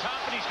go on top,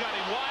 and he's got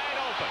him wide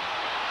open.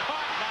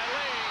 Caught by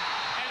Lee,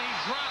 and he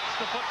drops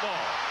the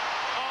football.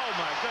 Oh,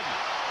 my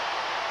goodness.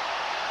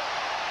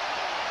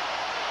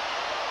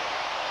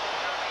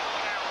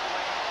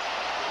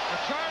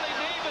 Well, Charlie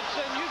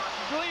Davidson, you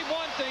believe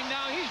one thing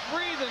now, he's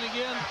breathing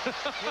again.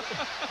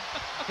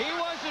 He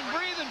wasn't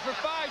breathing for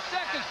 5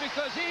 seconds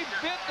because he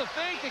bit the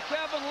fake to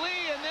Kevin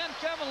Lee, and then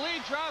Kevin Lee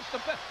drops the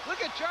pass.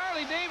 Look at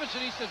Charlie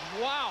Davidson. He says,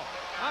 wow,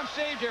 I'm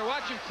saved here.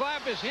 Watch him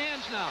clap his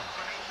hands now.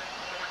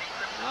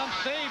 I'm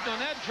saved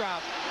on that drop.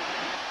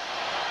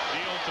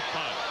 Field to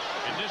punt,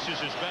 and this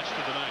is his best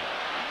of the night.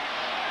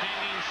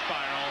 Hanging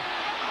spiral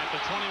at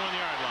the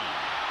 21-yard line.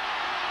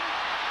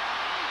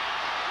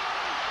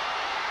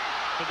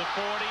 To the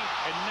 40,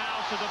 and now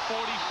to the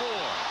 44.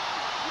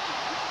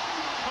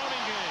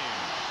 Punting game.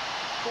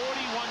 41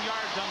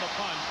 yards on the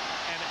punt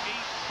and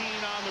 18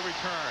 on the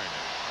return.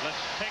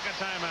 Let's take a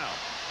timeout.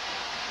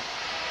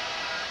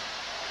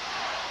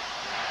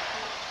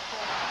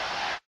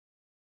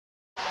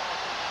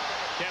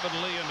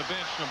 Kevin Lee on the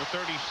bench, number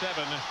 37,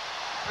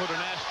 put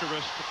an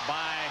asterisk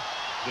by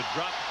the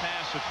drop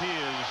pass of his,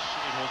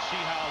 and we'll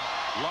see how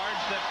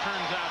large that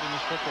turns out in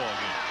this football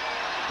game.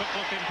 Quick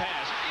looking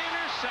pass.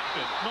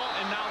 Intercepted. No,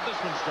 and now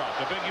this one's dropped.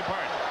 I beg your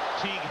pardon.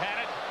 Teague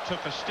had it, took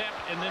a step,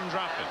 and then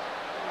dropped it.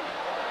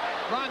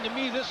 Ron, to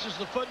me, this is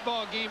the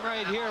football game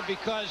right here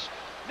because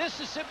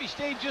Mississippi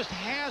State just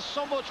has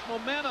so much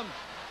momentum.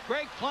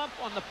 Greg Plump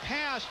on the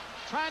pass,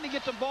 trying to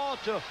get the ball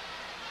to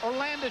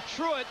Orlando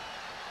Truitt.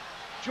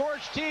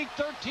 George Teague,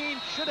 13,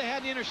 should have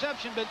had the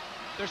interception, but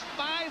there's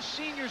 5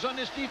 seniors on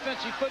this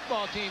defensive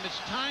football team. It's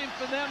time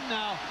for them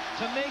now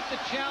to make the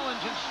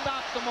challenge and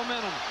stop the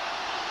momentum.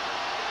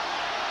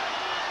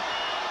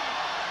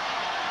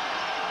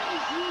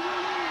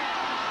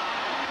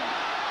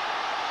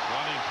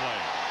 Running play.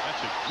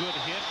 That's a good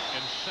hit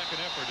and second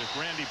effort as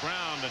Randy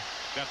Brown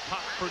got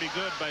popped pretty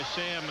good by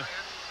Sam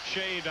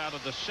Shade out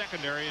of the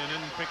secondary and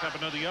then picked up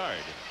another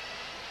yard.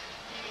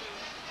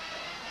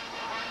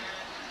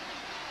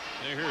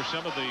 Here are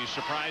some of the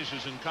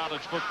surprises in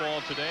college football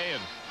today,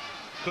 and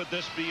could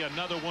this be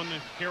another one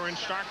here in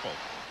Starkville?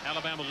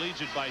 Alabama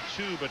leads it by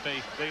 2, but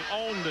they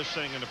owned this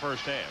thing in the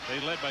first half. They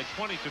led by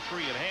 20-3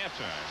 at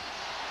halftime,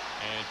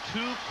 and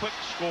 2 quick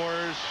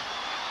scores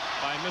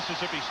by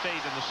Mississippi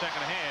State in the second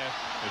half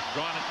has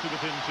drawn it to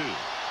within 2.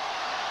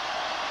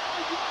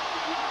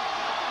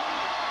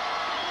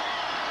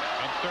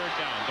 On third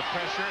down, the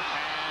pressure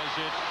has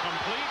it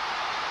complete.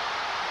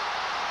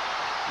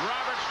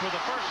 Roberts with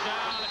a first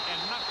down and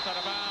knocked out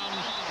of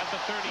bounds at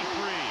the 33.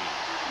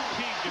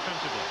 Teague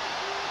defensively.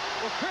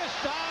 Well, Chris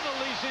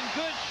Donnelly's in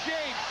good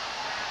shape.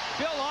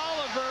 Bill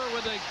Oliver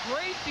with a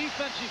great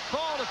defensive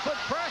call to put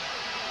pressure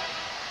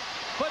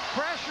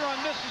on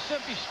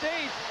Mississippi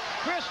State.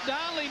 Chris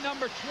Donnelly,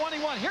 number 21.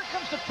 Here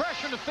comes the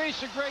pressure in the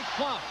face of Greg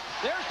Plump.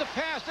 There's the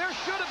pass. There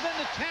should have been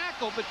the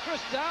tackle, but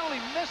Chris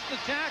Donnelly missed the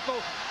tackle.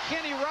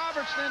 Kenny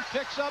Roberts then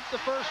picks up the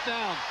first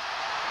down.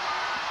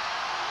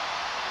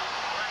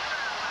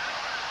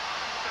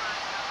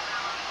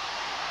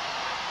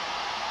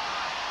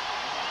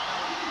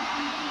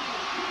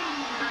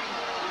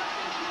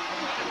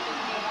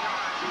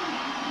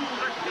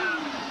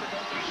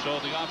 So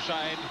the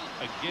offside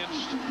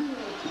against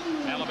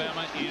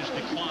Alabama is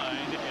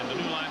declined, and the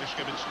new line of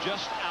scrimmage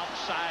just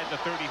outside the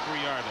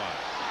 33-yard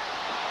line.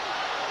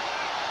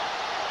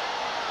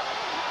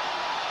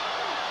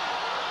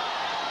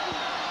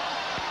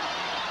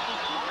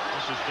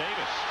 This is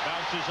Davis.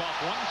 Bounces off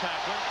one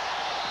tackler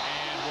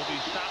and will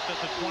be stopped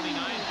at the 29.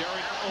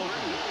 Derek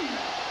Oden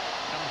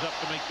comes up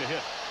to make the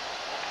hit.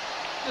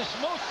 The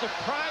most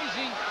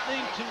surprising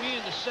thing to me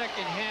in the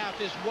second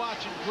half is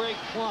watching Greg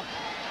Plump,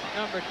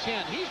 number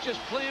 10. He's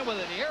just playing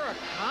with an air of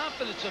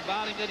confidence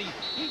about him that he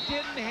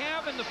didn't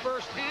have in the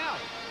first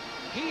half.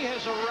 He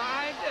has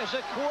arrived as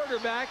a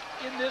quarterback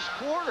in this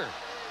quarter.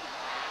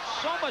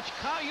 So much,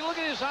 you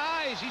look at his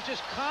eyes, he's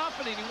just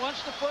confident. He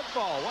wants the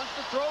football, wants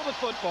to throw the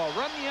football,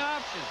 run the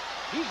option.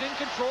 He's in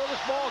control of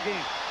this ball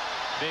game.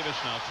 Davis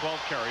now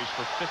 12 carries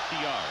for 50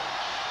 yards.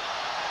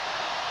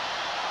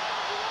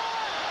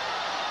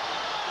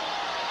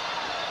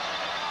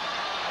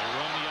 They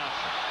run the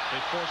option. They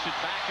force it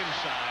back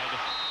inside.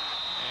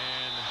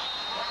 And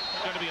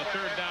it's going to be a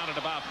third down at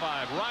about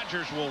 5.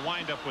 Rogers will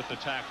wind up with the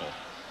tackle.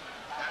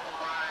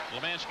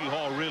 Lemansky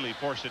Hall really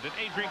forced it. And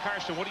Adrian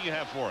Karsten, what do you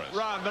have for us?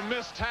 Ron, the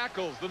missed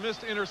tackles, the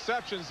missed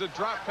interceptions, the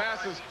drop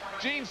passes.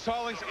 Gene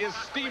Stallings is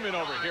steaming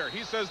over here.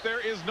 He says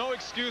there is no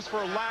excuse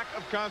for lack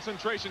of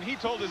concentration. He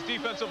told his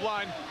defensive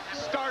line,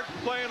 start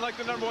playing like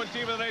the #1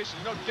 team in the nation.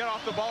 You know, get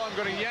off the ball. I'm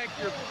going to yank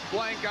your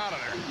blank out of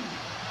there.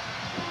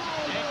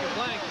 Yank your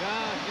blank.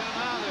 Get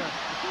him out of there.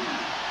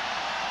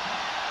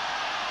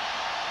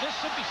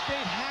 Mississippi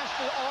State has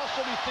to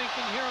also be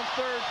thinking here on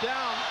third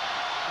down.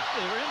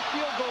 They're in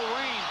field goal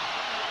range.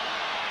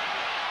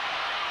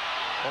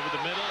 Over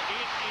the middle,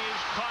 it is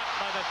caught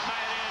by the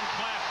tight end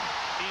Clanton.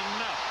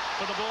 Enough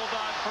for the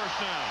Bulldog first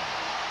down.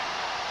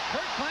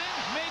 Kurt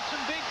Clanton's made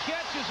some big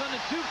catches on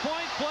the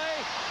 2-point play,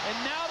 and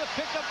now to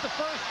pick up the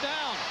first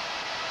down.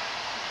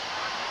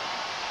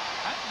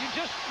 You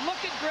just look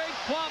at Greg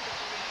Plump.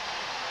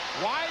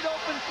 Wide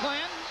open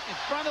Clanton in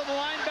front of the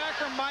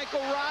linebacker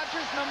Michael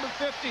Rogers, number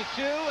 52,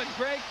 and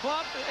Greg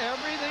Plump.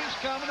 Everything's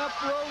coming up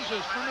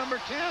roses for number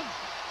 10.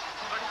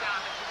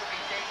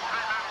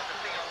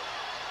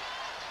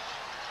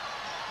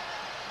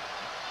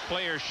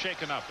 Players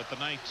shaken up at the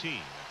 19.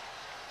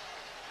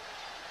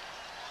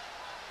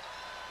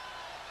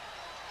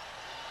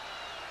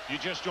 You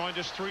just joined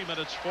us. 3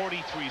 minutes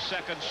 43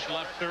 seconds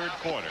left, third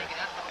quarter.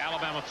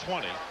 Alabama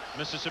 20,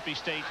 Mississippi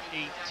State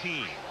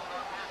 18.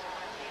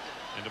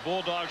 And the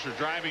Bulldogs are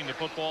driving the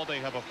football. They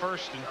have a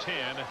 1st and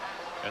 10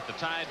 at the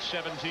Tide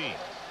 17.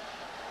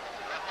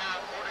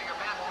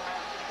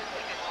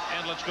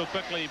 And let's go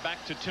quickly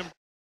back to Tim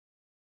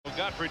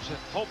Gottfried's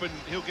hoping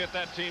he'll get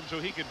that team so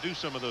he can do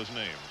some of those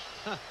names.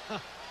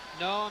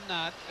 No, I'm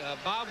not.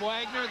 Bob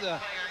Wagner, the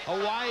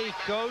Hawaii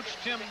coach.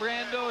 Tim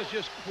Brando is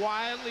just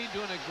quietly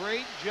doing a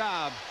great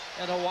job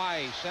at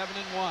Hawaii.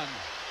 7-1.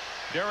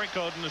 Derek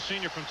Oden, the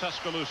senior from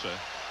Tuscaloosa,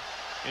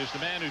 is the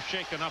man who's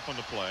shaken up on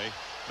the play.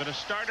 Been a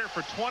starter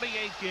for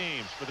 28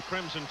 games for the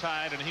Crimson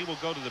Tide, and he will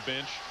go to the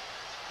bench.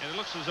 And it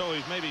looks as though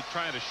he's maybe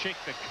trying to shake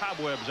the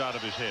cobwebs out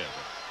of his head.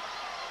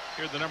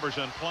 Here are the numbers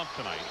on Plump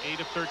tonight. 8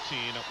 of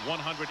 13,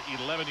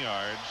 111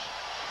 yards,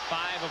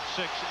 5 of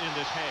 6 in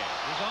this half.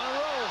 He's on a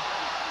roll.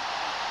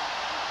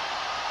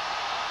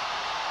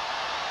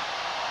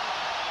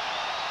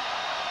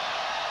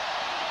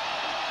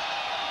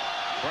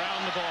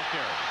 Brown the ball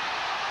carrier.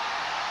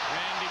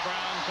 Randy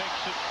Brown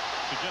takes it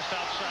to just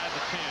outside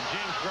the 10.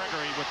 James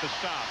Gregory with the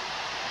stop.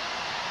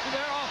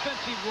 Their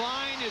offensive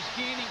line is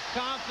gaining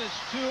confidence,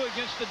 too,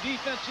 against the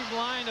defensive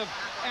line of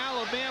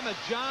Alabama.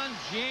 John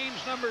James,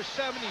 number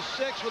 76,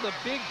 with a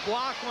big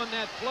block on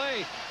that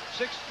play.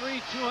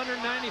 6'3",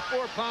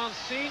 294-pound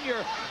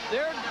senior.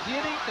 They're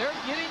getting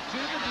to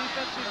the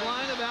defensive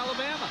line of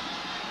Alabama.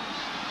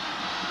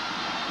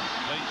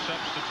 Late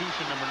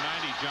substitution, number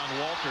 90, John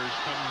Walters,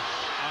 comes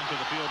onto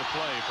the field to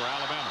play for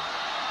Alabama.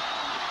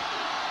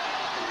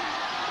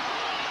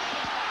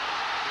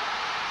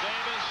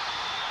 Davis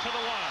to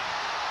the line.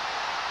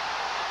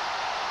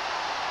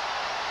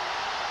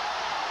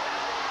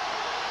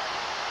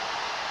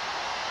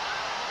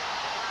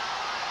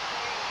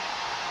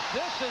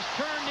 This has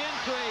turned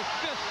into a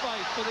fist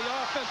fight for the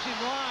offensive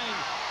line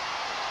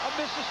of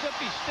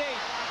Mississippi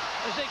State.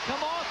 As they come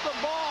off the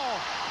ball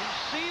and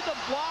see the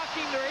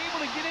blocking, they're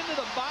able to get into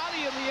the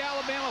body of the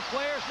Alabama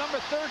players. Number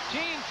 13,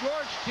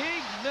 George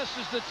Teague,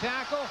 misses the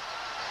tackle.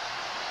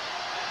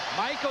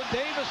 Michael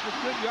Davis with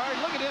good yards.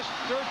 Look at this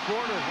third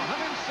quarter.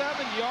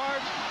 107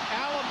 yards,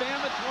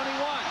 Alabama 21.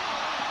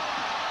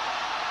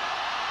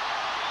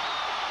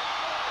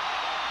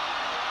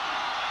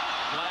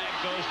 Flag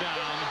goes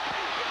down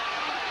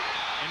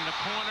in the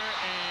corner,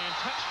 and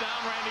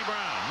touchdown Randy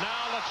Brown.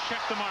 Now let's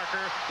check the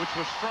marker, which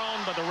was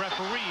thrown by the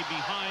referee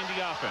behind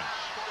the offense.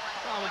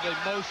 Probably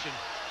motion.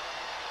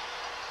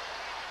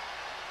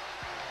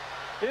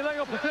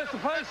 Illegal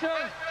participation.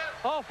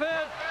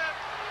 Offense.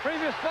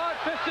 Previous spot,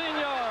 15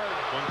 yards.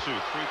 1, 2, 3,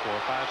 4,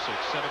 5, 6,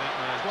 7,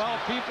 8,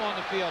 9, 12 people on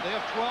the field. They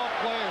have 12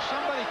 players.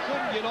 Somebody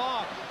couldn't get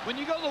off. When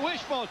you go to the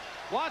wishbone,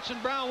 Watson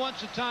Brown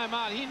wants a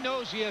timeout. He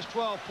knows he has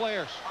 12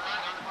 players.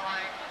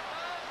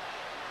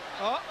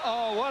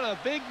 Uh-oh, what a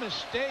big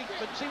mistake.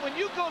 But see, when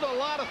you go to a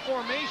lot of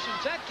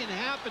formations, that can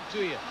happen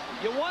to you.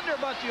 You wonder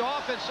about the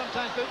offense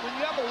sometimes, but when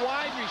you have a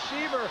wide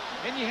receiver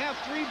and you have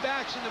 3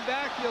 backs in the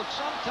backfield,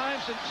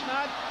 sometimes it's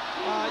not,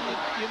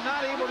 you're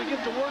not able to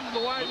get the word to the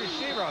wide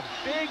receiver. A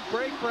big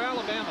break for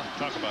Alabama.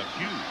 Talk about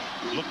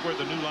huge. Look where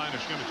the new line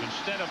of scrimmage,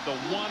 instead of the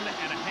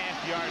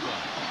 1.5-yard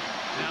line,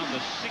 now the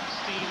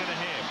 16.5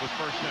 with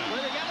first down. Well,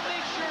 they got to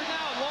make sure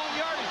now, long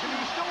yardage. I mean,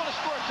 you still want to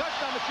score a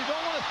touchdown, but you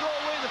don't want to throw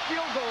away the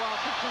field goal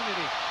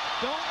opportunity.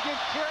 Don't get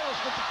careless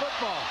with the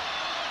football.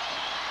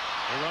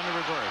 They run the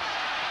reverse.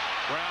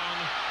 Brown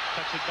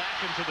cuts it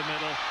back into the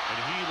middle, and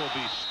he will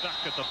be stuck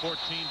at the 14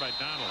 by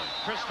Donnelly.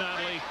 Chris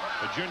Donnelly,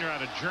 a junior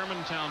out of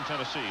Germantown,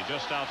 Tennessee,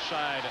 just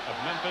outside of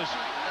Memphis.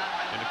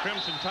 And the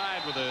Crimson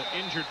Tide with an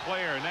injured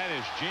player, and that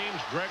is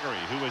James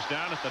Gregory, who is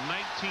down at the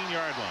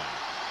 19-yard line.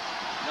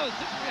 You know,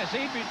 as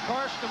Adrian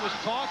Karsten was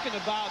talking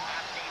about,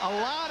 a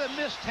lot of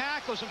missed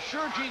tackles. I'm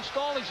sure Gene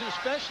Stallings, and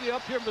especially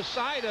up here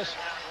beside us,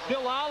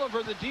 Bill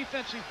Oliver, the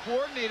defensive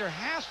coordinator,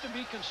 has to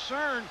be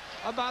concerned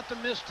about the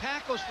missed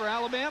tackles for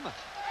Alabama.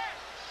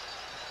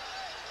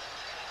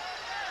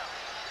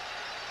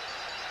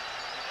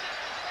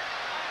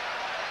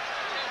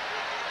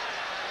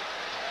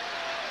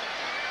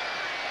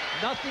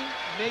 Nothing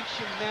makes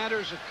you matter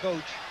as a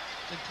coach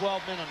than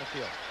 12 men on the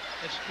field.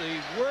 It's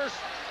the worst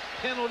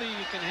penalty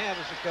you can have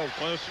as a coach.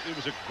 Well, it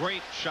was a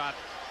great shot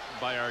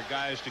by our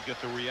guys to get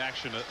the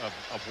reaction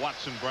of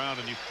Watson Brown,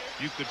 and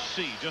you could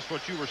see just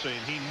what you were saying.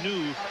 He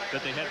knew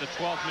that they had the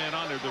 12th man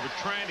on there. They were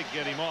trying to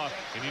get him off,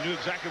 and he knew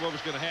exactly what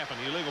was going to happen.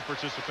 The illegal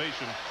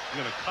participation was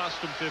going to cost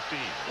him 15.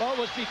 Well, it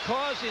was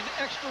because an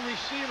extra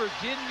receiver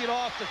didn't get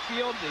off the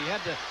field. They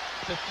had the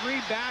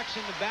 3 backs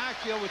in the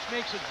backfield, which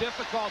makes it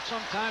difficult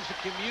sometimes to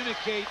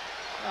communicate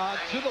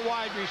to the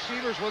wide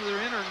receivers whether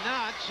they're in or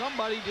not.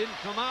 Somebody didn't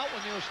come out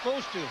when they were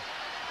supposed to.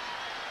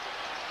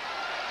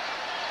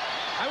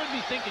 I would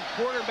be thinking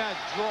quarterback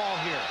draw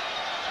here.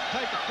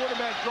 Some type of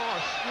quarterback draw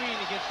or screen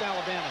against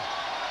Alabama.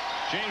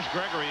 James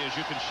Gregory, as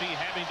you can see,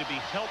 having to be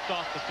helped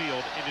off the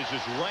field. It is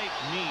his right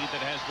knee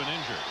that has been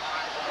injured.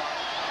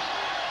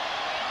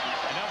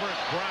 And Everett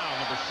Brown,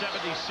 number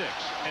 76,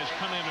 has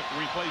come in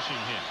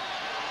replacing him.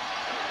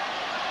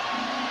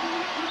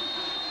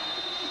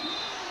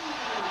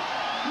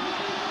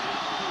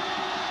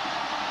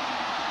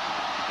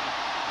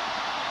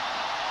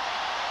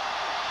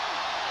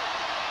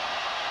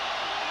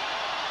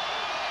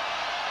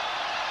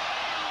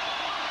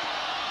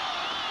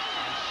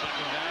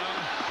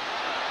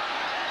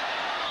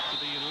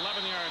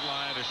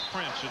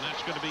 Prince, and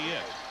that's going to be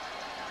it.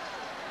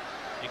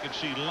 You can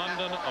see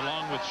London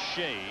along with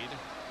Shade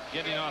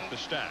getting off the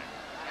stack.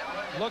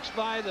 Looks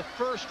by the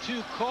first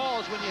 2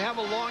 calls when you have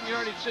a long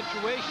yardage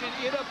situation,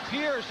 it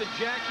appears that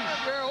Jackie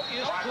Sparrow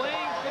is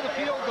playing for the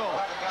field goal,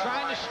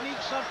 trying to sneak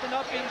something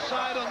up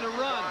inside on the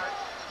run.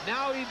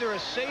 Now either a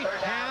safe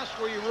pass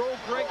where you roll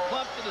Greg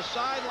Plump to the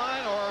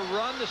sideline, or a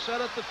run to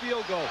set up the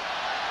field goal.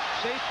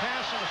 Safe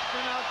pass on a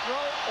sprint out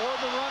throw, or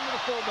the run to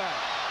the fullback.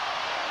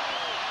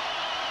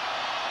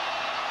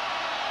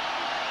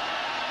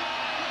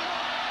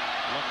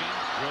 Looking,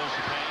 drills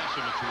the pass,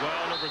 and it's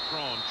well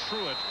overthrown.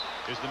 Truitt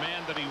is the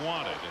man that he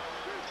wanted.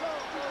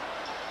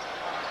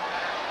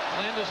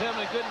 Lando's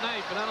having a good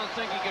night, but I don't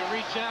think he can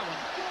reach that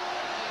one.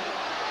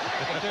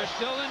 But they're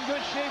still in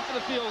good shape for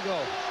the field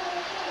goal.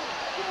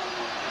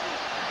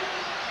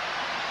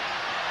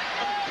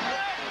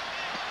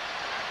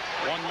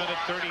 1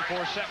 minute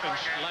 34 seconds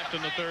left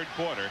in the third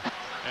quarter.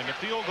 And the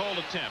field goal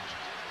attempt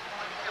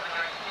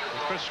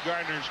for Chris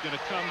Gardner is going to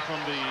come from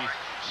the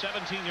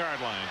 17-yard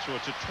line. So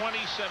it's a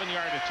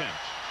 27-yard attempt.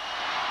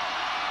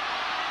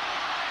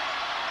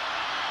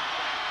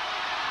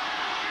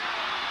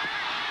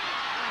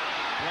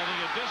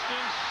 Plenty of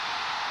distance,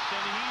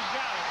 and he's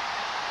got it.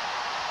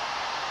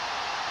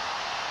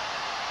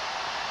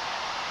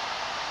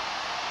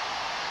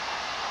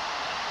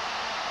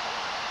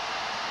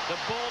 The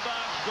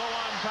Bulldogs go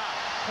on top,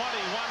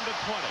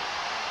 21-20.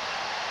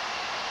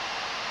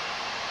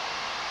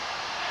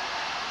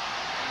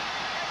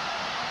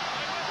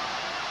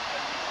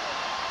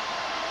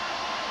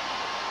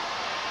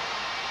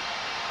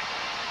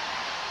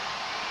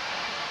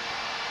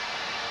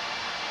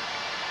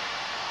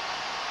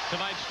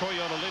 Tonight's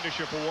Toyota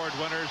Leadership Award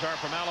winners are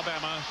from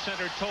Alabama,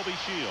 center Toby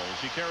Shields.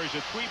 He carries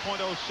a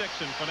 3.06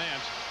 in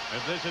finance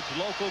and visits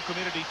local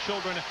community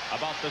children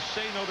about the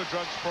Say No to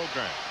Drugs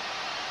program.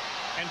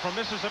 And from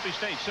Mississippi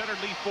State, center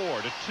Lee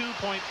Ford, a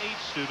 2.8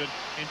 student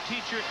in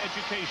teacher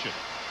education.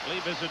 Lee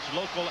visits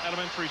local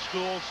elementary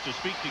schools to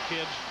speak to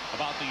kids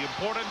about the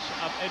importance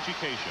of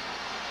education.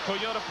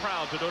 Toyota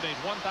proud to donate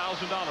 $1,000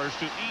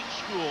 to each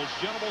school's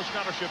General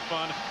Scholarship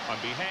Fund on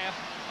behalf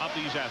of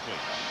these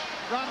athletes.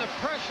 Ron, the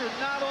pressure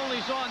not only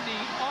is on the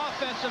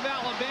offense of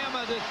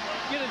Alabama to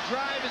get a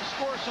drive and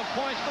score some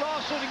points, but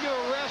also to give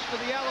a rest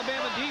for the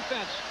Alabama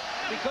defense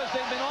because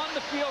they've been on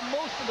the field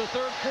most of the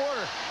third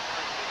quarter.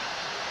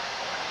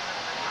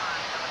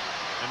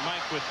 And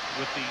Mike, with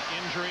the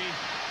injury,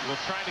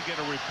 we'll try to get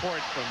a report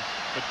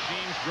but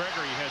James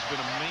Gregory has been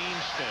a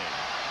mainstay.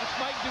 That's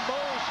Mike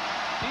DuBose,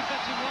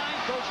 defensive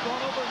line coach, going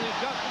over the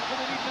adjustment for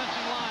the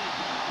defensive line.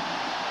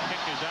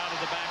 Kick is out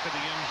of the back of the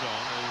end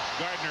zone as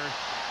Gardner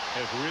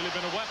has really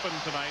been a weapon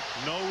tonight.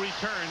 No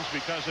returns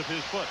because of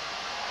his foot.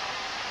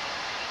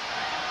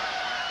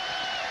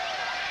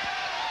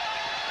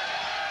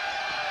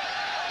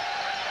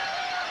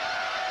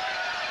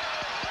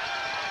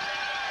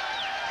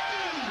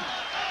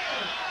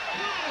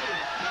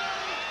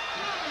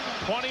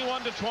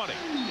 (21-20).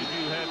 If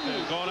you had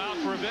gone out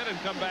for a bit and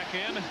come back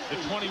in, the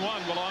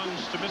 21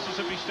 belongs to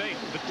Mississippi State.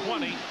 The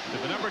 20 to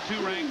the number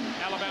 2 ranked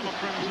Alabama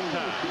Crimson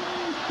Tide.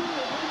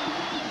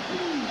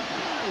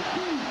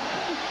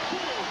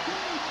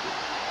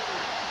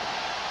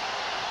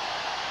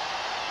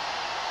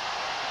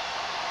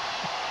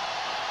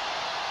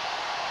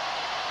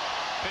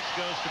 Pitch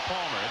goes to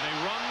Palmer, and they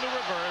run the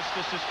reverse.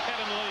 This is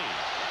Kevin Lee.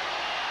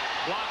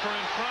 Blocker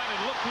in front,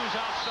 and look who's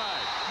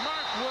outside.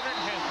 Mark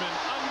Woodard has been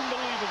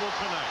unbelievable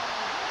tonight.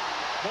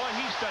 Boy,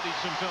 he studied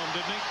some film,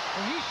 didn't he?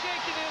 Well, he's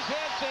shaking his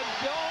head, said,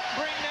 don't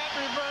bring that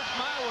reverse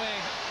my way.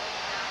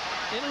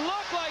 It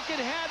looked like it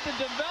had the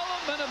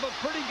development of a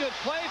pretty good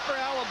play for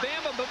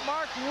Alabama, but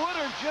Mark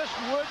Woodard just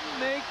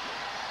wouldn't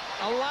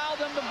allow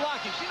them to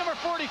block him. See number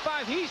 45,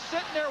 he's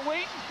sitting there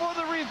waiting for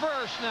the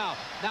reverse now.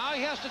 Now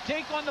he has to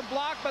take on the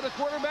block by the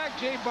quarterback,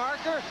 Jay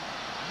Barker.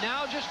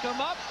 Now just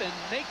come up and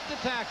make the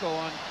tackle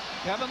on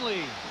Kevin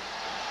Lee.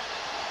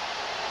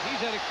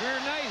 He's had a career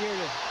night here.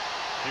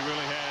 He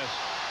really has.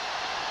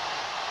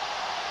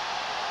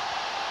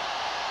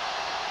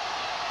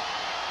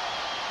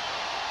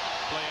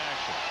 Play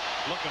action.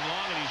 Looking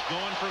long, and he's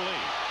going for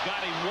Lee.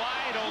 Got him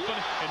wide open,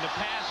 and the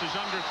pass is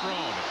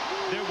underthrown.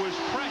 There was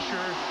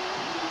pressure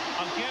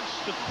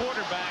against the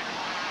quarterback,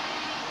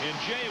 and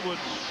Jay would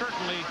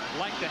certainly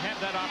like to have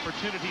that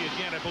opportunity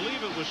again. I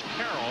believe it was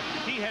Carroll.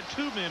 He had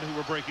 2 men who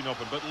were breaking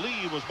open, but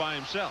Lee was by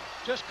himself.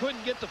 Just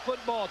couldn't get the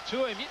football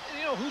to him.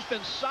 You know who's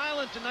been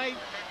silent tonight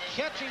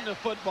catching the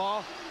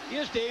football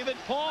is David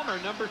Palmer,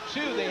 number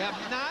 2. They have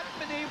not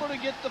been able to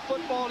get the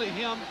football to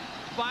him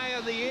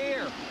via the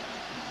air.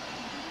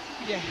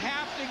 You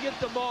have to get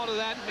the ball to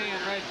that man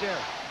right there.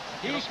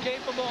 He's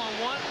capable on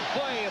one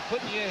play of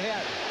putting you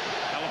ahead.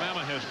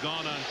 Alabama has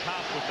gone on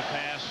top with the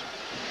pass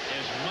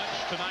as much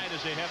tonight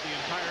as they have the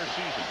entire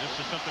season. This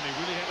is something they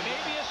really haven't.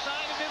 Maybe a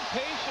sign of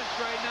impatience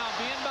right now,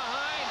 being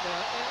behind.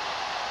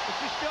 But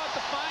you still have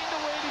to find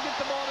a way to get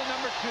the ball to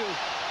number 2.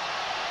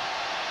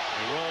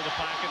 They roll the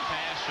pocket.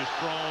 Pass is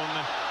thrown.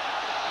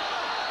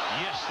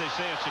 Yes, they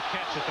say it's a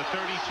catch at the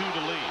 32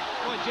 to Lee.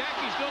 Boy,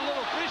 Jackie's doing a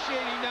little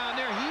officiating down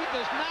there. He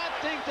does not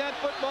think that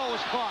football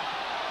was caught.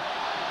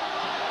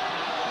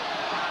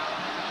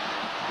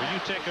 Will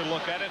you take a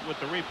look at it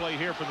with the replay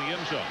here from the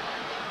end zone?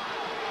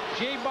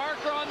 Jay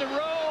Barker on the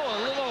roll,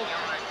 a little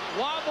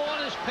wobble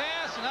on his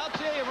pass, and I'll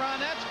tell you, Ron,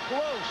 that's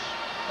close.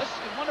 I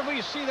wonder if we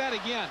can see that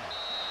again.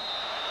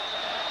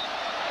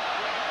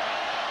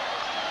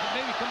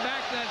 Maybe come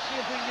back to that and see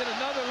if we can get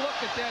another look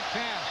at that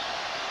pass.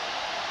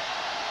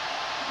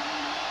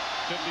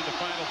 Could be the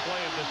final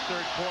play of this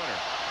third quarter.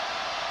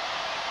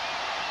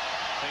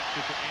 Takes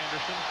it to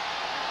Anderson.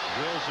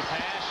 Drills the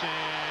pass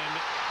and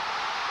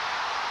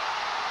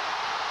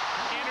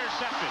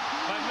intercepted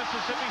by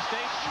Mississippi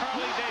State's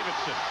Charlie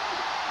Davidson.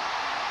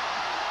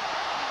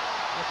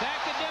 It's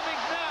academic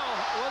now,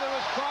 whether it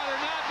was caught or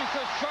not,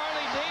 because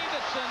Charlie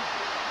Davidson,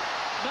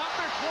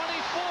 number 24,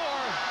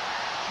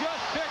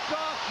 just picked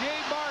off Jay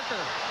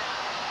Barker.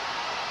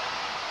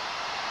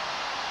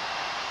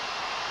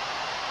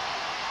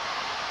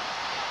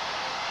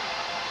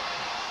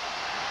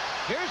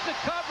 Here's the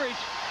coverage.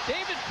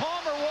 David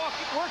Palmer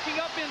working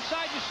up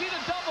inside. You see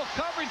the double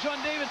coverage on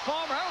David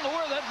Palmer. I don't know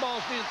where that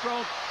ball's being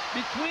thrown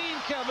between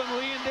Kevin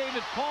Lee and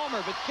David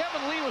Palmer, but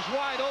Kevin Lee was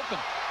wide open.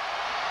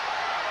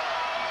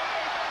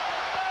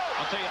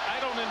 I'll tell you, I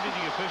don't envy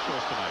the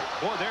officials tonight.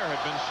 Boy, there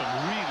had been some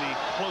really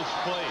close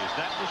plays.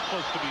 That was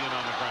close to being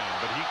on the ground,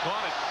 but he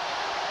caught it.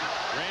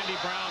 Randy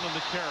Brown on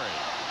the carry.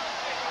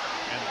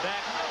 And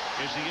that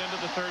is the end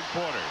of the third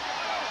quarter.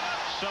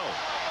 So,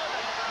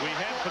 we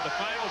head for the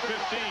final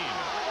 15.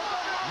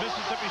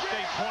 Mississippi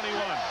State 21,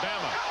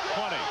 Bama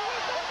 20.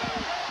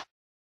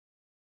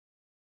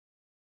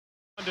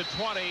 To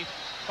 20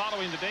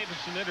 following the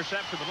Davidson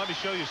interception, but let me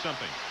show you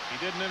something. He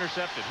didn't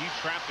intercept it. He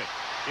trapped it.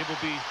 It will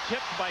be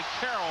tipped by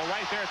Carroll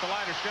right there at the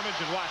line of scrimmage,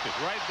 and watch it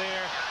right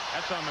there.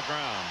 That's on the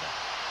ground.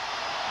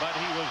 But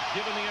he was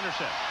given the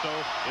intercept. So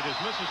it is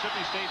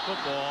Mississippi State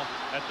football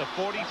at the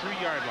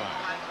 43-yard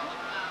line.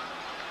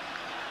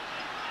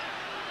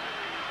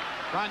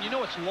 Ron, you know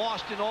what's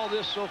lost in all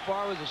this so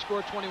far with the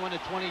score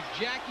 21-20?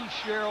 Jackie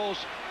Sherrill's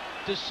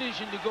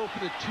decision to go for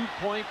the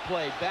two-point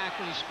play back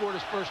when he scored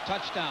his first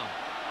touchdown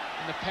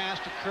in the pass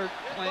to Kurt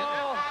Clanton.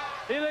 Ball,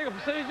 illegal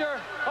procedure,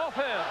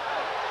 offense.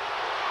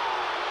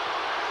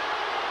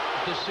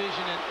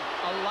 Decision that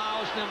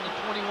allows them the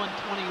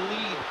 21-20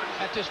 lead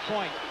at this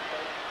point.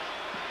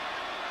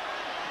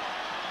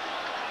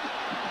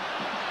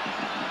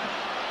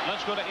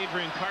 Let's go to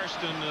Adrian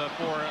Karsten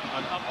for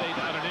an update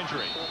on an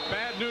injury.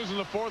 Bad news in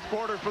the fourth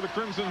quarter for the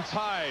Crimson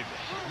Tide.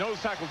 Nose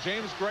tackle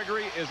James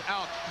Gregory is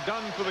out,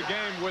 done for the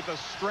game with a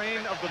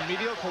strain of the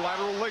medial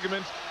collateral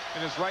ligament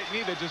in his right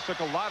knee. That just took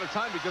a lot of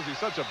time because he's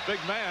such a big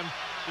man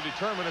to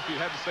determine if he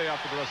had to stay out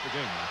for the rest of the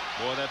game.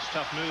 Boy, that's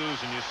tough news.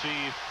 And you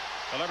see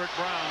Leverett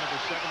Brown, number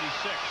 76,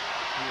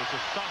 who is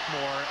a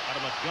sophomore out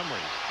of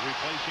Montgomery,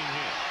 replacing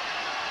him.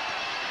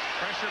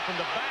 Pressure from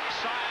the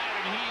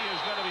backside, and he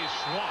is going to be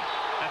swamped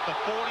at the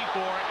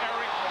 44.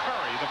 Eric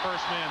Curry, the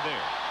first man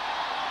there.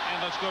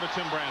 And let's go to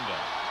Tim Brando.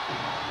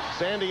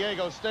 San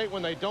Diego State,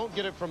 when they don't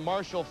get it from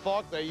Marshall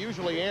Faulk, they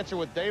usually answer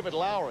with David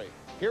Lowry.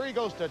 Here he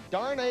goes to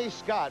Darnay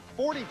Scott,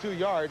 42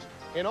 yards.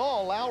 In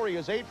all, Lowry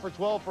is 8 for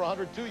 12 for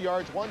 102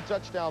 yards, 1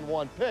 touchdown,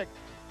 1 pick.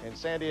 And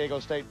San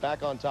Diego State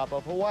back on top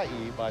of Hawaii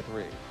by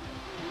 3.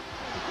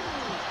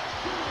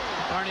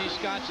 Darnay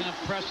Scott's an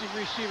impressive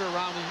receiver,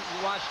 Ron.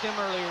 We watched him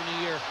earlier in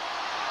the year.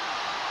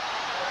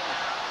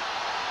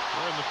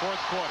 We're in the fourth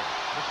quarter.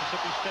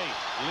 Mississippi State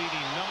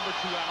leading number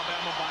 2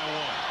 Alabama by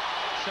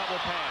 1. Shovel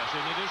pass,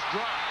 and it is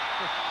dropped.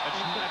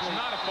 That's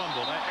not a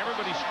fumble.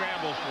 Everybody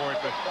scrambles for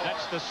it, but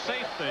that's the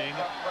safe thing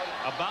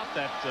about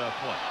that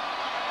play.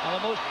 Now,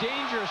 the most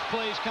dangerous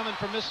plays coming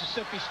from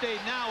Mississippi State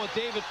now with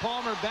David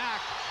Palmer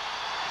back.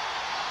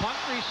 Punt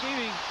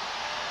receiving.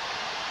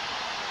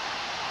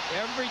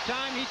 Every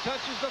time he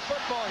touches the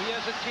football, he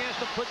has a chance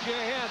to put you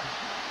ahead.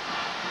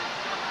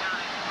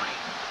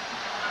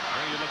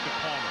 There you look at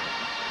Palmer.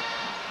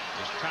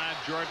 As Todd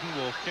Jordan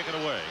will kick it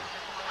away,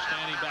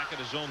 standing back at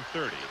his own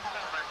 30.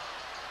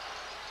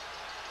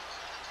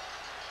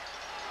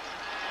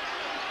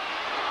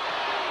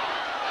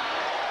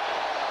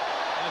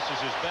 This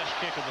is his best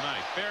kick of the night.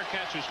 Fair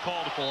catch is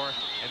called for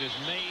and is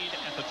made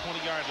at the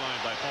 20-yard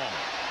line by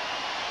Palmer.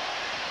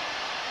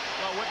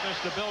 Well, witness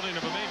the building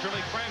of a Major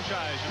League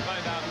franchise and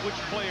find out which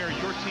player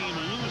your team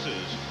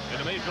loses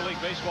in a Major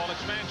League Baseball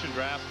expansion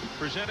draft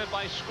presented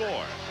by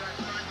Score.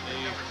 The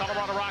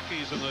Colorado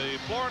Rockies and the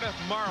Florida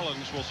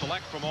Marlins will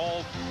select from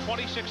all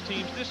 26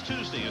 teams this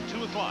Tuesday at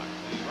 2 o'clock.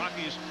 The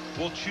Rockies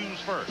will choose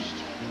first.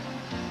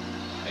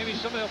 Maybe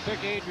somebody will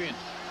pick Adrian.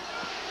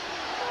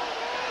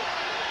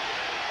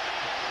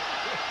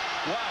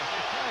 Why?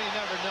 Well, you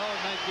never know.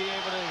 It might be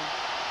able to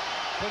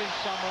put him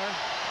somewhere.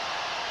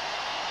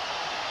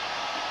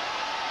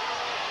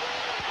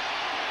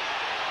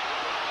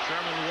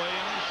 Sherman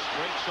Williams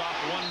breaks off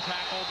 1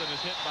 tackle, then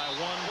is hit by 1,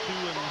 2,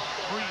 and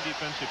 3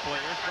 defensive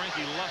players.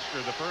 Frankie Luster,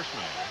 the first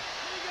man.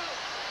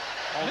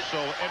 Also,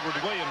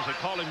 Edward Williams, they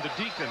call him the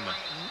Deacon.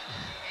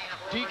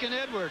 Deacon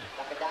Edward.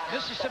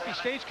 Mississippi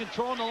State's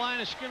controlling the line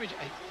of scrimmage.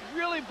 I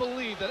really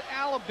believe that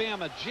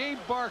Alabama, Jay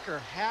Barker,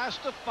 has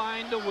to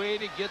find a way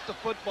to get the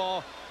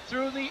football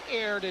through the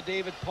air to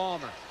David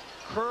Palmer.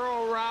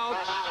 Curl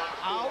routes,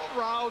 out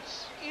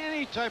routes,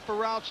 any type of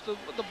routes.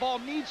 The ball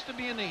needs to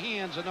be in the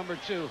hands of number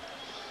 2.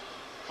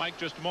 Mike,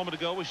 just a moment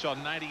ago, we saw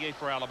 98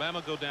 for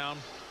Alabama go down.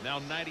 Now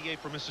 98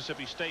 for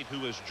Mississippi State,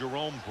 who is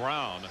Jerome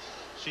Brown,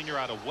 senior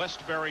out of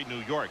Westbury, New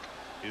York,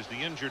 is the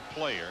injured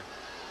player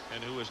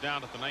and who is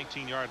down at the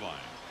 19-yard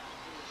line.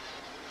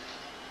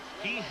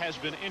 He has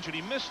been injured.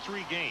 He missed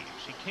 3 games.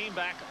 He came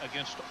back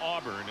against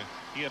Auburn.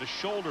 He had a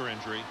shoulder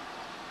injury.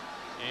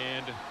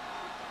 And,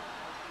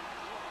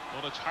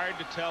 well, it's hard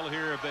to tell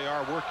here if they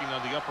are working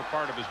on the upper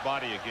part of his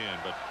body again,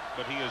 but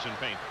he is in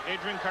pain.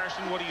 Adrian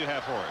Karsten, what do you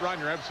have for us? Ron,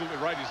 you're absolutely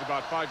right. He's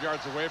about 5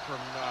 yards away from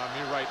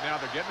me right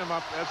now. They're getting him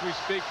up as we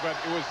speak, but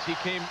he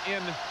came in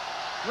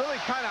really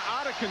kind of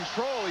out of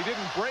control. He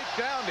didn't break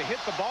down to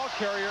hit the ball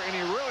carrier, and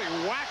he really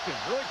whacked him,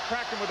 really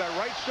cracked him with that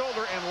right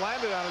shoulder and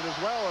landed on it as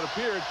well, it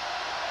appeared.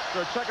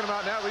 They're checking him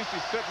out now. At least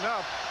he's sitting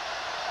up.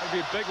 That'd be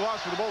a big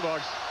loss for the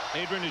Bulldogs.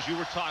 Adrian, as you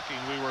were talking,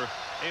 we were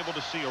able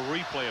to see a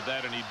replay of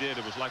that, and he did.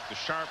 It was like the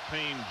sharp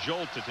pain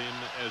jolted him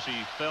as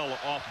he fell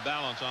off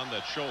balance on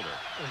that shoulder.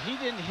 Well, he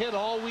didn't hit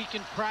all week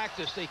in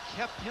practice. They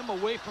kept him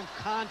away from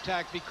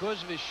contact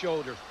because of his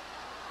shoulder.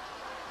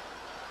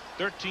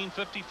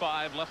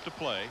 13:55 left to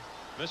play.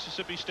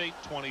 Mississippi State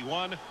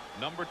 21,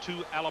 number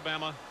 2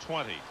 Alabama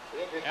 20.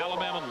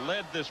 Alabama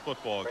led this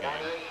football game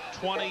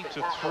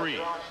 20-3.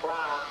 Look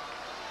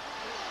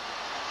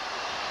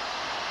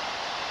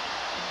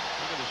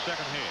at the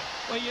second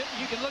half. Well,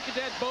 you can look at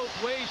that both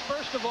ways.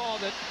 First of all,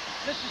 that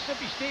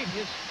Mississippi State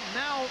has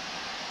now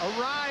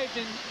arrived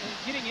in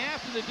getting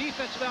after the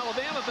defense of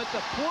Alabama, but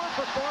the poor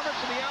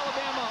performance of the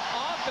Alabama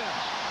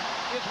offense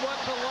is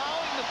what's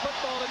allowing the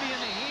football to be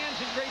in the hands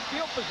in great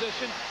field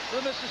position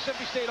for the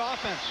Mississippi State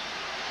offense.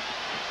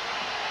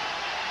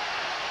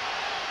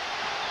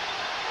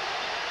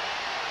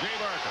 Jay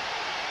Barker,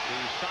 the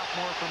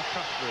sophomore from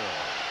Cuffville.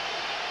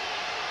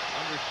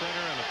 Under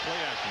center and a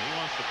play action. He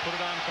wants to put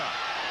it on top.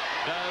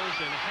 Does,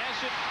 and has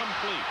it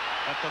complete.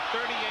 At the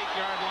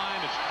 38-yard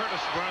line, it's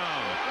Curtis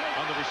Brown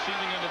on the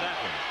receiving end of that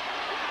one.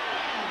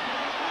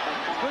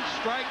 Good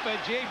strike by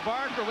Jay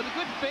Barker with a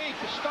good fake.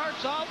 It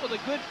starts off with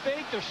a good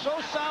fake. They're so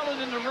solid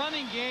in the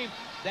running game.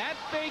 That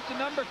fake to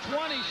number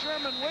 20,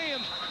 Sherman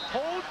Williams,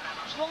 holds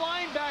the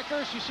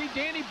linebackers. You see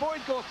Danny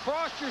Boyd go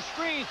across your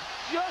screen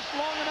just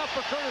long enough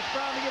for Curtis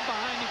Brown to get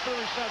behind him for the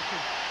reception.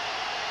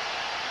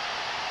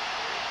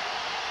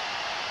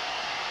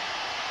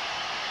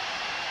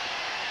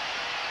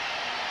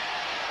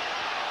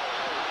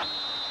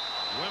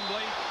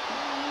 Wembley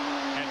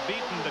had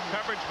beaten the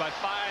coverage by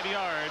 5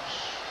 yards,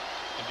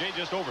 and Jay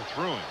just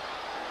overthrew him.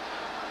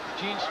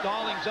 Gene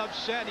Stallings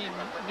upset. He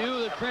knew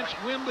that Prince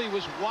Wembley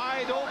was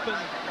wide open.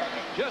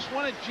 Just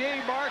wanted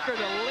Jay Barker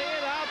to lay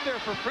it out there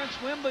for Prince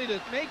Wembley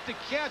to make the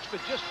catch, but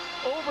just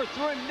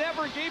overthrew him.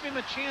 Never gave him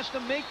a chance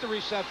to make the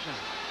reception.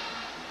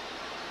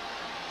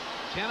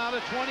 10 out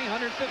of 20,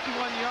 151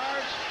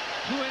 yards.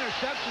 2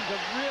 interceptions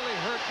have really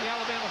hurt the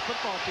Alabama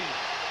football team.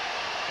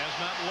 Has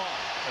not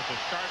lost as a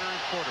starter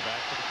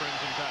quarterback for the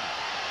Crimson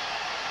Tide.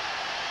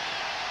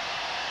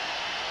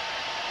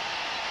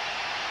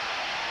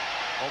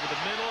 Over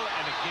the middle,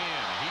 and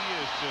again, he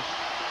is just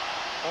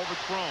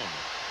overthrown.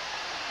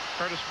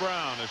 Curtis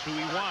Brown is who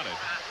he wanted.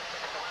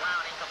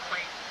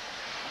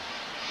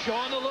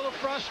 Showing a little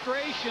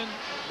frustration,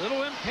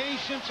 little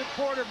impatience at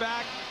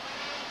quarterback.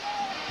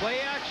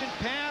 Play action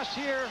pass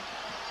here.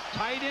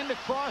 Tight end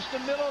across the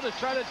middle to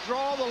try to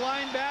draw the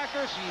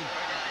linebackers. He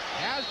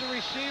has the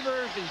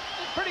receivers. He's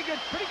pretty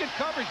good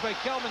coverage by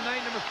Kelvin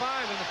Knight, number 5,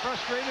 and the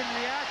frustrated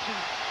reaction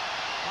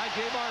by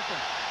Jay Barker.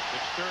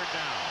 It's third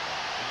down,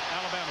 and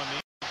Alabama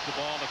needs the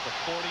ball at the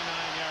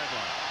 49-yard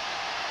line.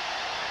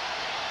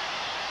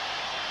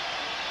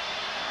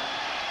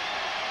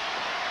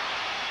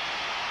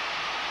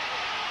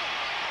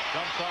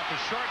 Dumps off a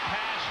short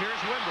pass.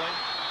 Here's Wembley.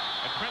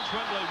 And Prince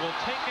Wembley will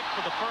take it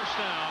for the first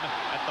down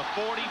at the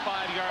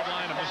 45-yard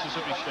line of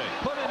Mississippi State.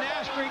 Put an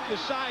asterisk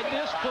beside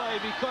this play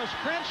because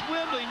Prince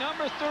Wembley,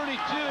 number 32,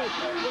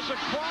 was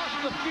across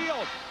the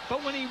field.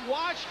 But when he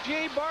watched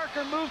Jay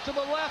Barker move to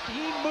the left,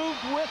 he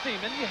moved with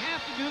him. And you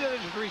have to do that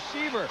as a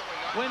receiver.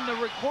 When the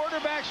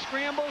quarterback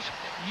scrambles,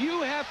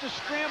 you have to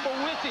scramble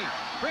with him.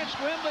 Prince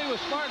Wembley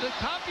was smart. At the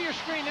top of your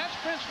screen, that's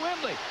Prince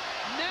Wembley.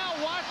 Now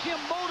watch him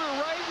motor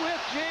right with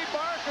Jay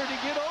Barker to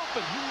get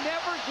open. He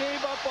never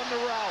gave up on the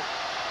route.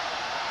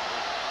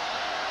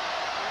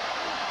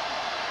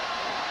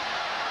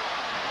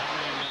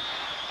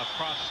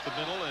 Across the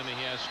middle, and he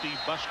has Steve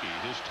Buskey,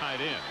 his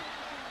tight end.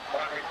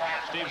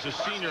 Steve's a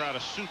senior out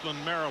of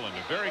Suitland, Maryland.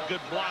 A very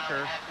good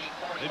blocker.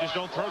 They just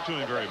don't throw to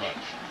him very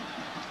much.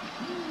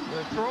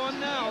 They're throwing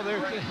now. They're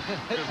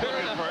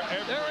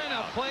in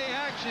a play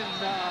action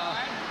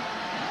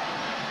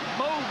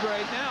mode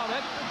right now.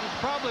 That is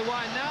probably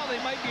why now they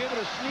might be able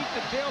to sneak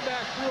the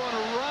tailback through on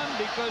a run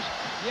because,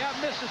 yeah,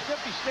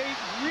 Mississippi State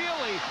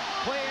really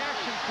play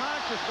action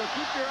conscious. So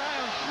keep your eye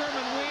on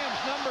Sherman Williams,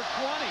 number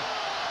 20.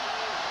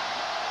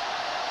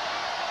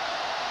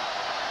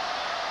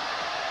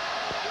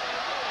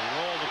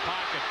 Roll the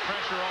pocket,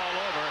 pressure all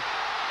over.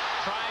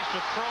 Tries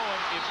to throw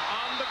it. It's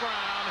on the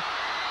ground.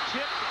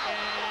 Tipped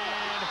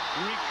and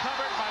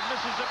recovered by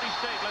Mississippi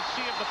State. Let's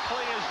see if the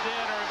play is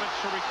dead or if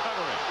it's a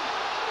recovery.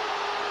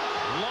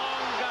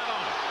 Long got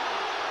on it.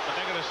 But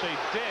they're going to say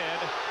dead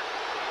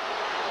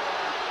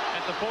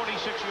at the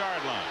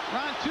 46-yard line.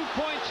 Ron, 2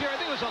 points here. I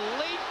think it was a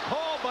late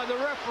call by the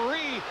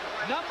referee.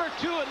 Number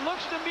 2, it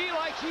looks to me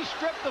like he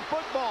stripped the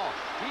football.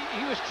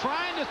 He was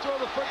trying to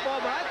throw the football,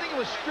 but I think it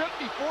was stripped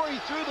before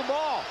he threw the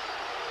ball.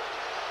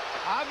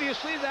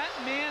 Obviously, that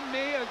man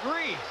may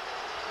agree.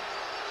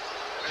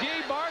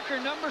 Jay Barker,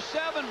 number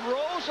 7,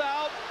 rolls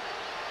out.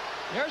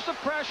 There's the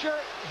pressure.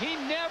 He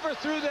never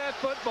threw that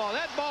football.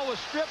 That ball was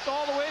stripped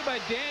all the way by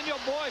Daniel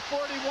Boyd,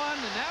 41,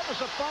 and that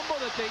was a fumble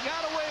that they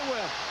got away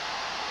with.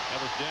 That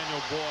was Daniel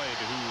Boyd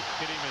who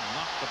hit him and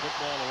knocked the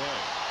football away.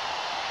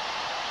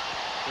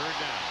 Third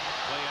down.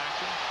 Play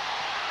action.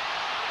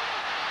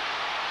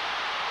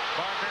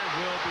 Barker, who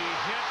will be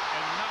hit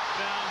and knocked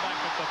down back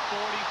at the 44.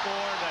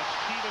 That's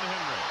Stephen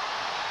Henry.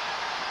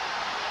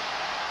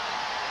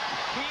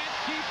 Can't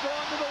keep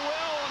going to the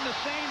well on the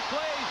same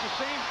plays, the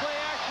same play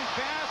action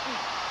passes.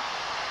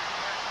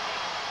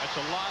 That's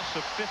a loss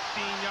of 15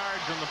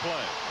 yards on the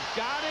play.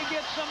 Got to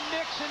get some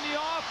mix in the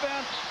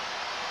offense.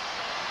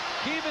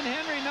 Stephen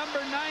Henry,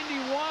 number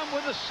 91,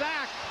 with a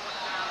sack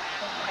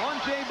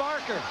on Jay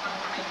Barker.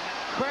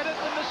 Credit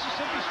the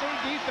Mississippi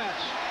State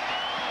defense.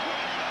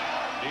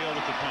 Deal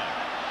with the punt.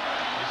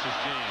 This is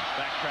James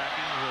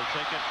backtracking. He'll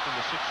take it from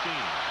the 16.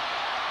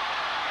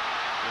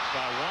 It's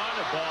by one.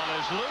 The ball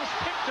is loose,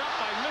 picked up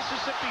by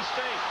Mississippi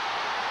State,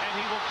 and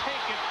he will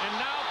take it and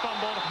now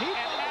fumbled.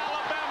 And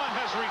Alabama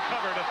has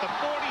recovered at the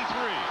 43.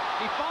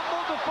 He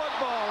fumbled the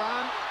football,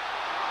 Ron.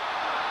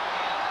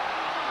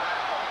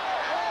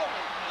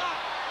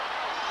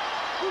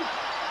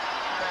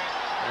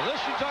 Well,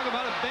 this you talk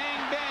about a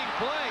bang-bang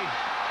play.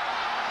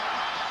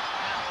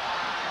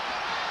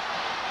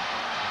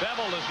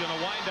 Bevel is going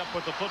to wind up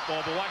with the football,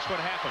 but watch what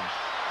happens.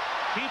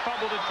 He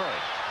fumbled it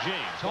first.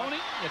 James.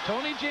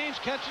 Tony James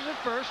catches it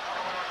first.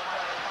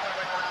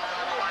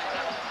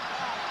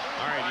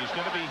 All right, he's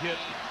going to be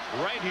hit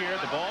right here.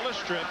 The ball is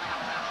stripped,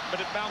 but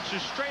it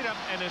bounces straight up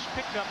and is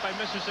picked up by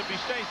Mississippi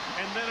State.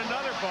 And then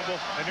another fumble,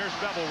 and there's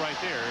Bevel right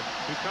there,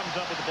 who comes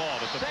up with the ball.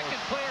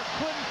 Second player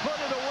couldn't put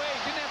it away.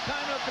 Didn't have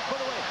time enough to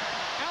put it away.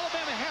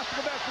 Alabama has to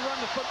go back to run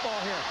the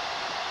football here.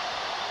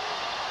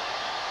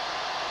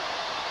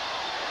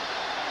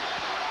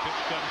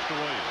 Pitch comes to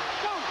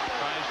Williams.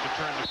 Tries to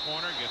turn the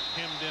corner, gets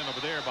hemmed in over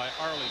there by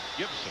Arlie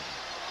Gibson.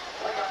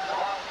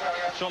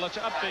 So let's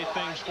update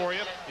things for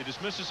you. It is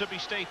Mississippi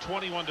State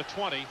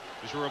 21-20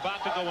 as we're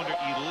about to go under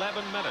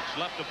 11 minutes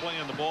left to play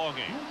in the ball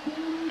game.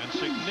 And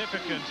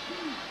significant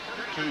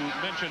to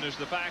mention is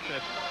the fact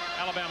that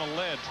Alabama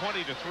led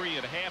 20-3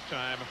 at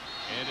halftime,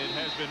 and it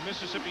has been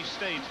Mississippi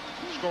State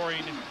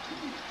scoring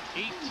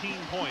 18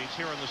 points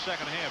here in the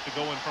second half to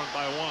go in front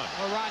by one.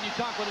 Well, Ron, you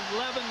talk with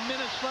 11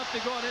 minutes left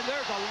to go, and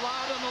there's a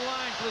lot on the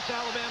line for this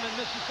Alabama and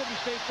Mississippi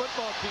State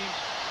football teams.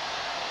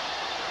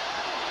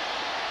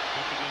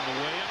 Pitching to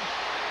Williams,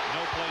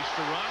 no place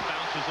to run,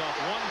 bounces off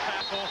one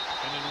tackle,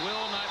 and then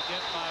will not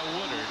get by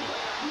Woodard.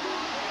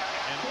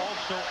 And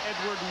also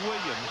Edward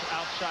Williams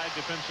outside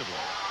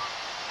defensively.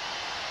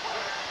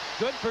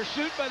 Good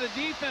pursuit by the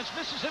defense.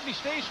 Mississippi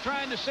State's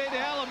trying to say to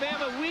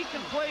Alabama, we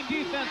can play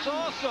defense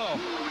also.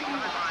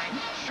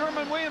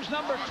 Sherman Williams,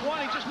 number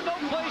 20, just no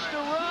place to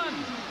run.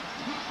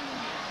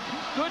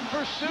 Good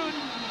pursuit.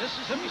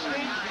 Mississippi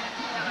State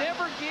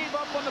never gave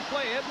up on the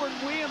play. Edward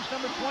Williams,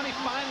 number 20,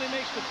 finally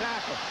makes the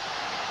tackle.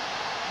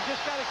 You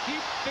just got to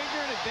keep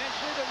figuring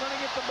eventually they're going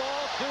to get the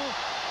ball to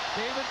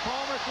David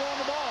Palmer throwing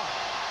the ball.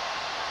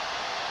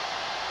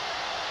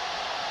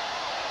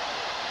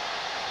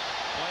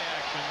 Play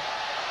action.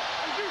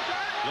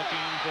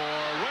 Looking for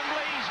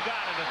Wembley. He's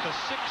got it at the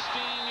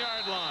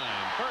 16-yard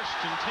line. First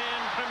and 10,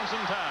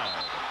 Crimson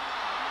Tide.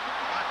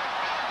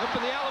 But for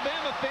the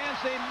Alabama fans,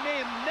 they may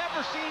have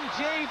never seen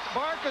Jay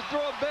Barker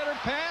throw a better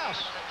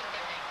pass.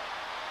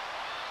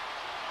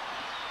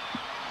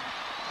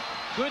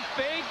 Good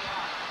fake.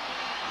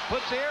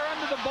 Puts air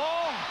under the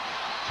ball.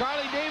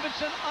 Charlie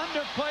Davidson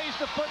underplays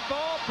the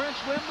football. Prince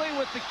Wembley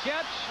with the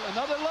catch.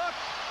 Another look.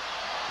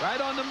 Right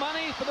on the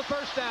money for the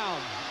first down.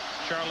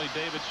 Charlie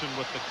Davidson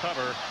with the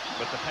cover,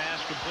 but the pass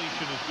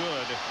completion is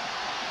good.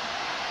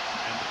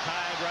 And the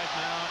Tide right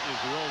now is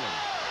rolling.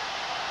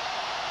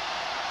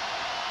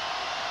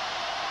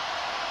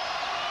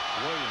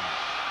 Williams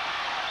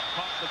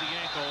caught with the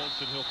ankles,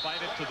 and he'll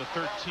fight it to the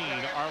 13.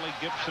 Arlie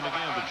Gibson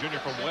again, the junior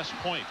from West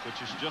Point,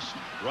 which is just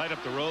right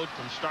up the road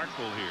from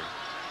Starkville here.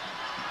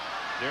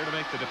 There to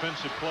make the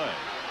defensive play.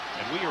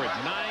 And we are at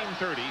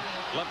 9:30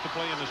 left to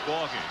play in this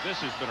ball game.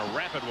 This has been a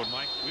rapid one,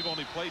 Mike. We've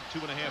only played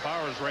 2.5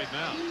 hours right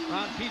now.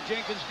 Ron Pete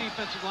Jenkins,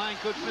 defensive line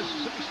coach,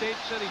 Mississippi State,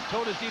 said he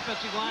told his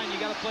defensive line, you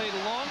got to play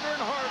longer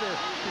and harder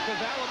because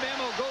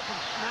Alabama will go from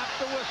snap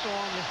to whistle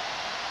on you.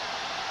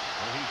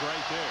 Well, he's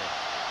right there.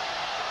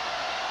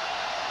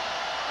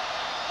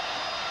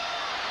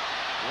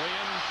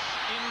 Williams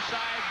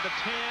inside the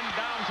 10,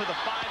 down to the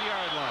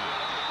 5-yard line.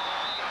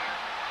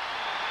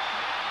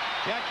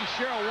 Jackie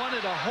Sherrill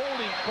wanted a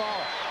holding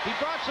call. He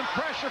brought some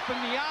pressure from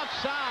the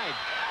outside.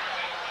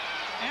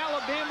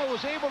 Alabama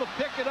was able to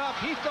pick it up.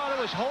 He thought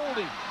it was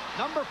holding.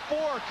 Number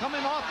 4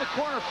 coming off the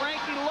corner,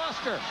 Frankie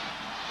Luster.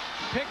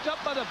 Picked up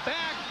by the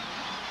back.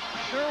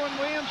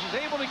 Sherwin-Williams was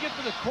able to get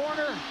to the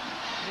corner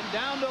and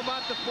down to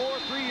about the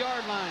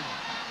 3-yard line.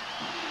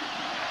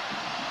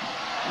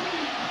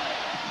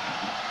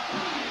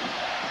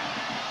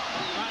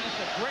 It's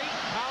a great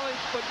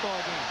college football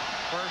game.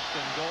 First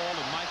and goal,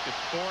 and Mike is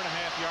 4.5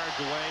 yards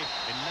away.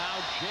 And now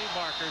Jay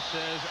Barker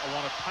says, I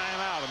want a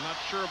timeout. I'm not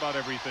sure about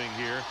everything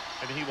here.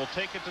 And he will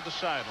take it to the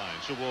sideline.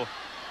 So we'll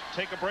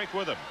take a break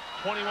with him.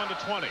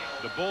 21-20,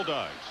 the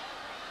Bulldogs.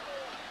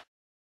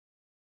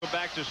 Go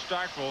back to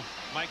Starkville.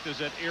 Mike, does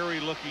that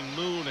eerie-looking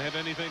moon have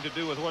anything to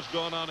do with what's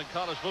going on in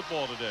college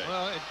football today?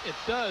 Well, it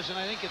does, and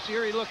I think it's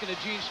eerie looking at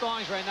Gene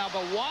Stallings right now.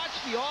 But watch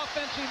the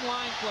offensive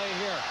line play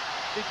here.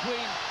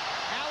 between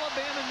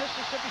Alabama and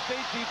Mississippi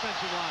State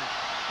defensive line.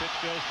 Pitch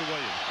goes to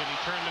Williams. Can he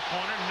turn the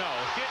corner? No.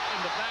 Hit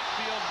in the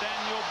backfield.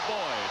 Daniel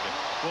Boyd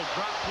will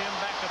drop him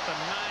back at the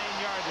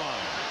 9-yard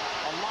line.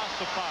 A loss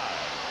of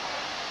 5.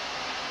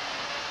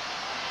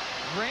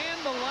 Ran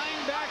the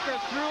linebacker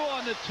through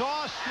on the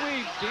toss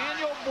sweep.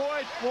 Daniel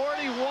Boyd,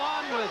 41,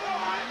 with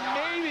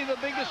maybe the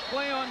biggest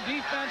play on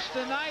defense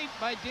tonight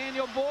by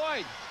Daniel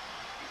Boyd.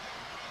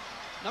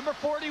 Number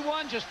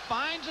 41 just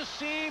finds a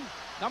seam.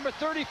 Number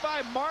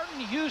 35, Martin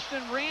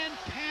Houston, ran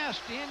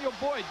past Daniel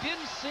Boyd.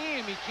 Didn't see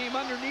him. He came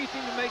underneath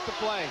him to make the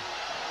play.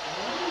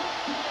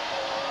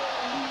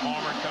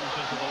 Palmer comes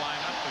into the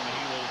lineup, and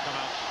he will come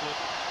out split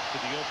to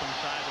the open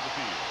side of the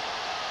field.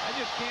 I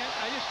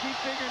just keep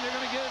figuring they're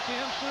going to get it to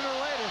him sooner or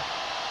later.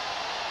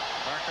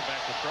 Barker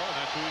back to throw, and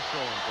that's who he's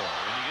throwing for.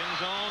 In the end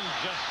zone,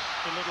 just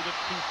a little bit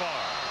too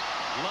far.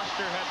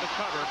 Luster had the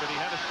cover, but he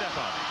had a step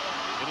on it.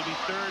 It'll be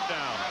 3rd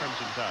down,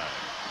 Crimson Tide.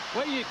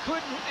 Well, you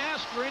couldn't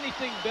ask for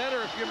anything better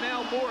if you're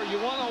Mal Moore.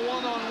 You want a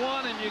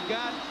one-on-one, and you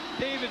got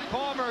David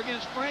Palmer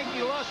against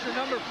Frankie Luster,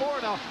 number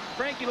 4. Now,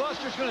 Frankie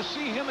Luster's going to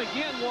see him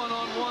again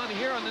one-on-one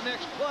here on the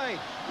next play.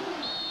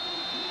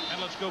 And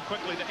let's go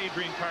quickly to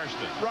Adrian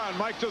Karsten. Ron,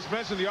 Mike just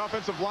mentioned the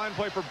offensive line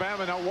play for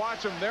Bama. Now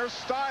watch them. Their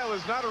style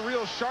is not a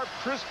real sharp,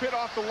 crisp hit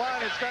off the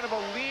line. It's kind of a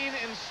lean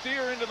and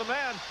steer into the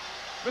man.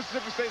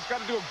 Mississippi State's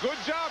got to do a good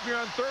job here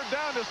on 3rd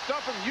down to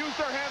stuff them. Use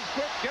their hands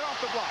quick. Get off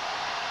the block.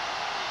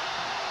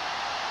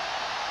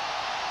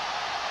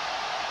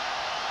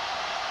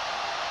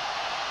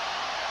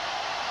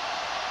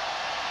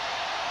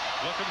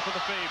 Looking for the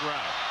fade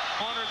route.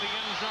 Corner the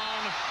end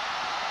zone.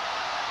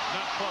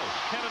 Not close.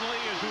 Kevin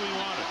Lee is who he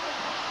wanted.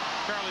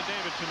 Charlie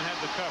Davidson had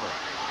the cover.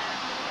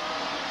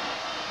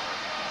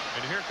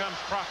 And here comes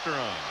Proctor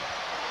on.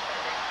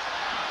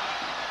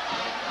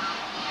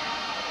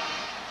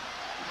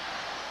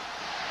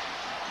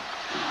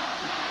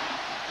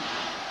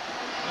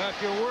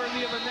 If you're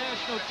worthy of a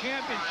national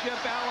championship,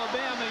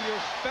 Alabama,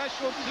 your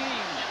special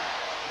teams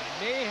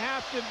may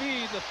have to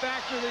be the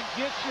factor that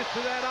gets you to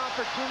that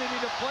opportunity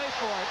to play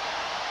for it.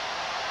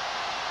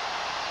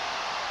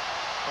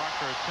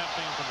 Proctor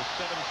attempting from the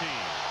 17.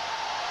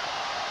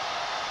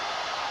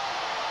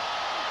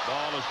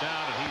 Ball is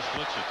down, and he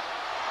splits it.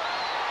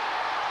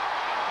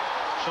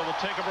 So we'll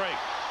take a break.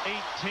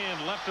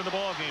 8:10 left in the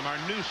ball game. Our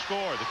new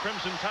score: the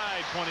Crimson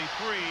Tide 23,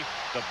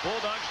 the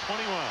Bulldogs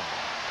 21.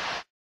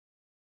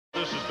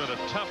 This has been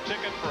a tough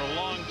ticket for a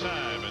long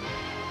time, and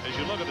as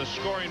you look at the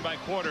scoring by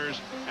quarters,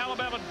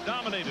 Alabama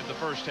dominated the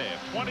first half.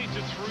 20-3,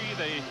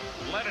 they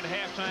led at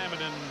halftime,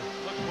 and then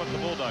look at what the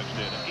Bulldogs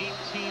did.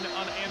 18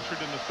 unanswered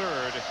in the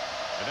 3rd,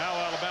 and now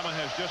Alabama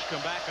has just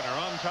come back and are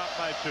on top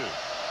by 2.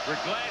 We're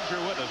glad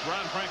you're with us.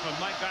 Ron Franklin,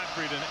 Mike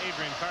Gottfried, and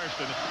Adrian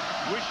Karsten.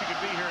 Wish you could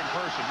be here in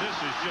person. This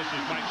is just,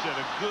 as Mike said,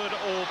 a good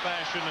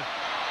old-fashioned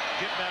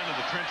get down to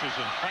the trenches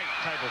and fight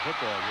type of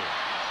football here.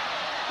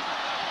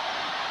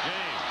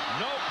 James,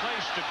 no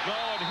place to go,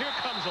 and here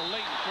comes a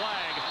late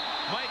flag.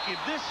 Mikey,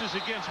 this is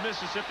against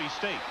Mississippi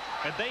State,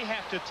 and they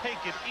have to take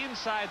it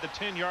inside the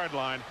 10-yard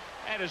line.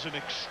 That is an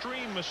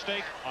extreme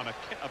mistake on a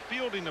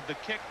fielding of the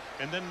kick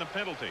and then the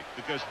penalty,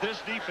 because this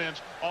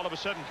defense all of a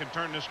sudden can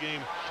turn this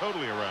game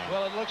totally around.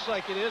 Well, it looks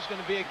like it is going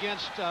to be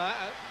against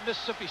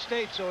Mississippi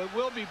State, so it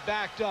will be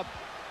backed up.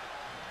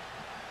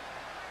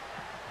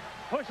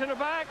 Pushing it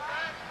back.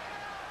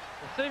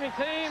 Receiving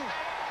team.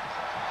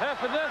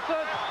 Half the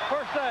distance.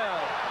 1st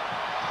down.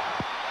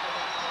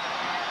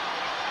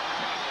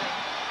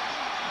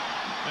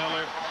 Now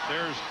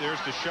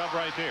there's the shove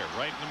right there,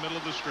 right in the middle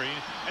of the screen,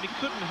 and he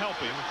couldn't help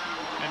him,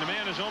 and the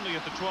man is only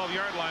at the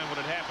 12-yard line when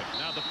it happened.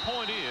 Now the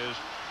point is,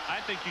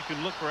 I think you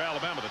can look for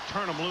Alabama to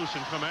turn him loose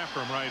and come after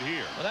him right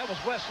here. Well, that was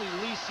Wesley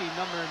Lisi,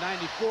 number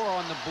 94,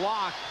 on the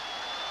block.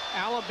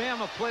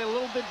 Alabama play a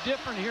little bit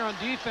different here on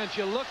defense.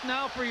 You look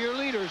now for your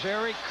leaders.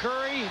 Eric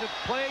Curry to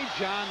play,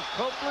 John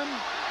Copeland.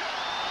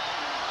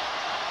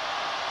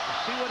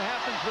 We'll see what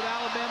happens with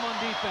Alabama on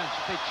defense,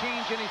 if they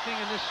change anything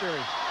in this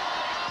series.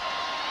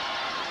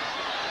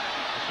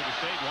 Mississippi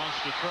State wants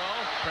to throw.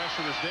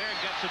 Pressure is there,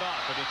 gets it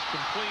off, and it's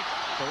complete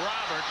to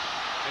Roberts,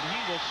 and he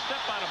will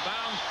step out of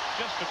bounds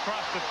just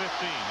across the 15.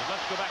 And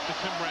let's go back to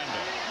Tim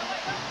Randall.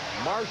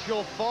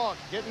 Marshall Faulk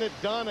getting it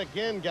done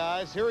again,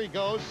 guys. Here he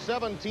goes,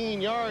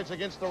 17 yards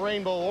against the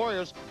Rainbow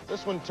Warriors.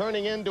 This one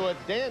turning into a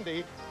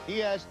dandy. He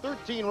has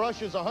 13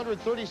 rushes,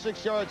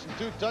 136 yards, and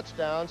 2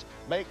 touchdowns.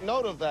 Make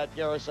note of that,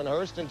 Garrison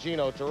Hurst and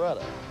Gino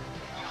Toretta.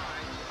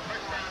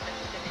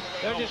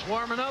 They're just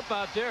warming up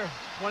out there,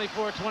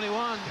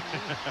 24-21.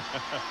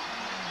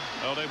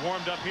 Well, they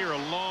warmed up here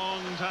a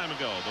long time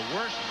ago. The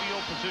worst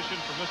field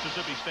position for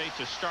Mississippi State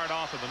to start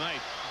off of the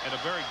night, and a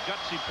very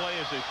gutsy play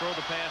as they throw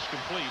the pass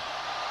complete,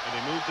 and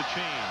they move the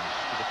chains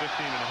to the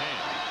 15 and a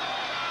half.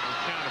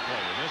 Counterplay,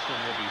 and this one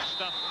will be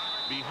stuffed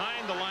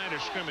behind the line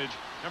of scrimmage.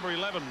 Number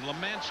 11,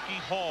 Lemansky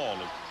Hall,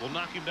 will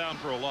knock him down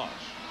for a loss.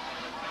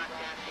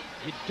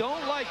 You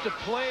don't like to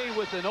play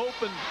with a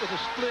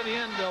split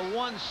end to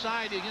one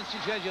side against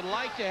these guys. You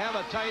like to have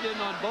a tight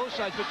end on both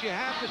sides, but you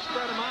have to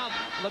spread them out.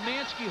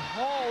 Lemansky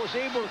Hall was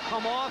able to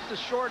come off the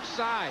short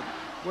side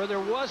where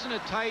there wasn't a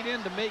tight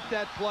end to make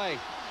that play.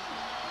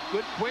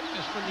 Good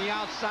quickness from the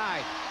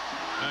outside.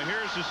 Now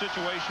here's the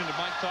situation that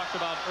Mike talked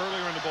about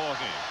earlier in the ball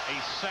game. A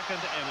 2nd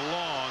and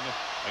long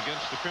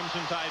against the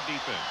Crimson Tide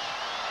defense.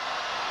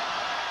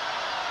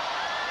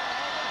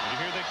 And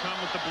here they come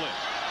with the blitz.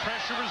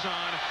 Pressure is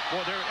on.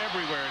 Well, they're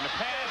everywhere. And the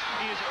pass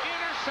is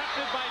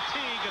intercepted by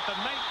Teague at the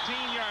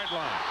 19-yard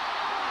line.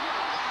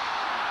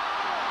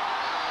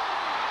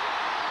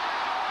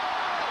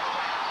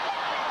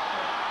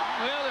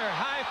 Well, they're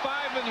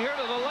high-fiving here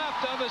to the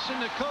left of us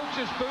in the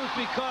coach's booth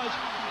because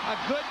a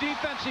good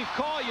defensive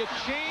call. You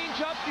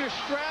change up your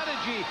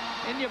strategy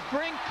and you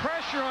bring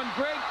pressure on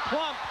Greg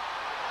Plump.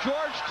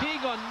 George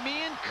Teague on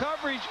man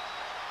coverage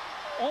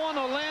on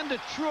Orlando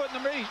Truitt.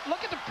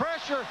 Look at the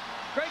pressure.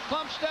 Greg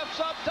Plump steps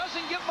up,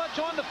 doesn't get much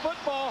on the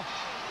football.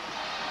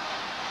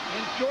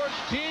 And George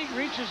Teague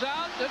reaches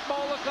out. That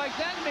ball looked like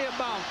that may have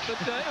bounced, but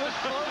it was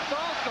close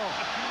also.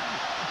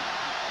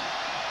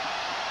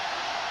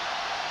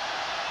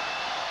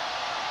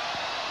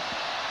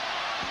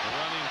 The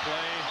running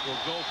play will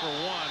go for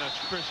one. That's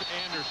Chris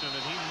Anderson,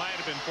 and he might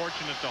have been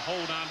fortunate to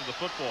hold on to the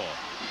football.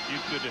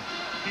 You could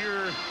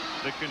hear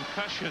the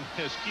concussion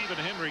as Kevin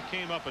Henry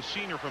came up, a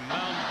senior from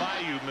Mound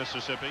Bayou,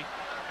 Mississippi,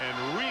 and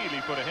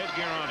really put a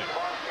headgear on it.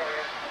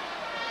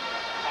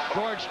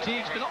 George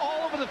Teague's been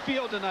all over the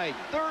field tonight.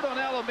 3rd on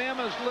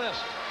Alabama's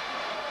list.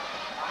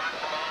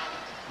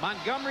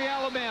 Montgomery,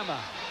 Alabama.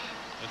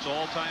 It's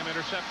all-time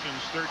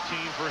interceptions, 13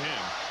 for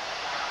him.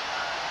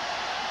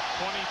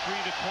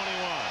 23-21.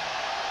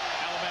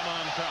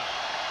 Alabama on top.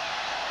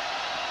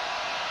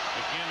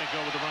 Again, they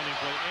go with the running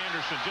play.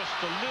 Anderson, just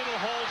a little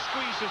hole,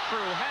 squeezes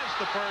through, has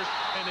the first,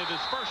 and it is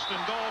 1st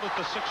and goal at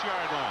the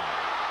 6-yard line.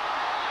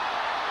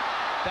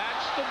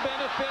 That's the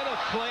benefit of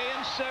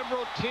playing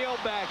several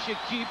tailbacks. You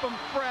keep them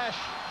fresh.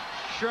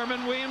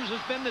 Sherman Williams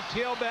has been the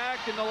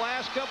tailback in the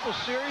last couple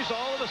series.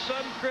 All of a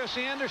sudden, Chris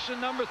Anderson,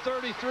 number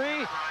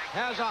 33,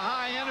 has a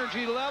high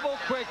energy level,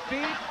 quick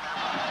feet,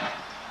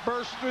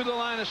 bursts through the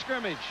line of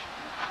scrimmage.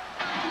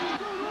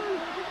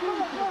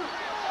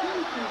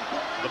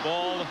 The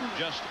ball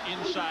just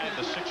inside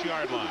the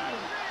 6-yard line.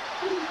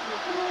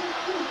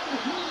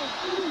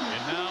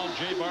 And now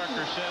Jay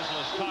Barker says,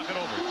 let's talk it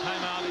over.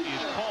 Timeout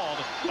is called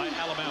by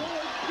Alabama.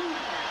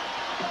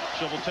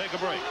 So we'll take a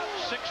break.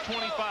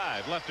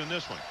 6:25 left in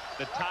this one.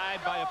 The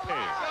Tide by a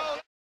pair.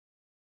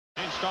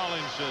 James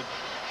Stallings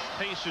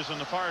paces on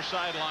the far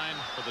sideline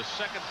for the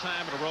 2nd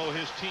time in a row.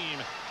 His team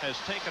has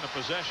taken a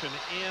possession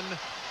in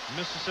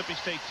Mississippi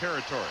State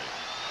territory.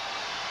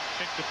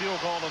 Kicked the field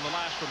goal in the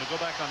last one to go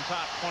back on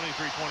top,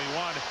 23-21.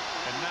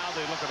 And now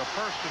they look at a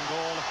 1st and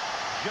goal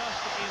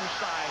just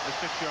inside the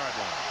 6-yard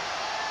line.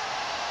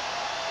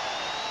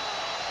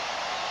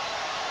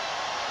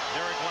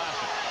 Derek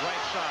Lassick,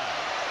 right side,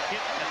 hit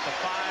at the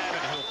 5,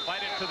 and he'll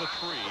fight it to the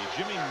 3.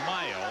 Jimmy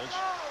Miles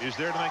is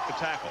there to make the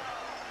tackle.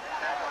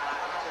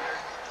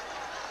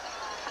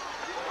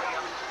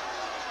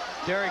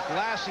 Derek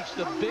Lassick's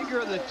the bigger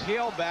of the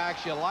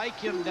tailbacks. You like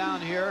him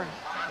down here.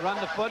 Run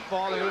the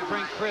football. They're going to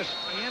bring Chris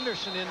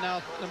Anderson in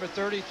now, number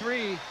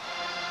 33.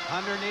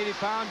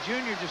 180-pound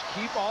junior. Just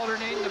keep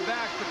alternating the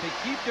backs, but they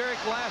keep Derek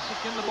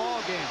Lassick in the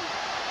ball game.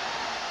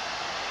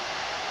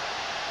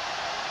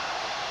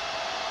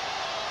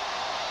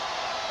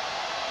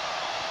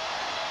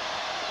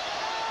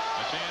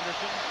 That's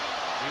Anderson.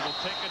 He will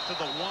take it to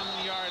the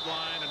 1-yard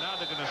line, and now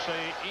they're going to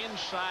say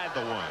inside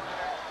the 1.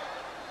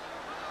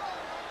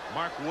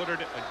 Mark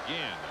Woodard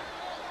again.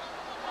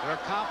 They're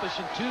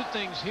accomplishing 2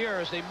 things here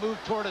as they move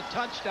toward a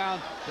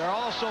touchdown. They're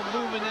also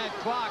moving that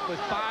clock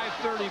with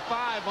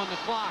 5:35 on the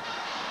clock.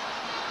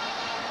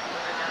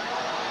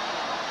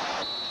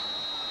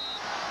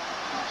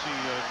 See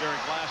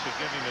Derek Lassick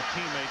getting a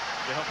teammate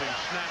to help him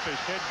snap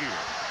his headgear.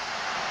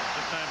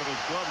 This time with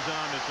his gloves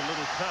on, it's a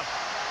little tough.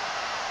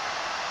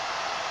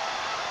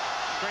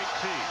 Straight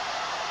T.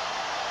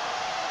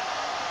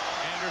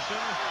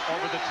 Anderson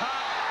over the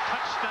top.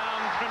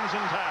 Touchdown,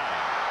 Crimson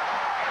Tide.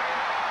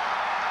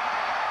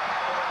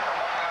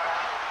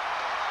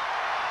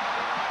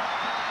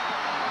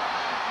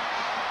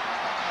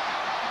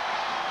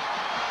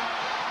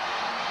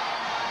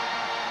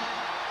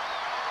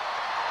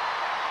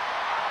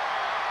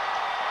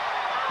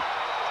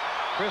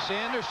 Chris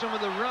Anderson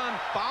with a run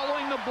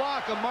following the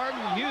block of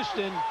Martin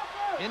Houston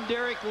and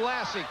Derek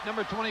Lassick,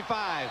 number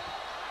 25.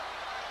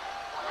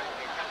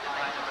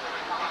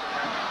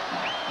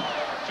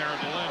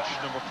 Jared Lynch,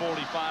 number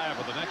 45,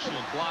 with an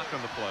excellent block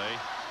on the play.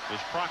 As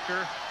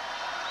Proctor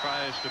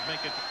tries to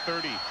make it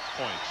 30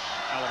 points,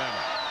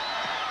 Alabama.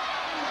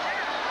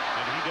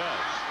 And he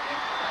does.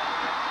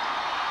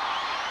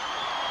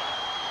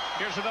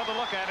 Here's another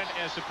look at it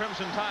as the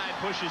Crimson Tide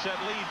pushes that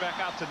lead back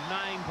out to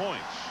 9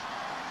 points.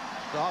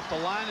 off the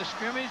line of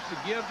scrimmage to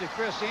give to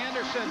Chris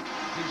Anderson.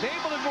 He's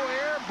able to go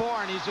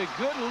airborne. He's a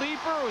good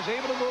leaper. Was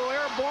able to go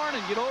airborne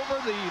and get over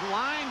the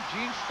line.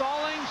 Gene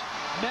Stallings,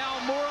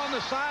 Mal Moore on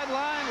the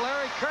sideline,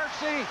 Larry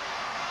Kirksey.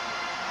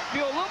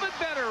 Feel a little bit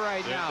better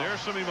right now.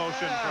 There's some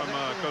emotion from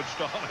Coach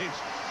Stallings.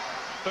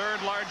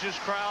 Third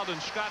largest crowd in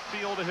Scott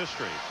Field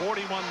history,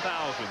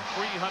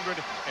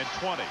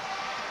 41,320.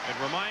 And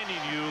reminding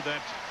you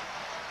that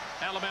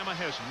Alabama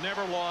has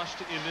never lost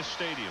in this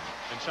stadium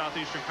in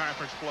Southeastern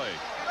Conference play.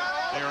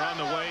 They are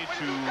on the way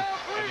to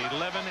an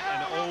 11-0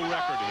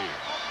 record here.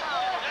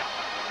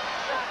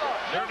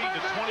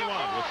 30-21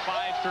 with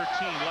 5:13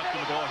 left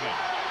in the ball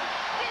game.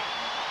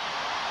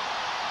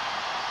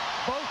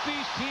 Both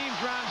these teams,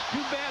 Ron, it's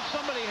too bad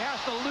somebody has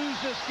to lose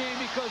this game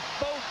because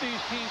both these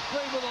teams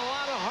play with a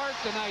lot of heart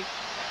tonight.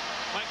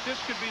 Mike, this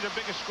could be the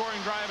biggest scoring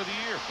drive of the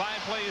year. 5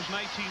 plays,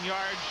 19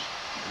 yards,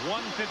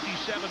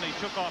 157 they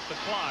took off the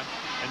clock.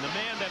 And the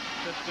man that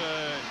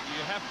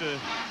you have to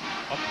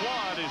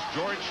applaud is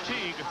George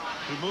Teague,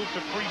 who moved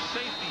to free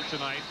safety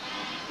tonight,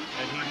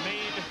 and he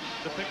made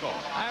the pickoff.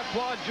 I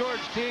applaud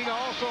George Teague.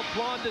 I also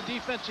applaud the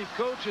defensive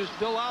coaches,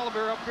 Bill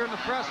Oliver up here in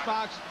the press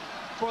box,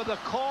 for the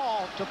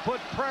call to put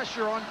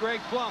pressure on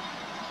Greg Plump.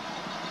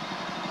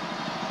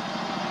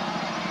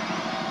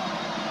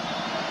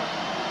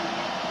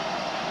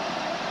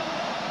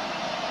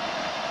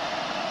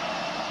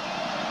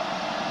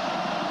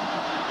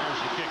 There's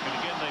the kick, and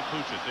again they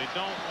pooch it. They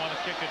don't want to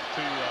kick it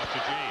to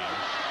James.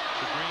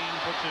 So Green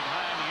puts it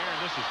high in the air,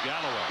 and this is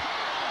Galloway.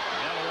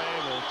 Galloway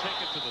will take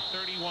it to the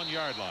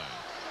 31-yard line.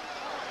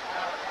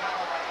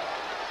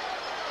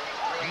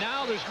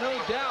 Now there's no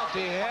doubt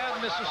they have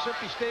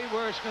Mississippi State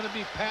where it's going to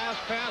be pass,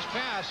 pass,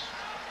 pass.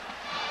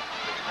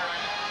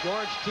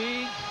 George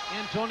Teague,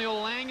 Antonio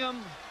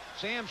Langham,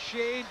 Sam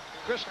Shade,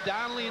 Chris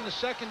Donnelly in the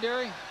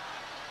secondary.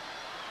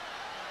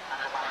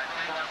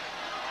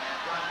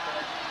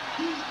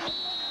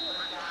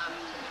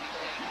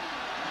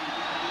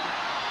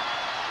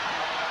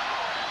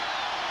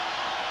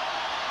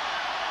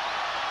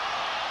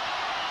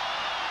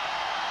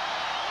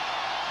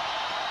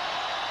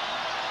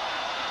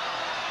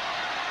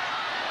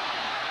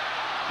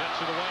 Gets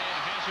it away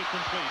and has it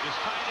complete. His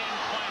tight end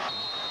Clanton,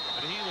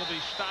 but he will be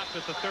stopped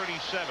at the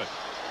 37.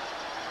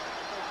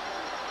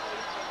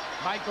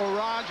 Michael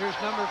Rogers,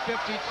 number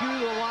 52,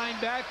 the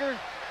linebacker,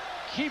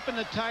 keeping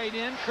the tight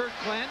end, Kurt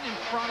Clanton, in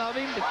front of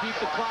him to keep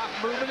the clock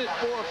moving at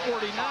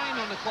 4:49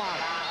 on the clock.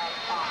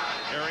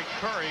 Eric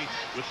Curry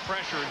with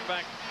pressure. In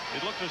fact,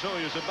 it looked as though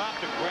he was about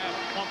to grab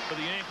Plump by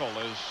the ankle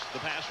as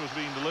the pass was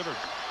being delivered.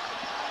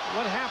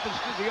 What happens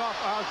to the off?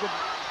 I'll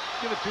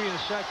give it to you in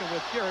a second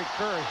with Eric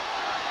Curry.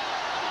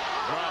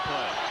 Draw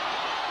play.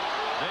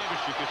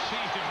 Davis, you could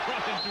see him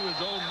run into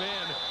his own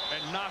man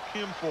and knock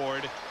him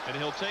forward, and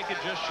he'll take it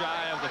just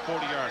shy of the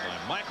 40-yard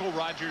line. Michael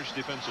Rogers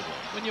defensively.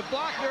 When you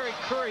block Eric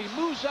Curry, he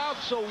moves out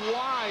so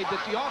wide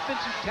that the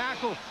offensive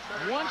tackle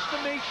wants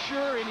to make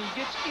sure, and he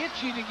gets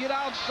itchy to get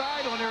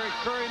outside on Eric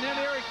Curry, and then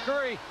Eric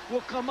Curry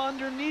will come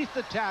underneath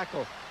the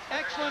tackle.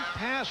 Excellent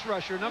pass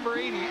rusher, number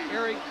 80,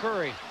 Eric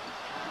Curry.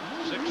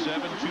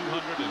 6'7",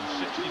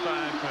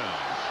 265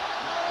 pounds.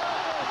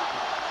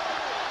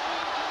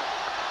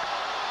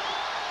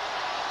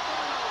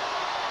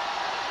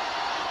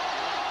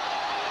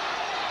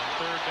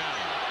 Third down,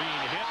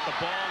 being hit, the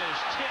ball is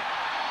tipped,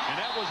 and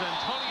that was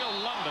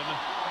Antonio London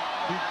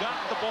who got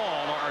the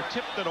ball or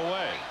tipped it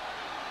away.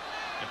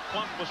 And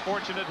Plump was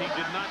fortunate he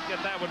did not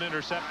get that one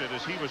intercepted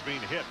as he was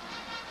being hit.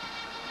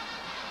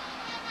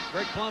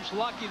 Greg Plump's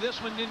lucky this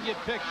one didn't get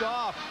picked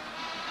off.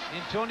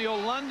 Antonio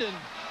London,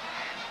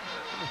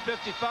 number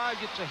 55,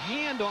 gets a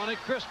hand on it.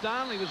 Chris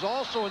Donnelly was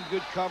also in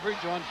good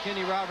coverage on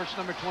Kenny Roberts,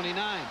 number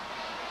 29.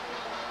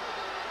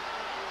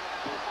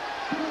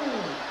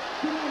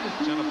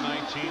 10 of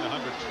 19,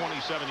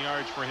 127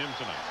 yards for him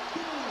tonight.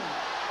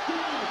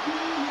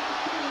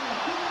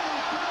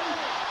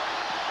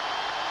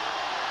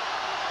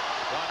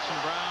 Watson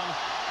Brown,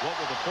 what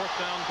will the fourth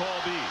down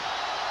call be?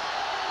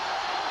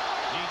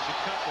 Needs a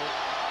couple.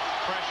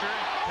 Pressure,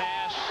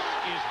 pass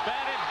is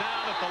batted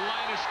down at the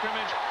line of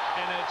scrimmage,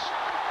 and it's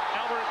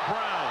Albert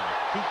Brown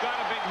who got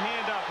a big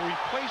hand up,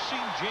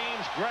 replacing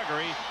James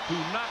Gregory, who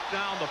knocked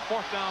down the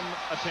fourth down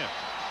attempt.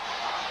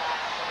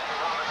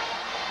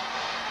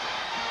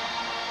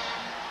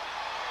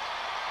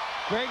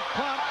 Greg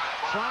Plump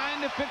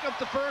trying to pick up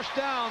the first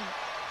down.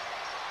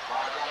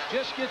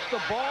 Just gets the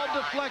ball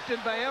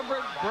deflected by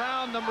Everett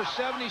Brown, number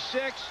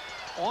 76,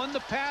 on the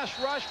pass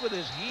rush with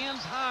his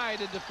hands high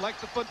to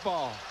deflect the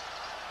football.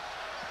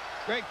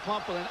 Greg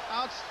Plump with an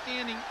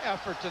outstanding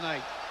effort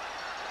tonight.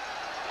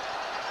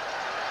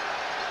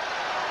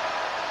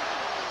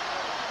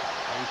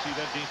 You see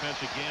that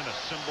defense again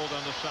assembled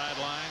on the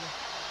sideline.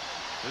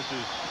 This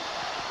is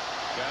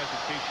guys in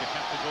case you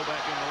have to go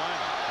back in the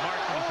lineup.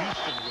 Martin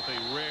Houston with a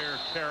rare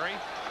carry,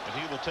 and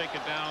he will take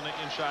it down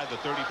inside the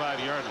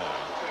 35-yard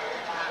line.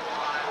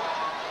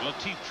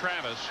 Lateef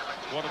Travis,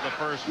 one of the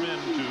first men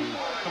to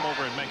come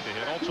over and make the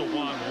hit. Also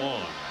Juan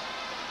Wong.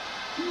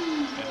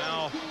 And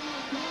now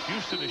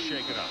Houston is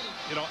shaken up.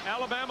 You know,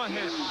 Alabama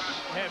has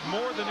had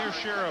more than their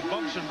share of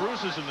bumps and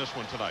bruises in this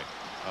one tonight.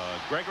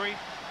 Gregory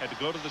had to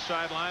go to the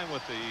sideline with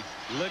the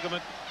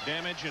ligament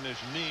damage in his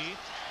knee.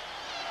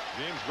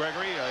 James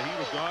Gregory, he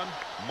was gone.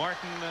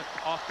 Martin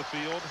off the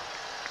field.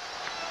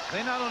 They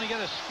not only got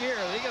a scare,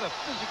 they got a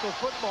physical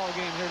football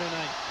game here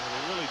tonight. Yeah,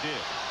 they really did.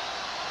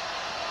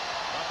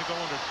 About to go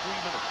under 3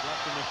 minutes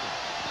left in this one.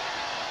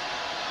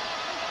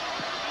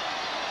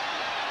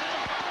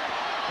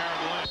 Karen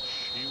Lynch,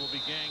 he will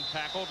be gang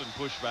tackled and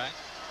pushed back.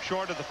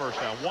 Short of the first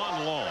down.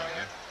 One long.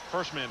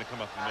 First man to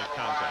come up and make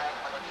contact.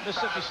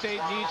 Mississippi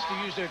State needs to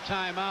use their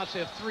timeouts. They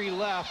have 3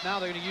 left. Now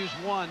they're going to use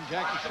 1.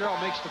 Jackie Sherrill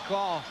makes the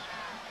call.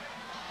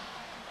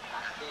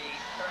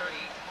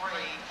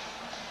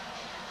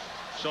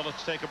 So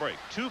let's take a break.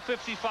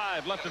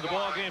 2:55 left in the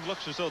ball game.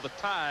 Looks as though the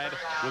Tide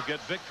will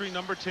get victory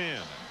number 10.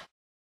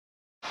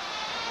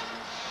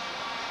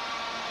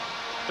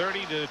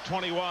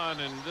 30-21,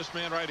 and this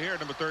man right here,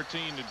 number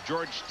 13,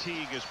 George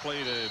Teague, has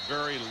played a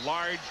very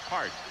large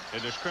part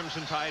in this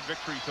Crimson Tide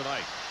victory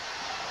tonight.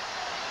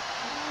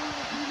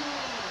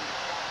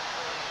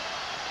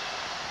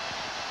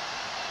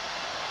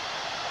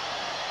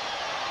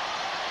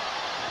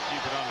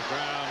 Keep it on the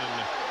ground,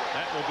 and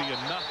that will be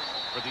enough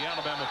for the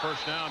Alabama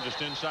first down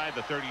just inside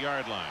the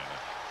 30-yard line.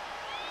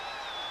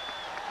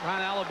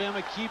 Ron,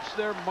 Alabama keeps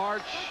their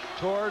march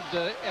toward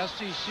the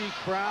SEC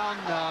crown.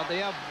 They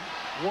have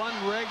 1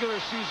 regular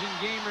season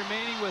game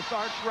remaining with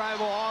arch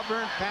rival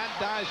Auburn. Pat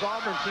Dye's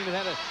Auburn team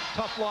had a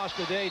tough loss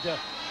today to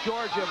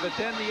Georgia, but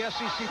then the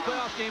SEC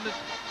playoff game that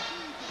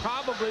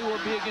probably will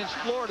be against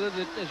Florida,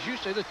 that, as you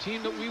say, the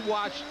team that we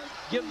watched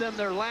give them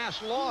their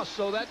last loss.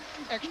 So that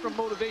extra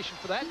motivation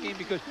for that game,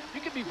 because you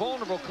can be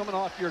vulnerable coming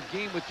off your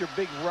game with your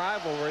big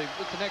rivalry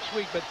with the next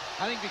week. But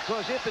I think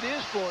because if it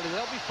is Florida,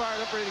 they'll be fired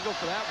up, ready to go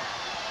for that one.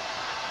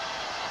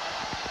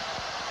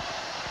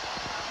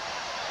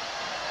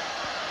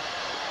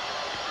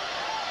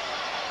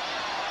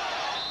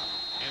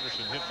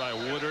 Hit by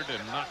Woodard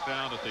and knocked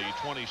down at the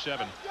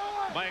 27.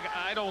 Mike,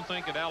 I don't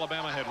think that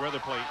Alabama had rather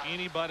play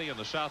anybody in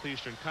the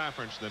Southeastern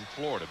Conference than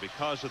Florida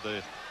because of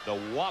the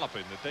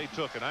walloping that they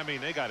took. And I mean,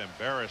 they got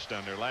embarrassed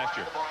down there last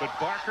year. But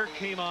Barker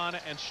came on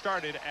and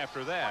started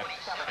after that.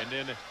 And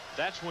then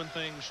that's when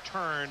things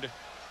turned.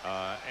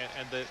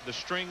 And the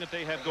string that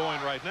they have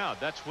going right now,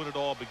 that's when it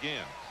all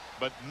began.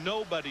 But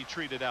nobody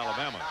treated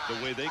Alabama the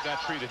way they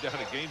got treated down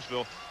at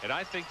Gainesville. And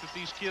I think that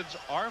these kids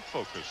are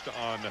focused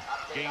on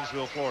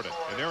Gainesville, Florida.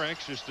 And they're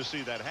anxious to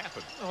see that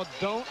happen. Oh,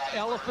 don't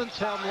elephants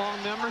have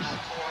long memories?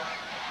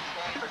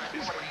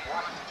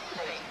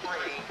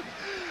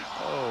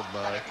 Oh,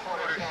 my.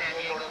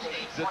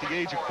 It's at the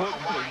age of quoting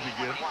things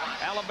again.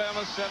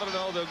 Alabama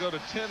 7-0. They'll go to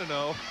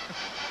 10-0.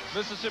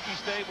 Mississippi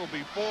State will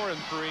be 4-3.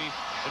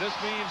 And this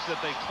means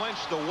that they clinch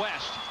the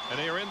West, and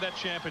they are in that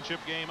championship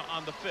game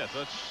on the 5th.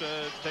 Let's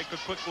take a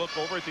quick look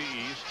over at the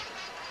East.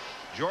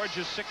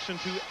 Georgia's 6-2,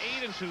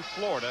 8-2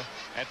 Florida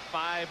at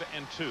 5-2.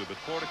 But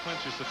Florida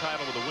clinches the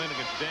title with a win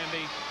against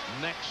Vandy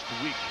next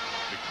week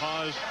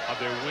because of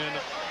their win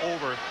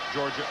over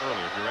Georgia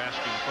earlier. If you're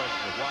asking the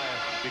question of why,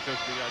 because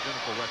the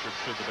identical record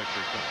should the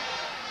victory come.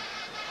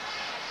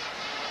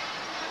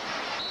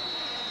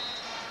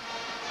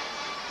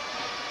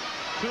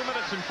 Two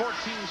minutes and 14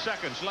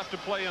 seconds left to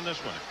play in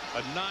this one.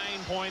 A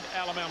 9-point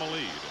Alabama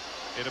lead.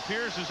 It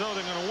appears as though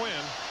they're going to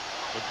win,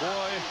 but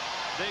boy,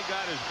 they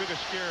got as big a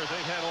scare as they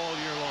had all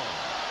year long.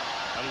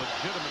 A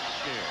legitimate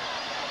scare.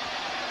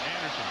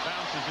 Anderson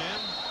bounces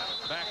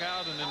in, back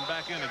out, and then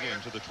back in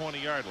again to the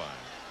 20-yard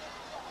line.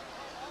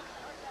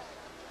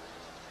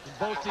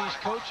 Both these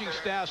coaching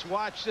staffs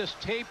watch this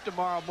tape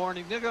tomorrow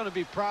morning. They're going to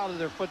be proud of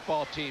their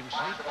football teams.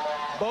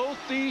 Both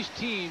these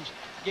teams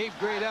gave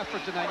great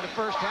effort tonight. In the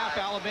first half,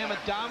 Alabama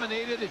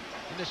dominated.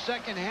 In the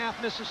second half,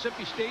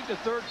 Mississippi State, the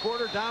third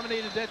quarter,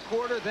 dominated that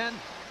quarter. Then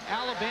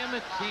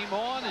Alabama came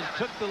on and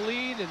took the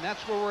lead, and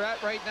that's where we're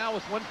at right now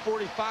with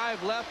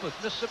 1:45 left with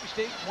Mississippi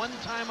State 1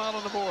 timeout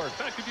on the board.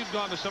 In fact, if you'd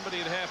gone to somebody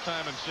at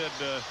halftime and said,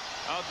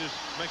 I'll just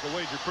make a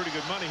wager pretty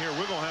good money here,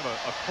 we're going to have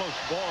a close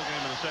ball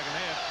game in the second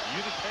half,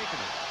 you'd have taken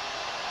it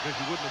because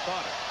you wouldn't have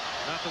thought it.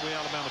 Not the way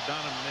Alabama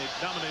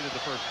dominated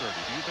the first 30.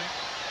 Do you think?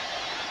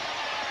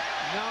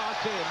 No, I'll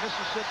tell you,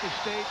 Mississippi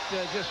State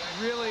just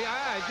really,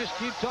 I just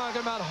keep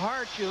talking about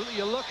heart.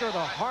 You look at the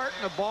heart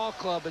in the ball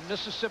club in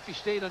Mississippi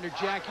State under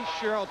Jackie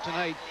Sherrill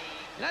tonight.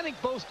 And I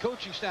think both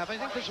coaching staff, I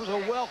think this was a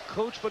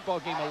well-coached football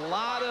game. A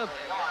lot of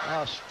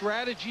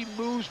strategy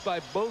moves by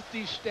both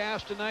these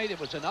staffs tonight. It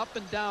was an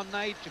up-and-down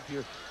night. If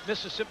you're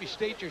Mississippi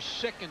State, you're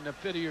sick in the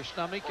pit of your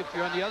stomach. If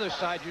you're on the other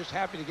side, you're just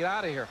happy to get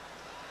out of here.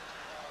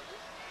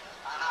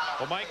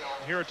 Well, Mike,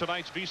 here are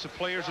tonight's Visa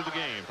players of the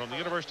game. From the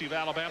University of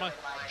Alabama,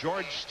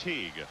 George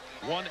Teague.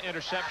 1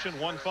 interception,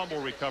 1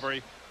 fumble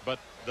recovery. But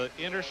the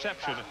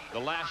interception, the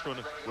last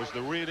one, was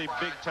the really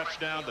big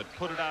touchdown that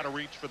put it out of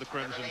reach for the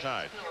Crimson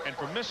Tide. And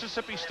from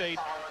Mississippi State,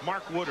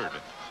 Mark Woodard.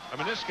 I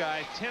mean, this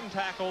guy, 10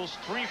 tackles,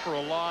 3 for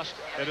a loss,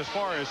 and as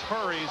far as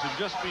hurries and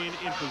just being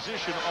in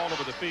position all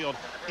over the field,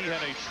 he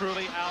had a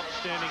truly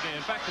outstanding game.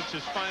 In fact, it's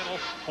his final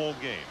home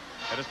game.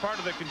 And as part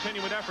of the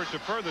continuing effort to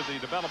further the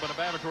development of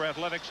amateur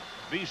athletics,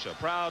 Visa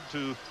proud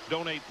to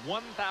donate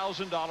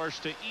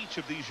 $1,000 to each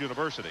of these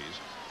universities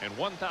and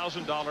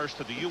 $1,000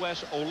 to the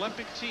U.S.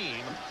 Olympic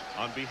team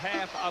on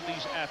behalf of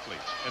these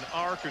athletes. And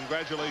our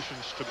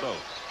congratulations to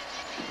both.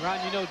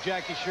 Ron, you know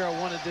Jackie Sherrill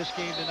wanted this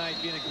game tonight,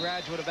 being a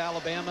graduate of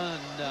Alabama,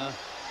 and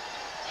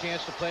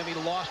chance to play him. He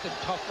lost a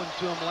tough one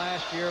to him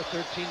last year,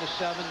 13-7.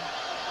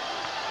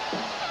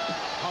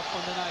 Tough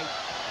one tonight.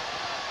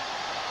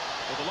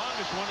 Well, the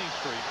longest winning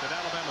streak that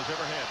Alabama's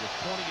ever had was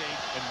 28,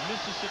 and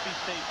Mississippi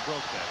State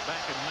broke that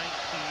back in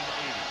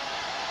 1980.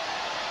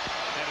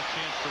 Had a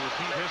chance to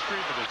repeat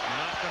history, but it's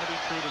not going to be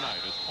true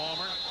tonight as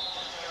Palmer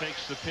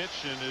takes the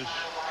pitch and is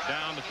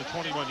down at the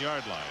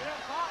 21-yard line.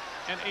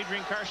 And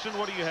Adrian Karsten,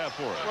 what do you have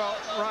for us? Well,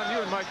 Ron, you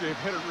and Mike have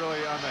hit it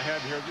really on the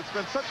head here. It's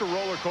been such a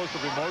roller coaster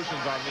of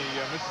emotions on the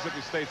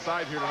Mississippi State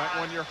side here tonight,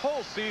 when your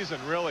whole season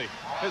really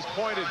has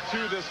pointed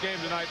to this game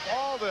tonight.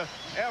 All the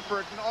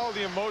effort and all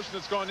the emotion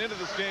that's gone into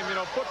this game. You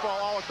know, football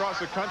all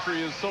across the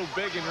country is so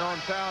big in your own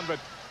town, but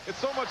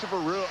it's so much of a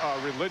real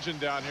religion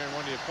down here. And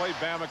when you play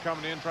Bama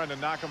coming in, trying to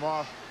knock them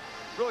off,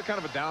 really kind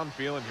of a down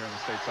feeling here on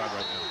the State side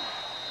right now.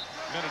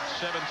 Minute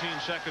 17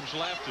 seconds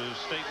left as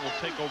State will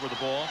take over the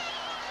ball.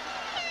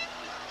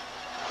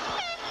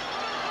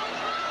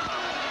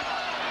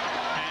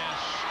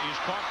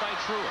 Caught by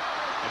Truitt,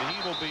 and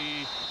he will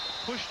be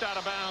pushed out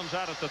of bounds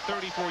out at the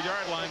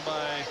 34-yard line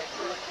by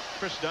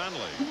Chris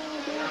Donnelly.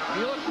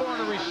 You look for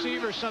in a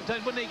receiver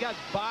sometimes when they got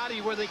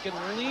body where they can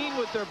lean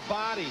with their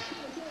body.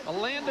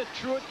 Alanda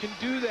Truitt can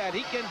do that.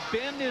 He can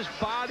bend his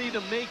body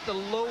to make the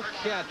low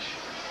catch.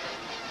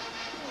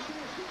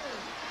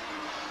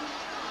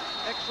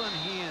 Excellent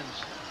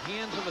hands.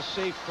 Hands of a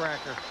safe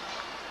cracker.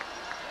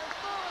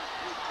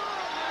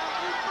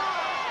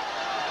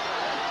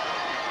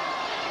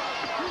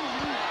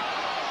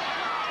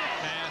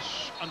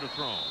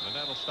 Underthrown, and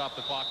that'll stop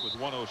the clock with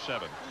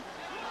 1:07.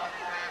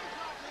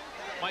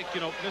 Mike,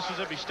 you know,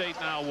 Mississippi State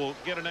now will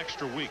get an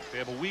extra week. They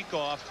have a week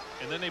off,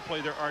 and then they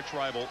play their arch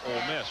rival,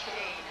 Ole Miss.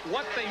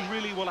 What they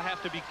really will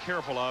have to be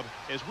careful of,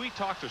 as we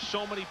talked to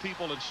so many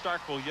people in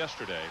Starkville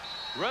yesterday,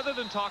 rather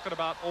than talking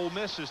about Ole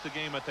Miss as the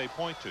game that they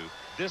point to,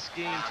 this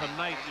game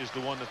tonight is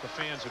the one that the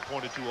fans have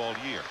pointed to all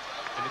year.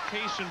 And the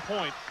case in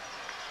point,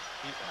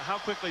 how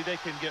quickly they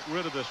can get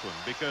rid of this one,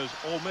 because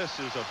Ole Miss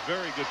is a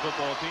very good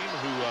football team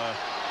who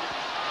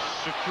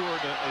secured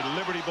a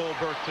Liberty Bowl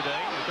berth today.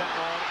 As that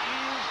ball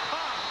is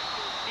caught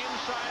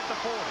inside the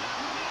 40.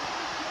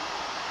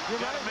 You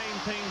got to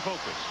maintain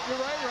focus. You're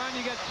right, Ron.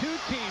 You got two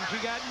teams.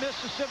 You got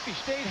Mississippi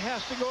State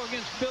has to go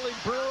against Billy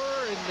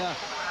Brewer and a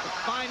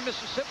fine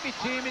Mississippi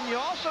team, and you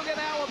also got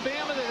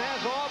Alabama that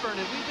has Auburn.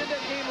 And we did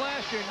that game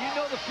last year, and you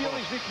know the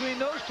feelings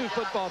between those two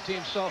football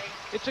teams. So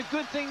it's a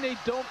good thing they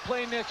don't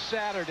play next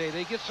Saturday.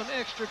 They get some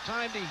extra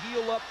time to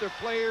heal up their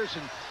players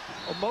and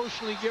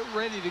emotionally get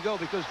ready to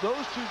go, because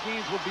those two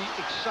games will be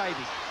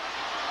exciting.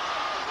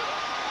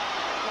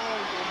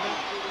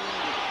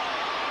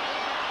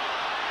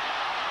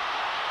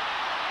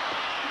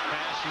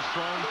 Pass is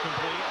thrown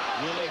complete.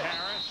 Willie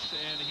Harris,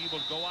 and he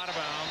will go out of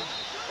bounds.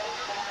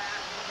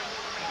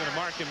 Going to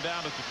mark him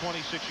down at the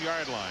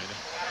 26-yard line.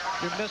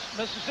 You're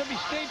Mississippi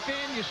State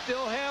fan, you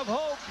still have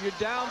hope. You're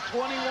down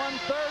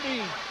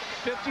 21-30.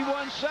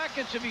 51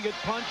 seconds. If you could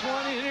punch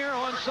one in here,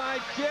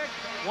 onside kick,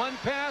 one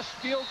pass,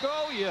 field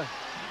goal, you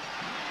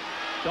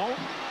don't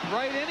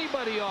write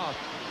anybody off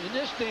in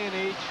this day and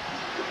age.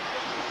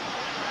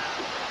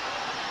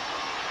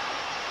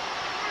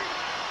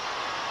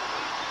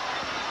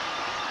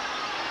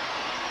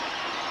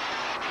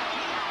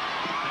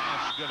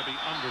 Pass going to be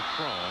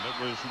underthrown. It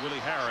was Willie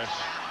Harris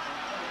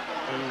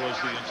who was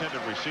the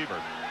intended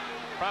receiver.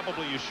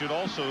 Probably you should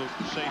also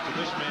say to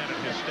this man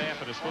and his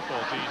staff and his football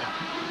team,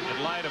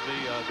 in light of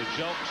the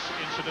Jelks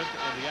incident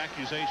and the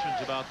accusations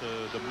about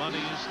the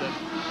monies that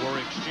were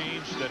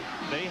exchanged, that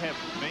they have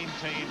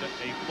maintained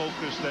a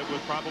focus that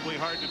was probably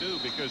hard to do,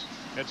 because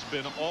it's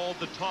been all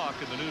the talk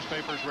in the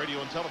newspapers,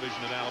 radio, and television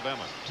in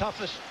Alabama.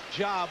 Toughest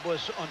job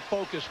was on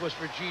focus was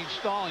for Gene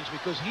Stallings,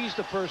 because he's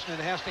the person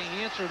that has to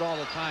answer it all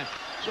the time.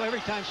 So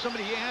every time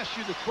somebody asks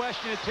you the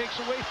question, it takes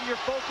away from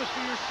your focus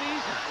for your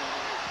season.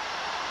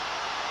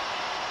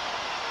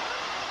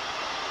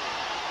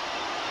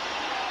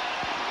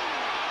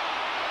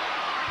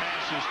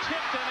 Is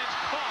tipped, and it's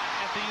caught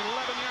at the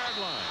 11-yard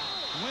line.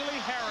 Willie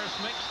Harris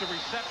makes the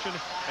reception,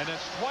 and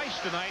it's twice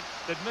tonight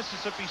that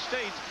Mississippi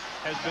State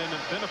has been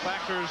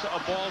benefactors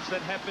of balls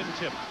that have been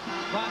tipped.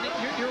 Ron,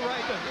 you're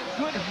right.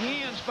 Good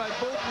hands by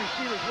both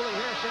receivers, Willie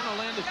Harris and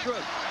Orlando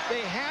Truitt.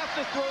 They have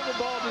to throw the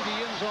ball to the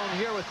end zone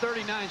here with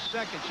 39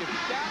 seconds. You've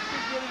got to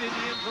get it in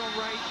the end zone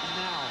right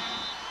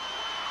now.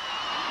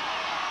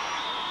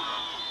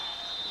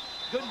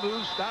 Good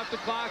move, stop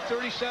the clock,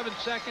 37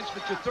 seconds,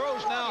 but your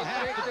throws now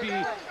have to be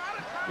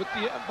with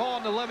the ball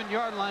on the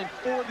 11-yard line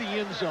for the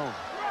end zone.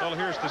 Well,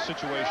 here's the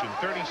situation.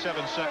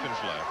 37 seconds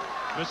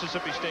left.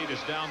 Mississippi State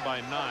is down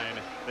by 9.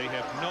 They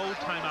have no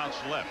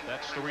timeouts left.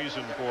 That's the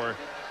reason for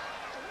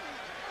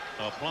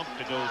Plump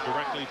to go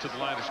directly to the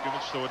line of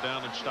scrimmage, throw it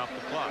down, and stop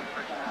the clock.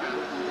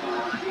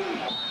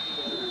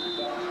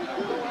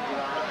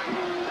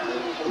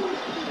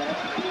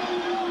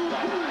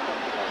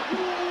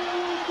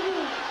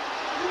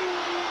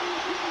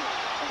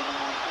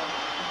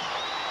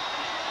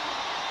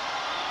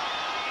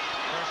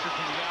 Pressure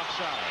from the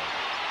outside.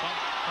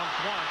 Plump comes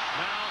once.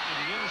 Now in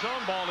the end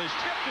zone. Ball is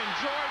tipped, and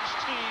George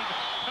Teague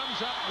comes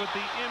up with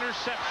the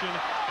interception,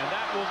 and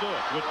that will do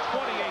it with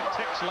 28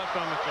 ticks left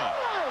on the clock.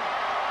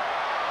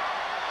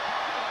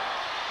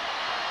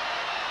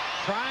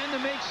 Trying to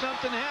make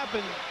something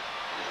happen.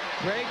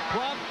 Greg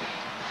Plump,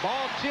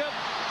 ball tip.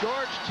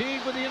 George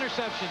Teague with the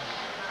interception.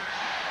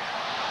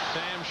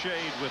 Sam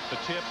Shade with the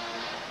tip,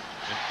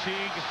 and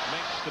Teague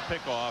makes the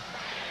pickoff.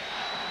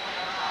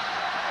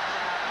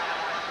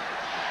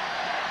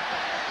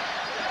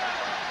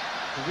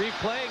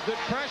 Replay, good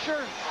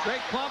pressure.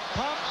 Greg Plump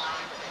pumps.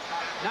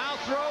 Now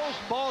throws.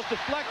 Ball's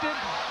deflected.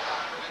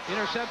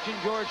 Interception,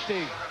 George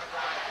Teague.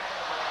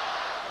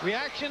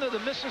 Reaction of the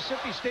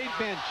Mississippi State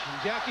bench.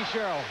 Jackie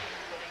Sherrill.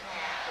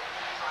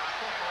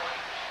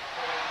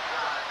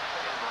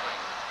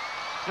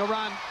 Now,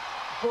 Ron,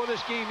 before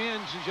this game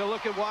ends, as you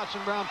look at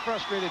Watson Brown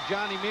frustrated,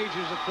 Johnny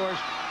Majors, of course,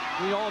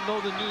 we all know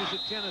the news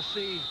at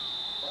Tennessee.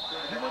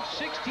 He went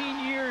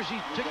 16 years.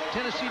 He took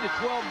Tennessee to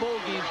 12 bowl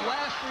games.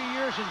 Last 3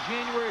 years in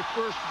January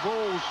 1st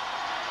bowls.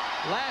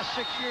 Last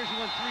 6 years he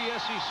won 3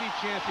 SEC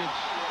champions.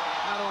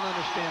 I don't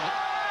understand it.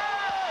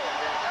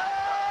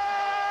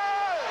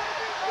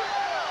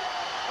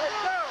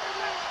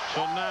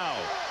 So now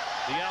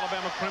the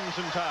Alabama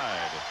Crimson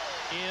Tide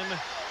in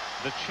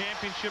the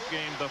championship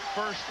game, the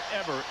first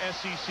ever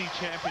SEC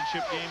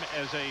championship game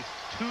as a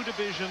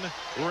 2-division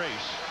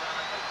race.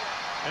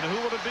 And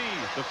who would it be?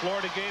 The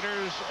Florida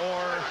Gators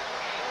or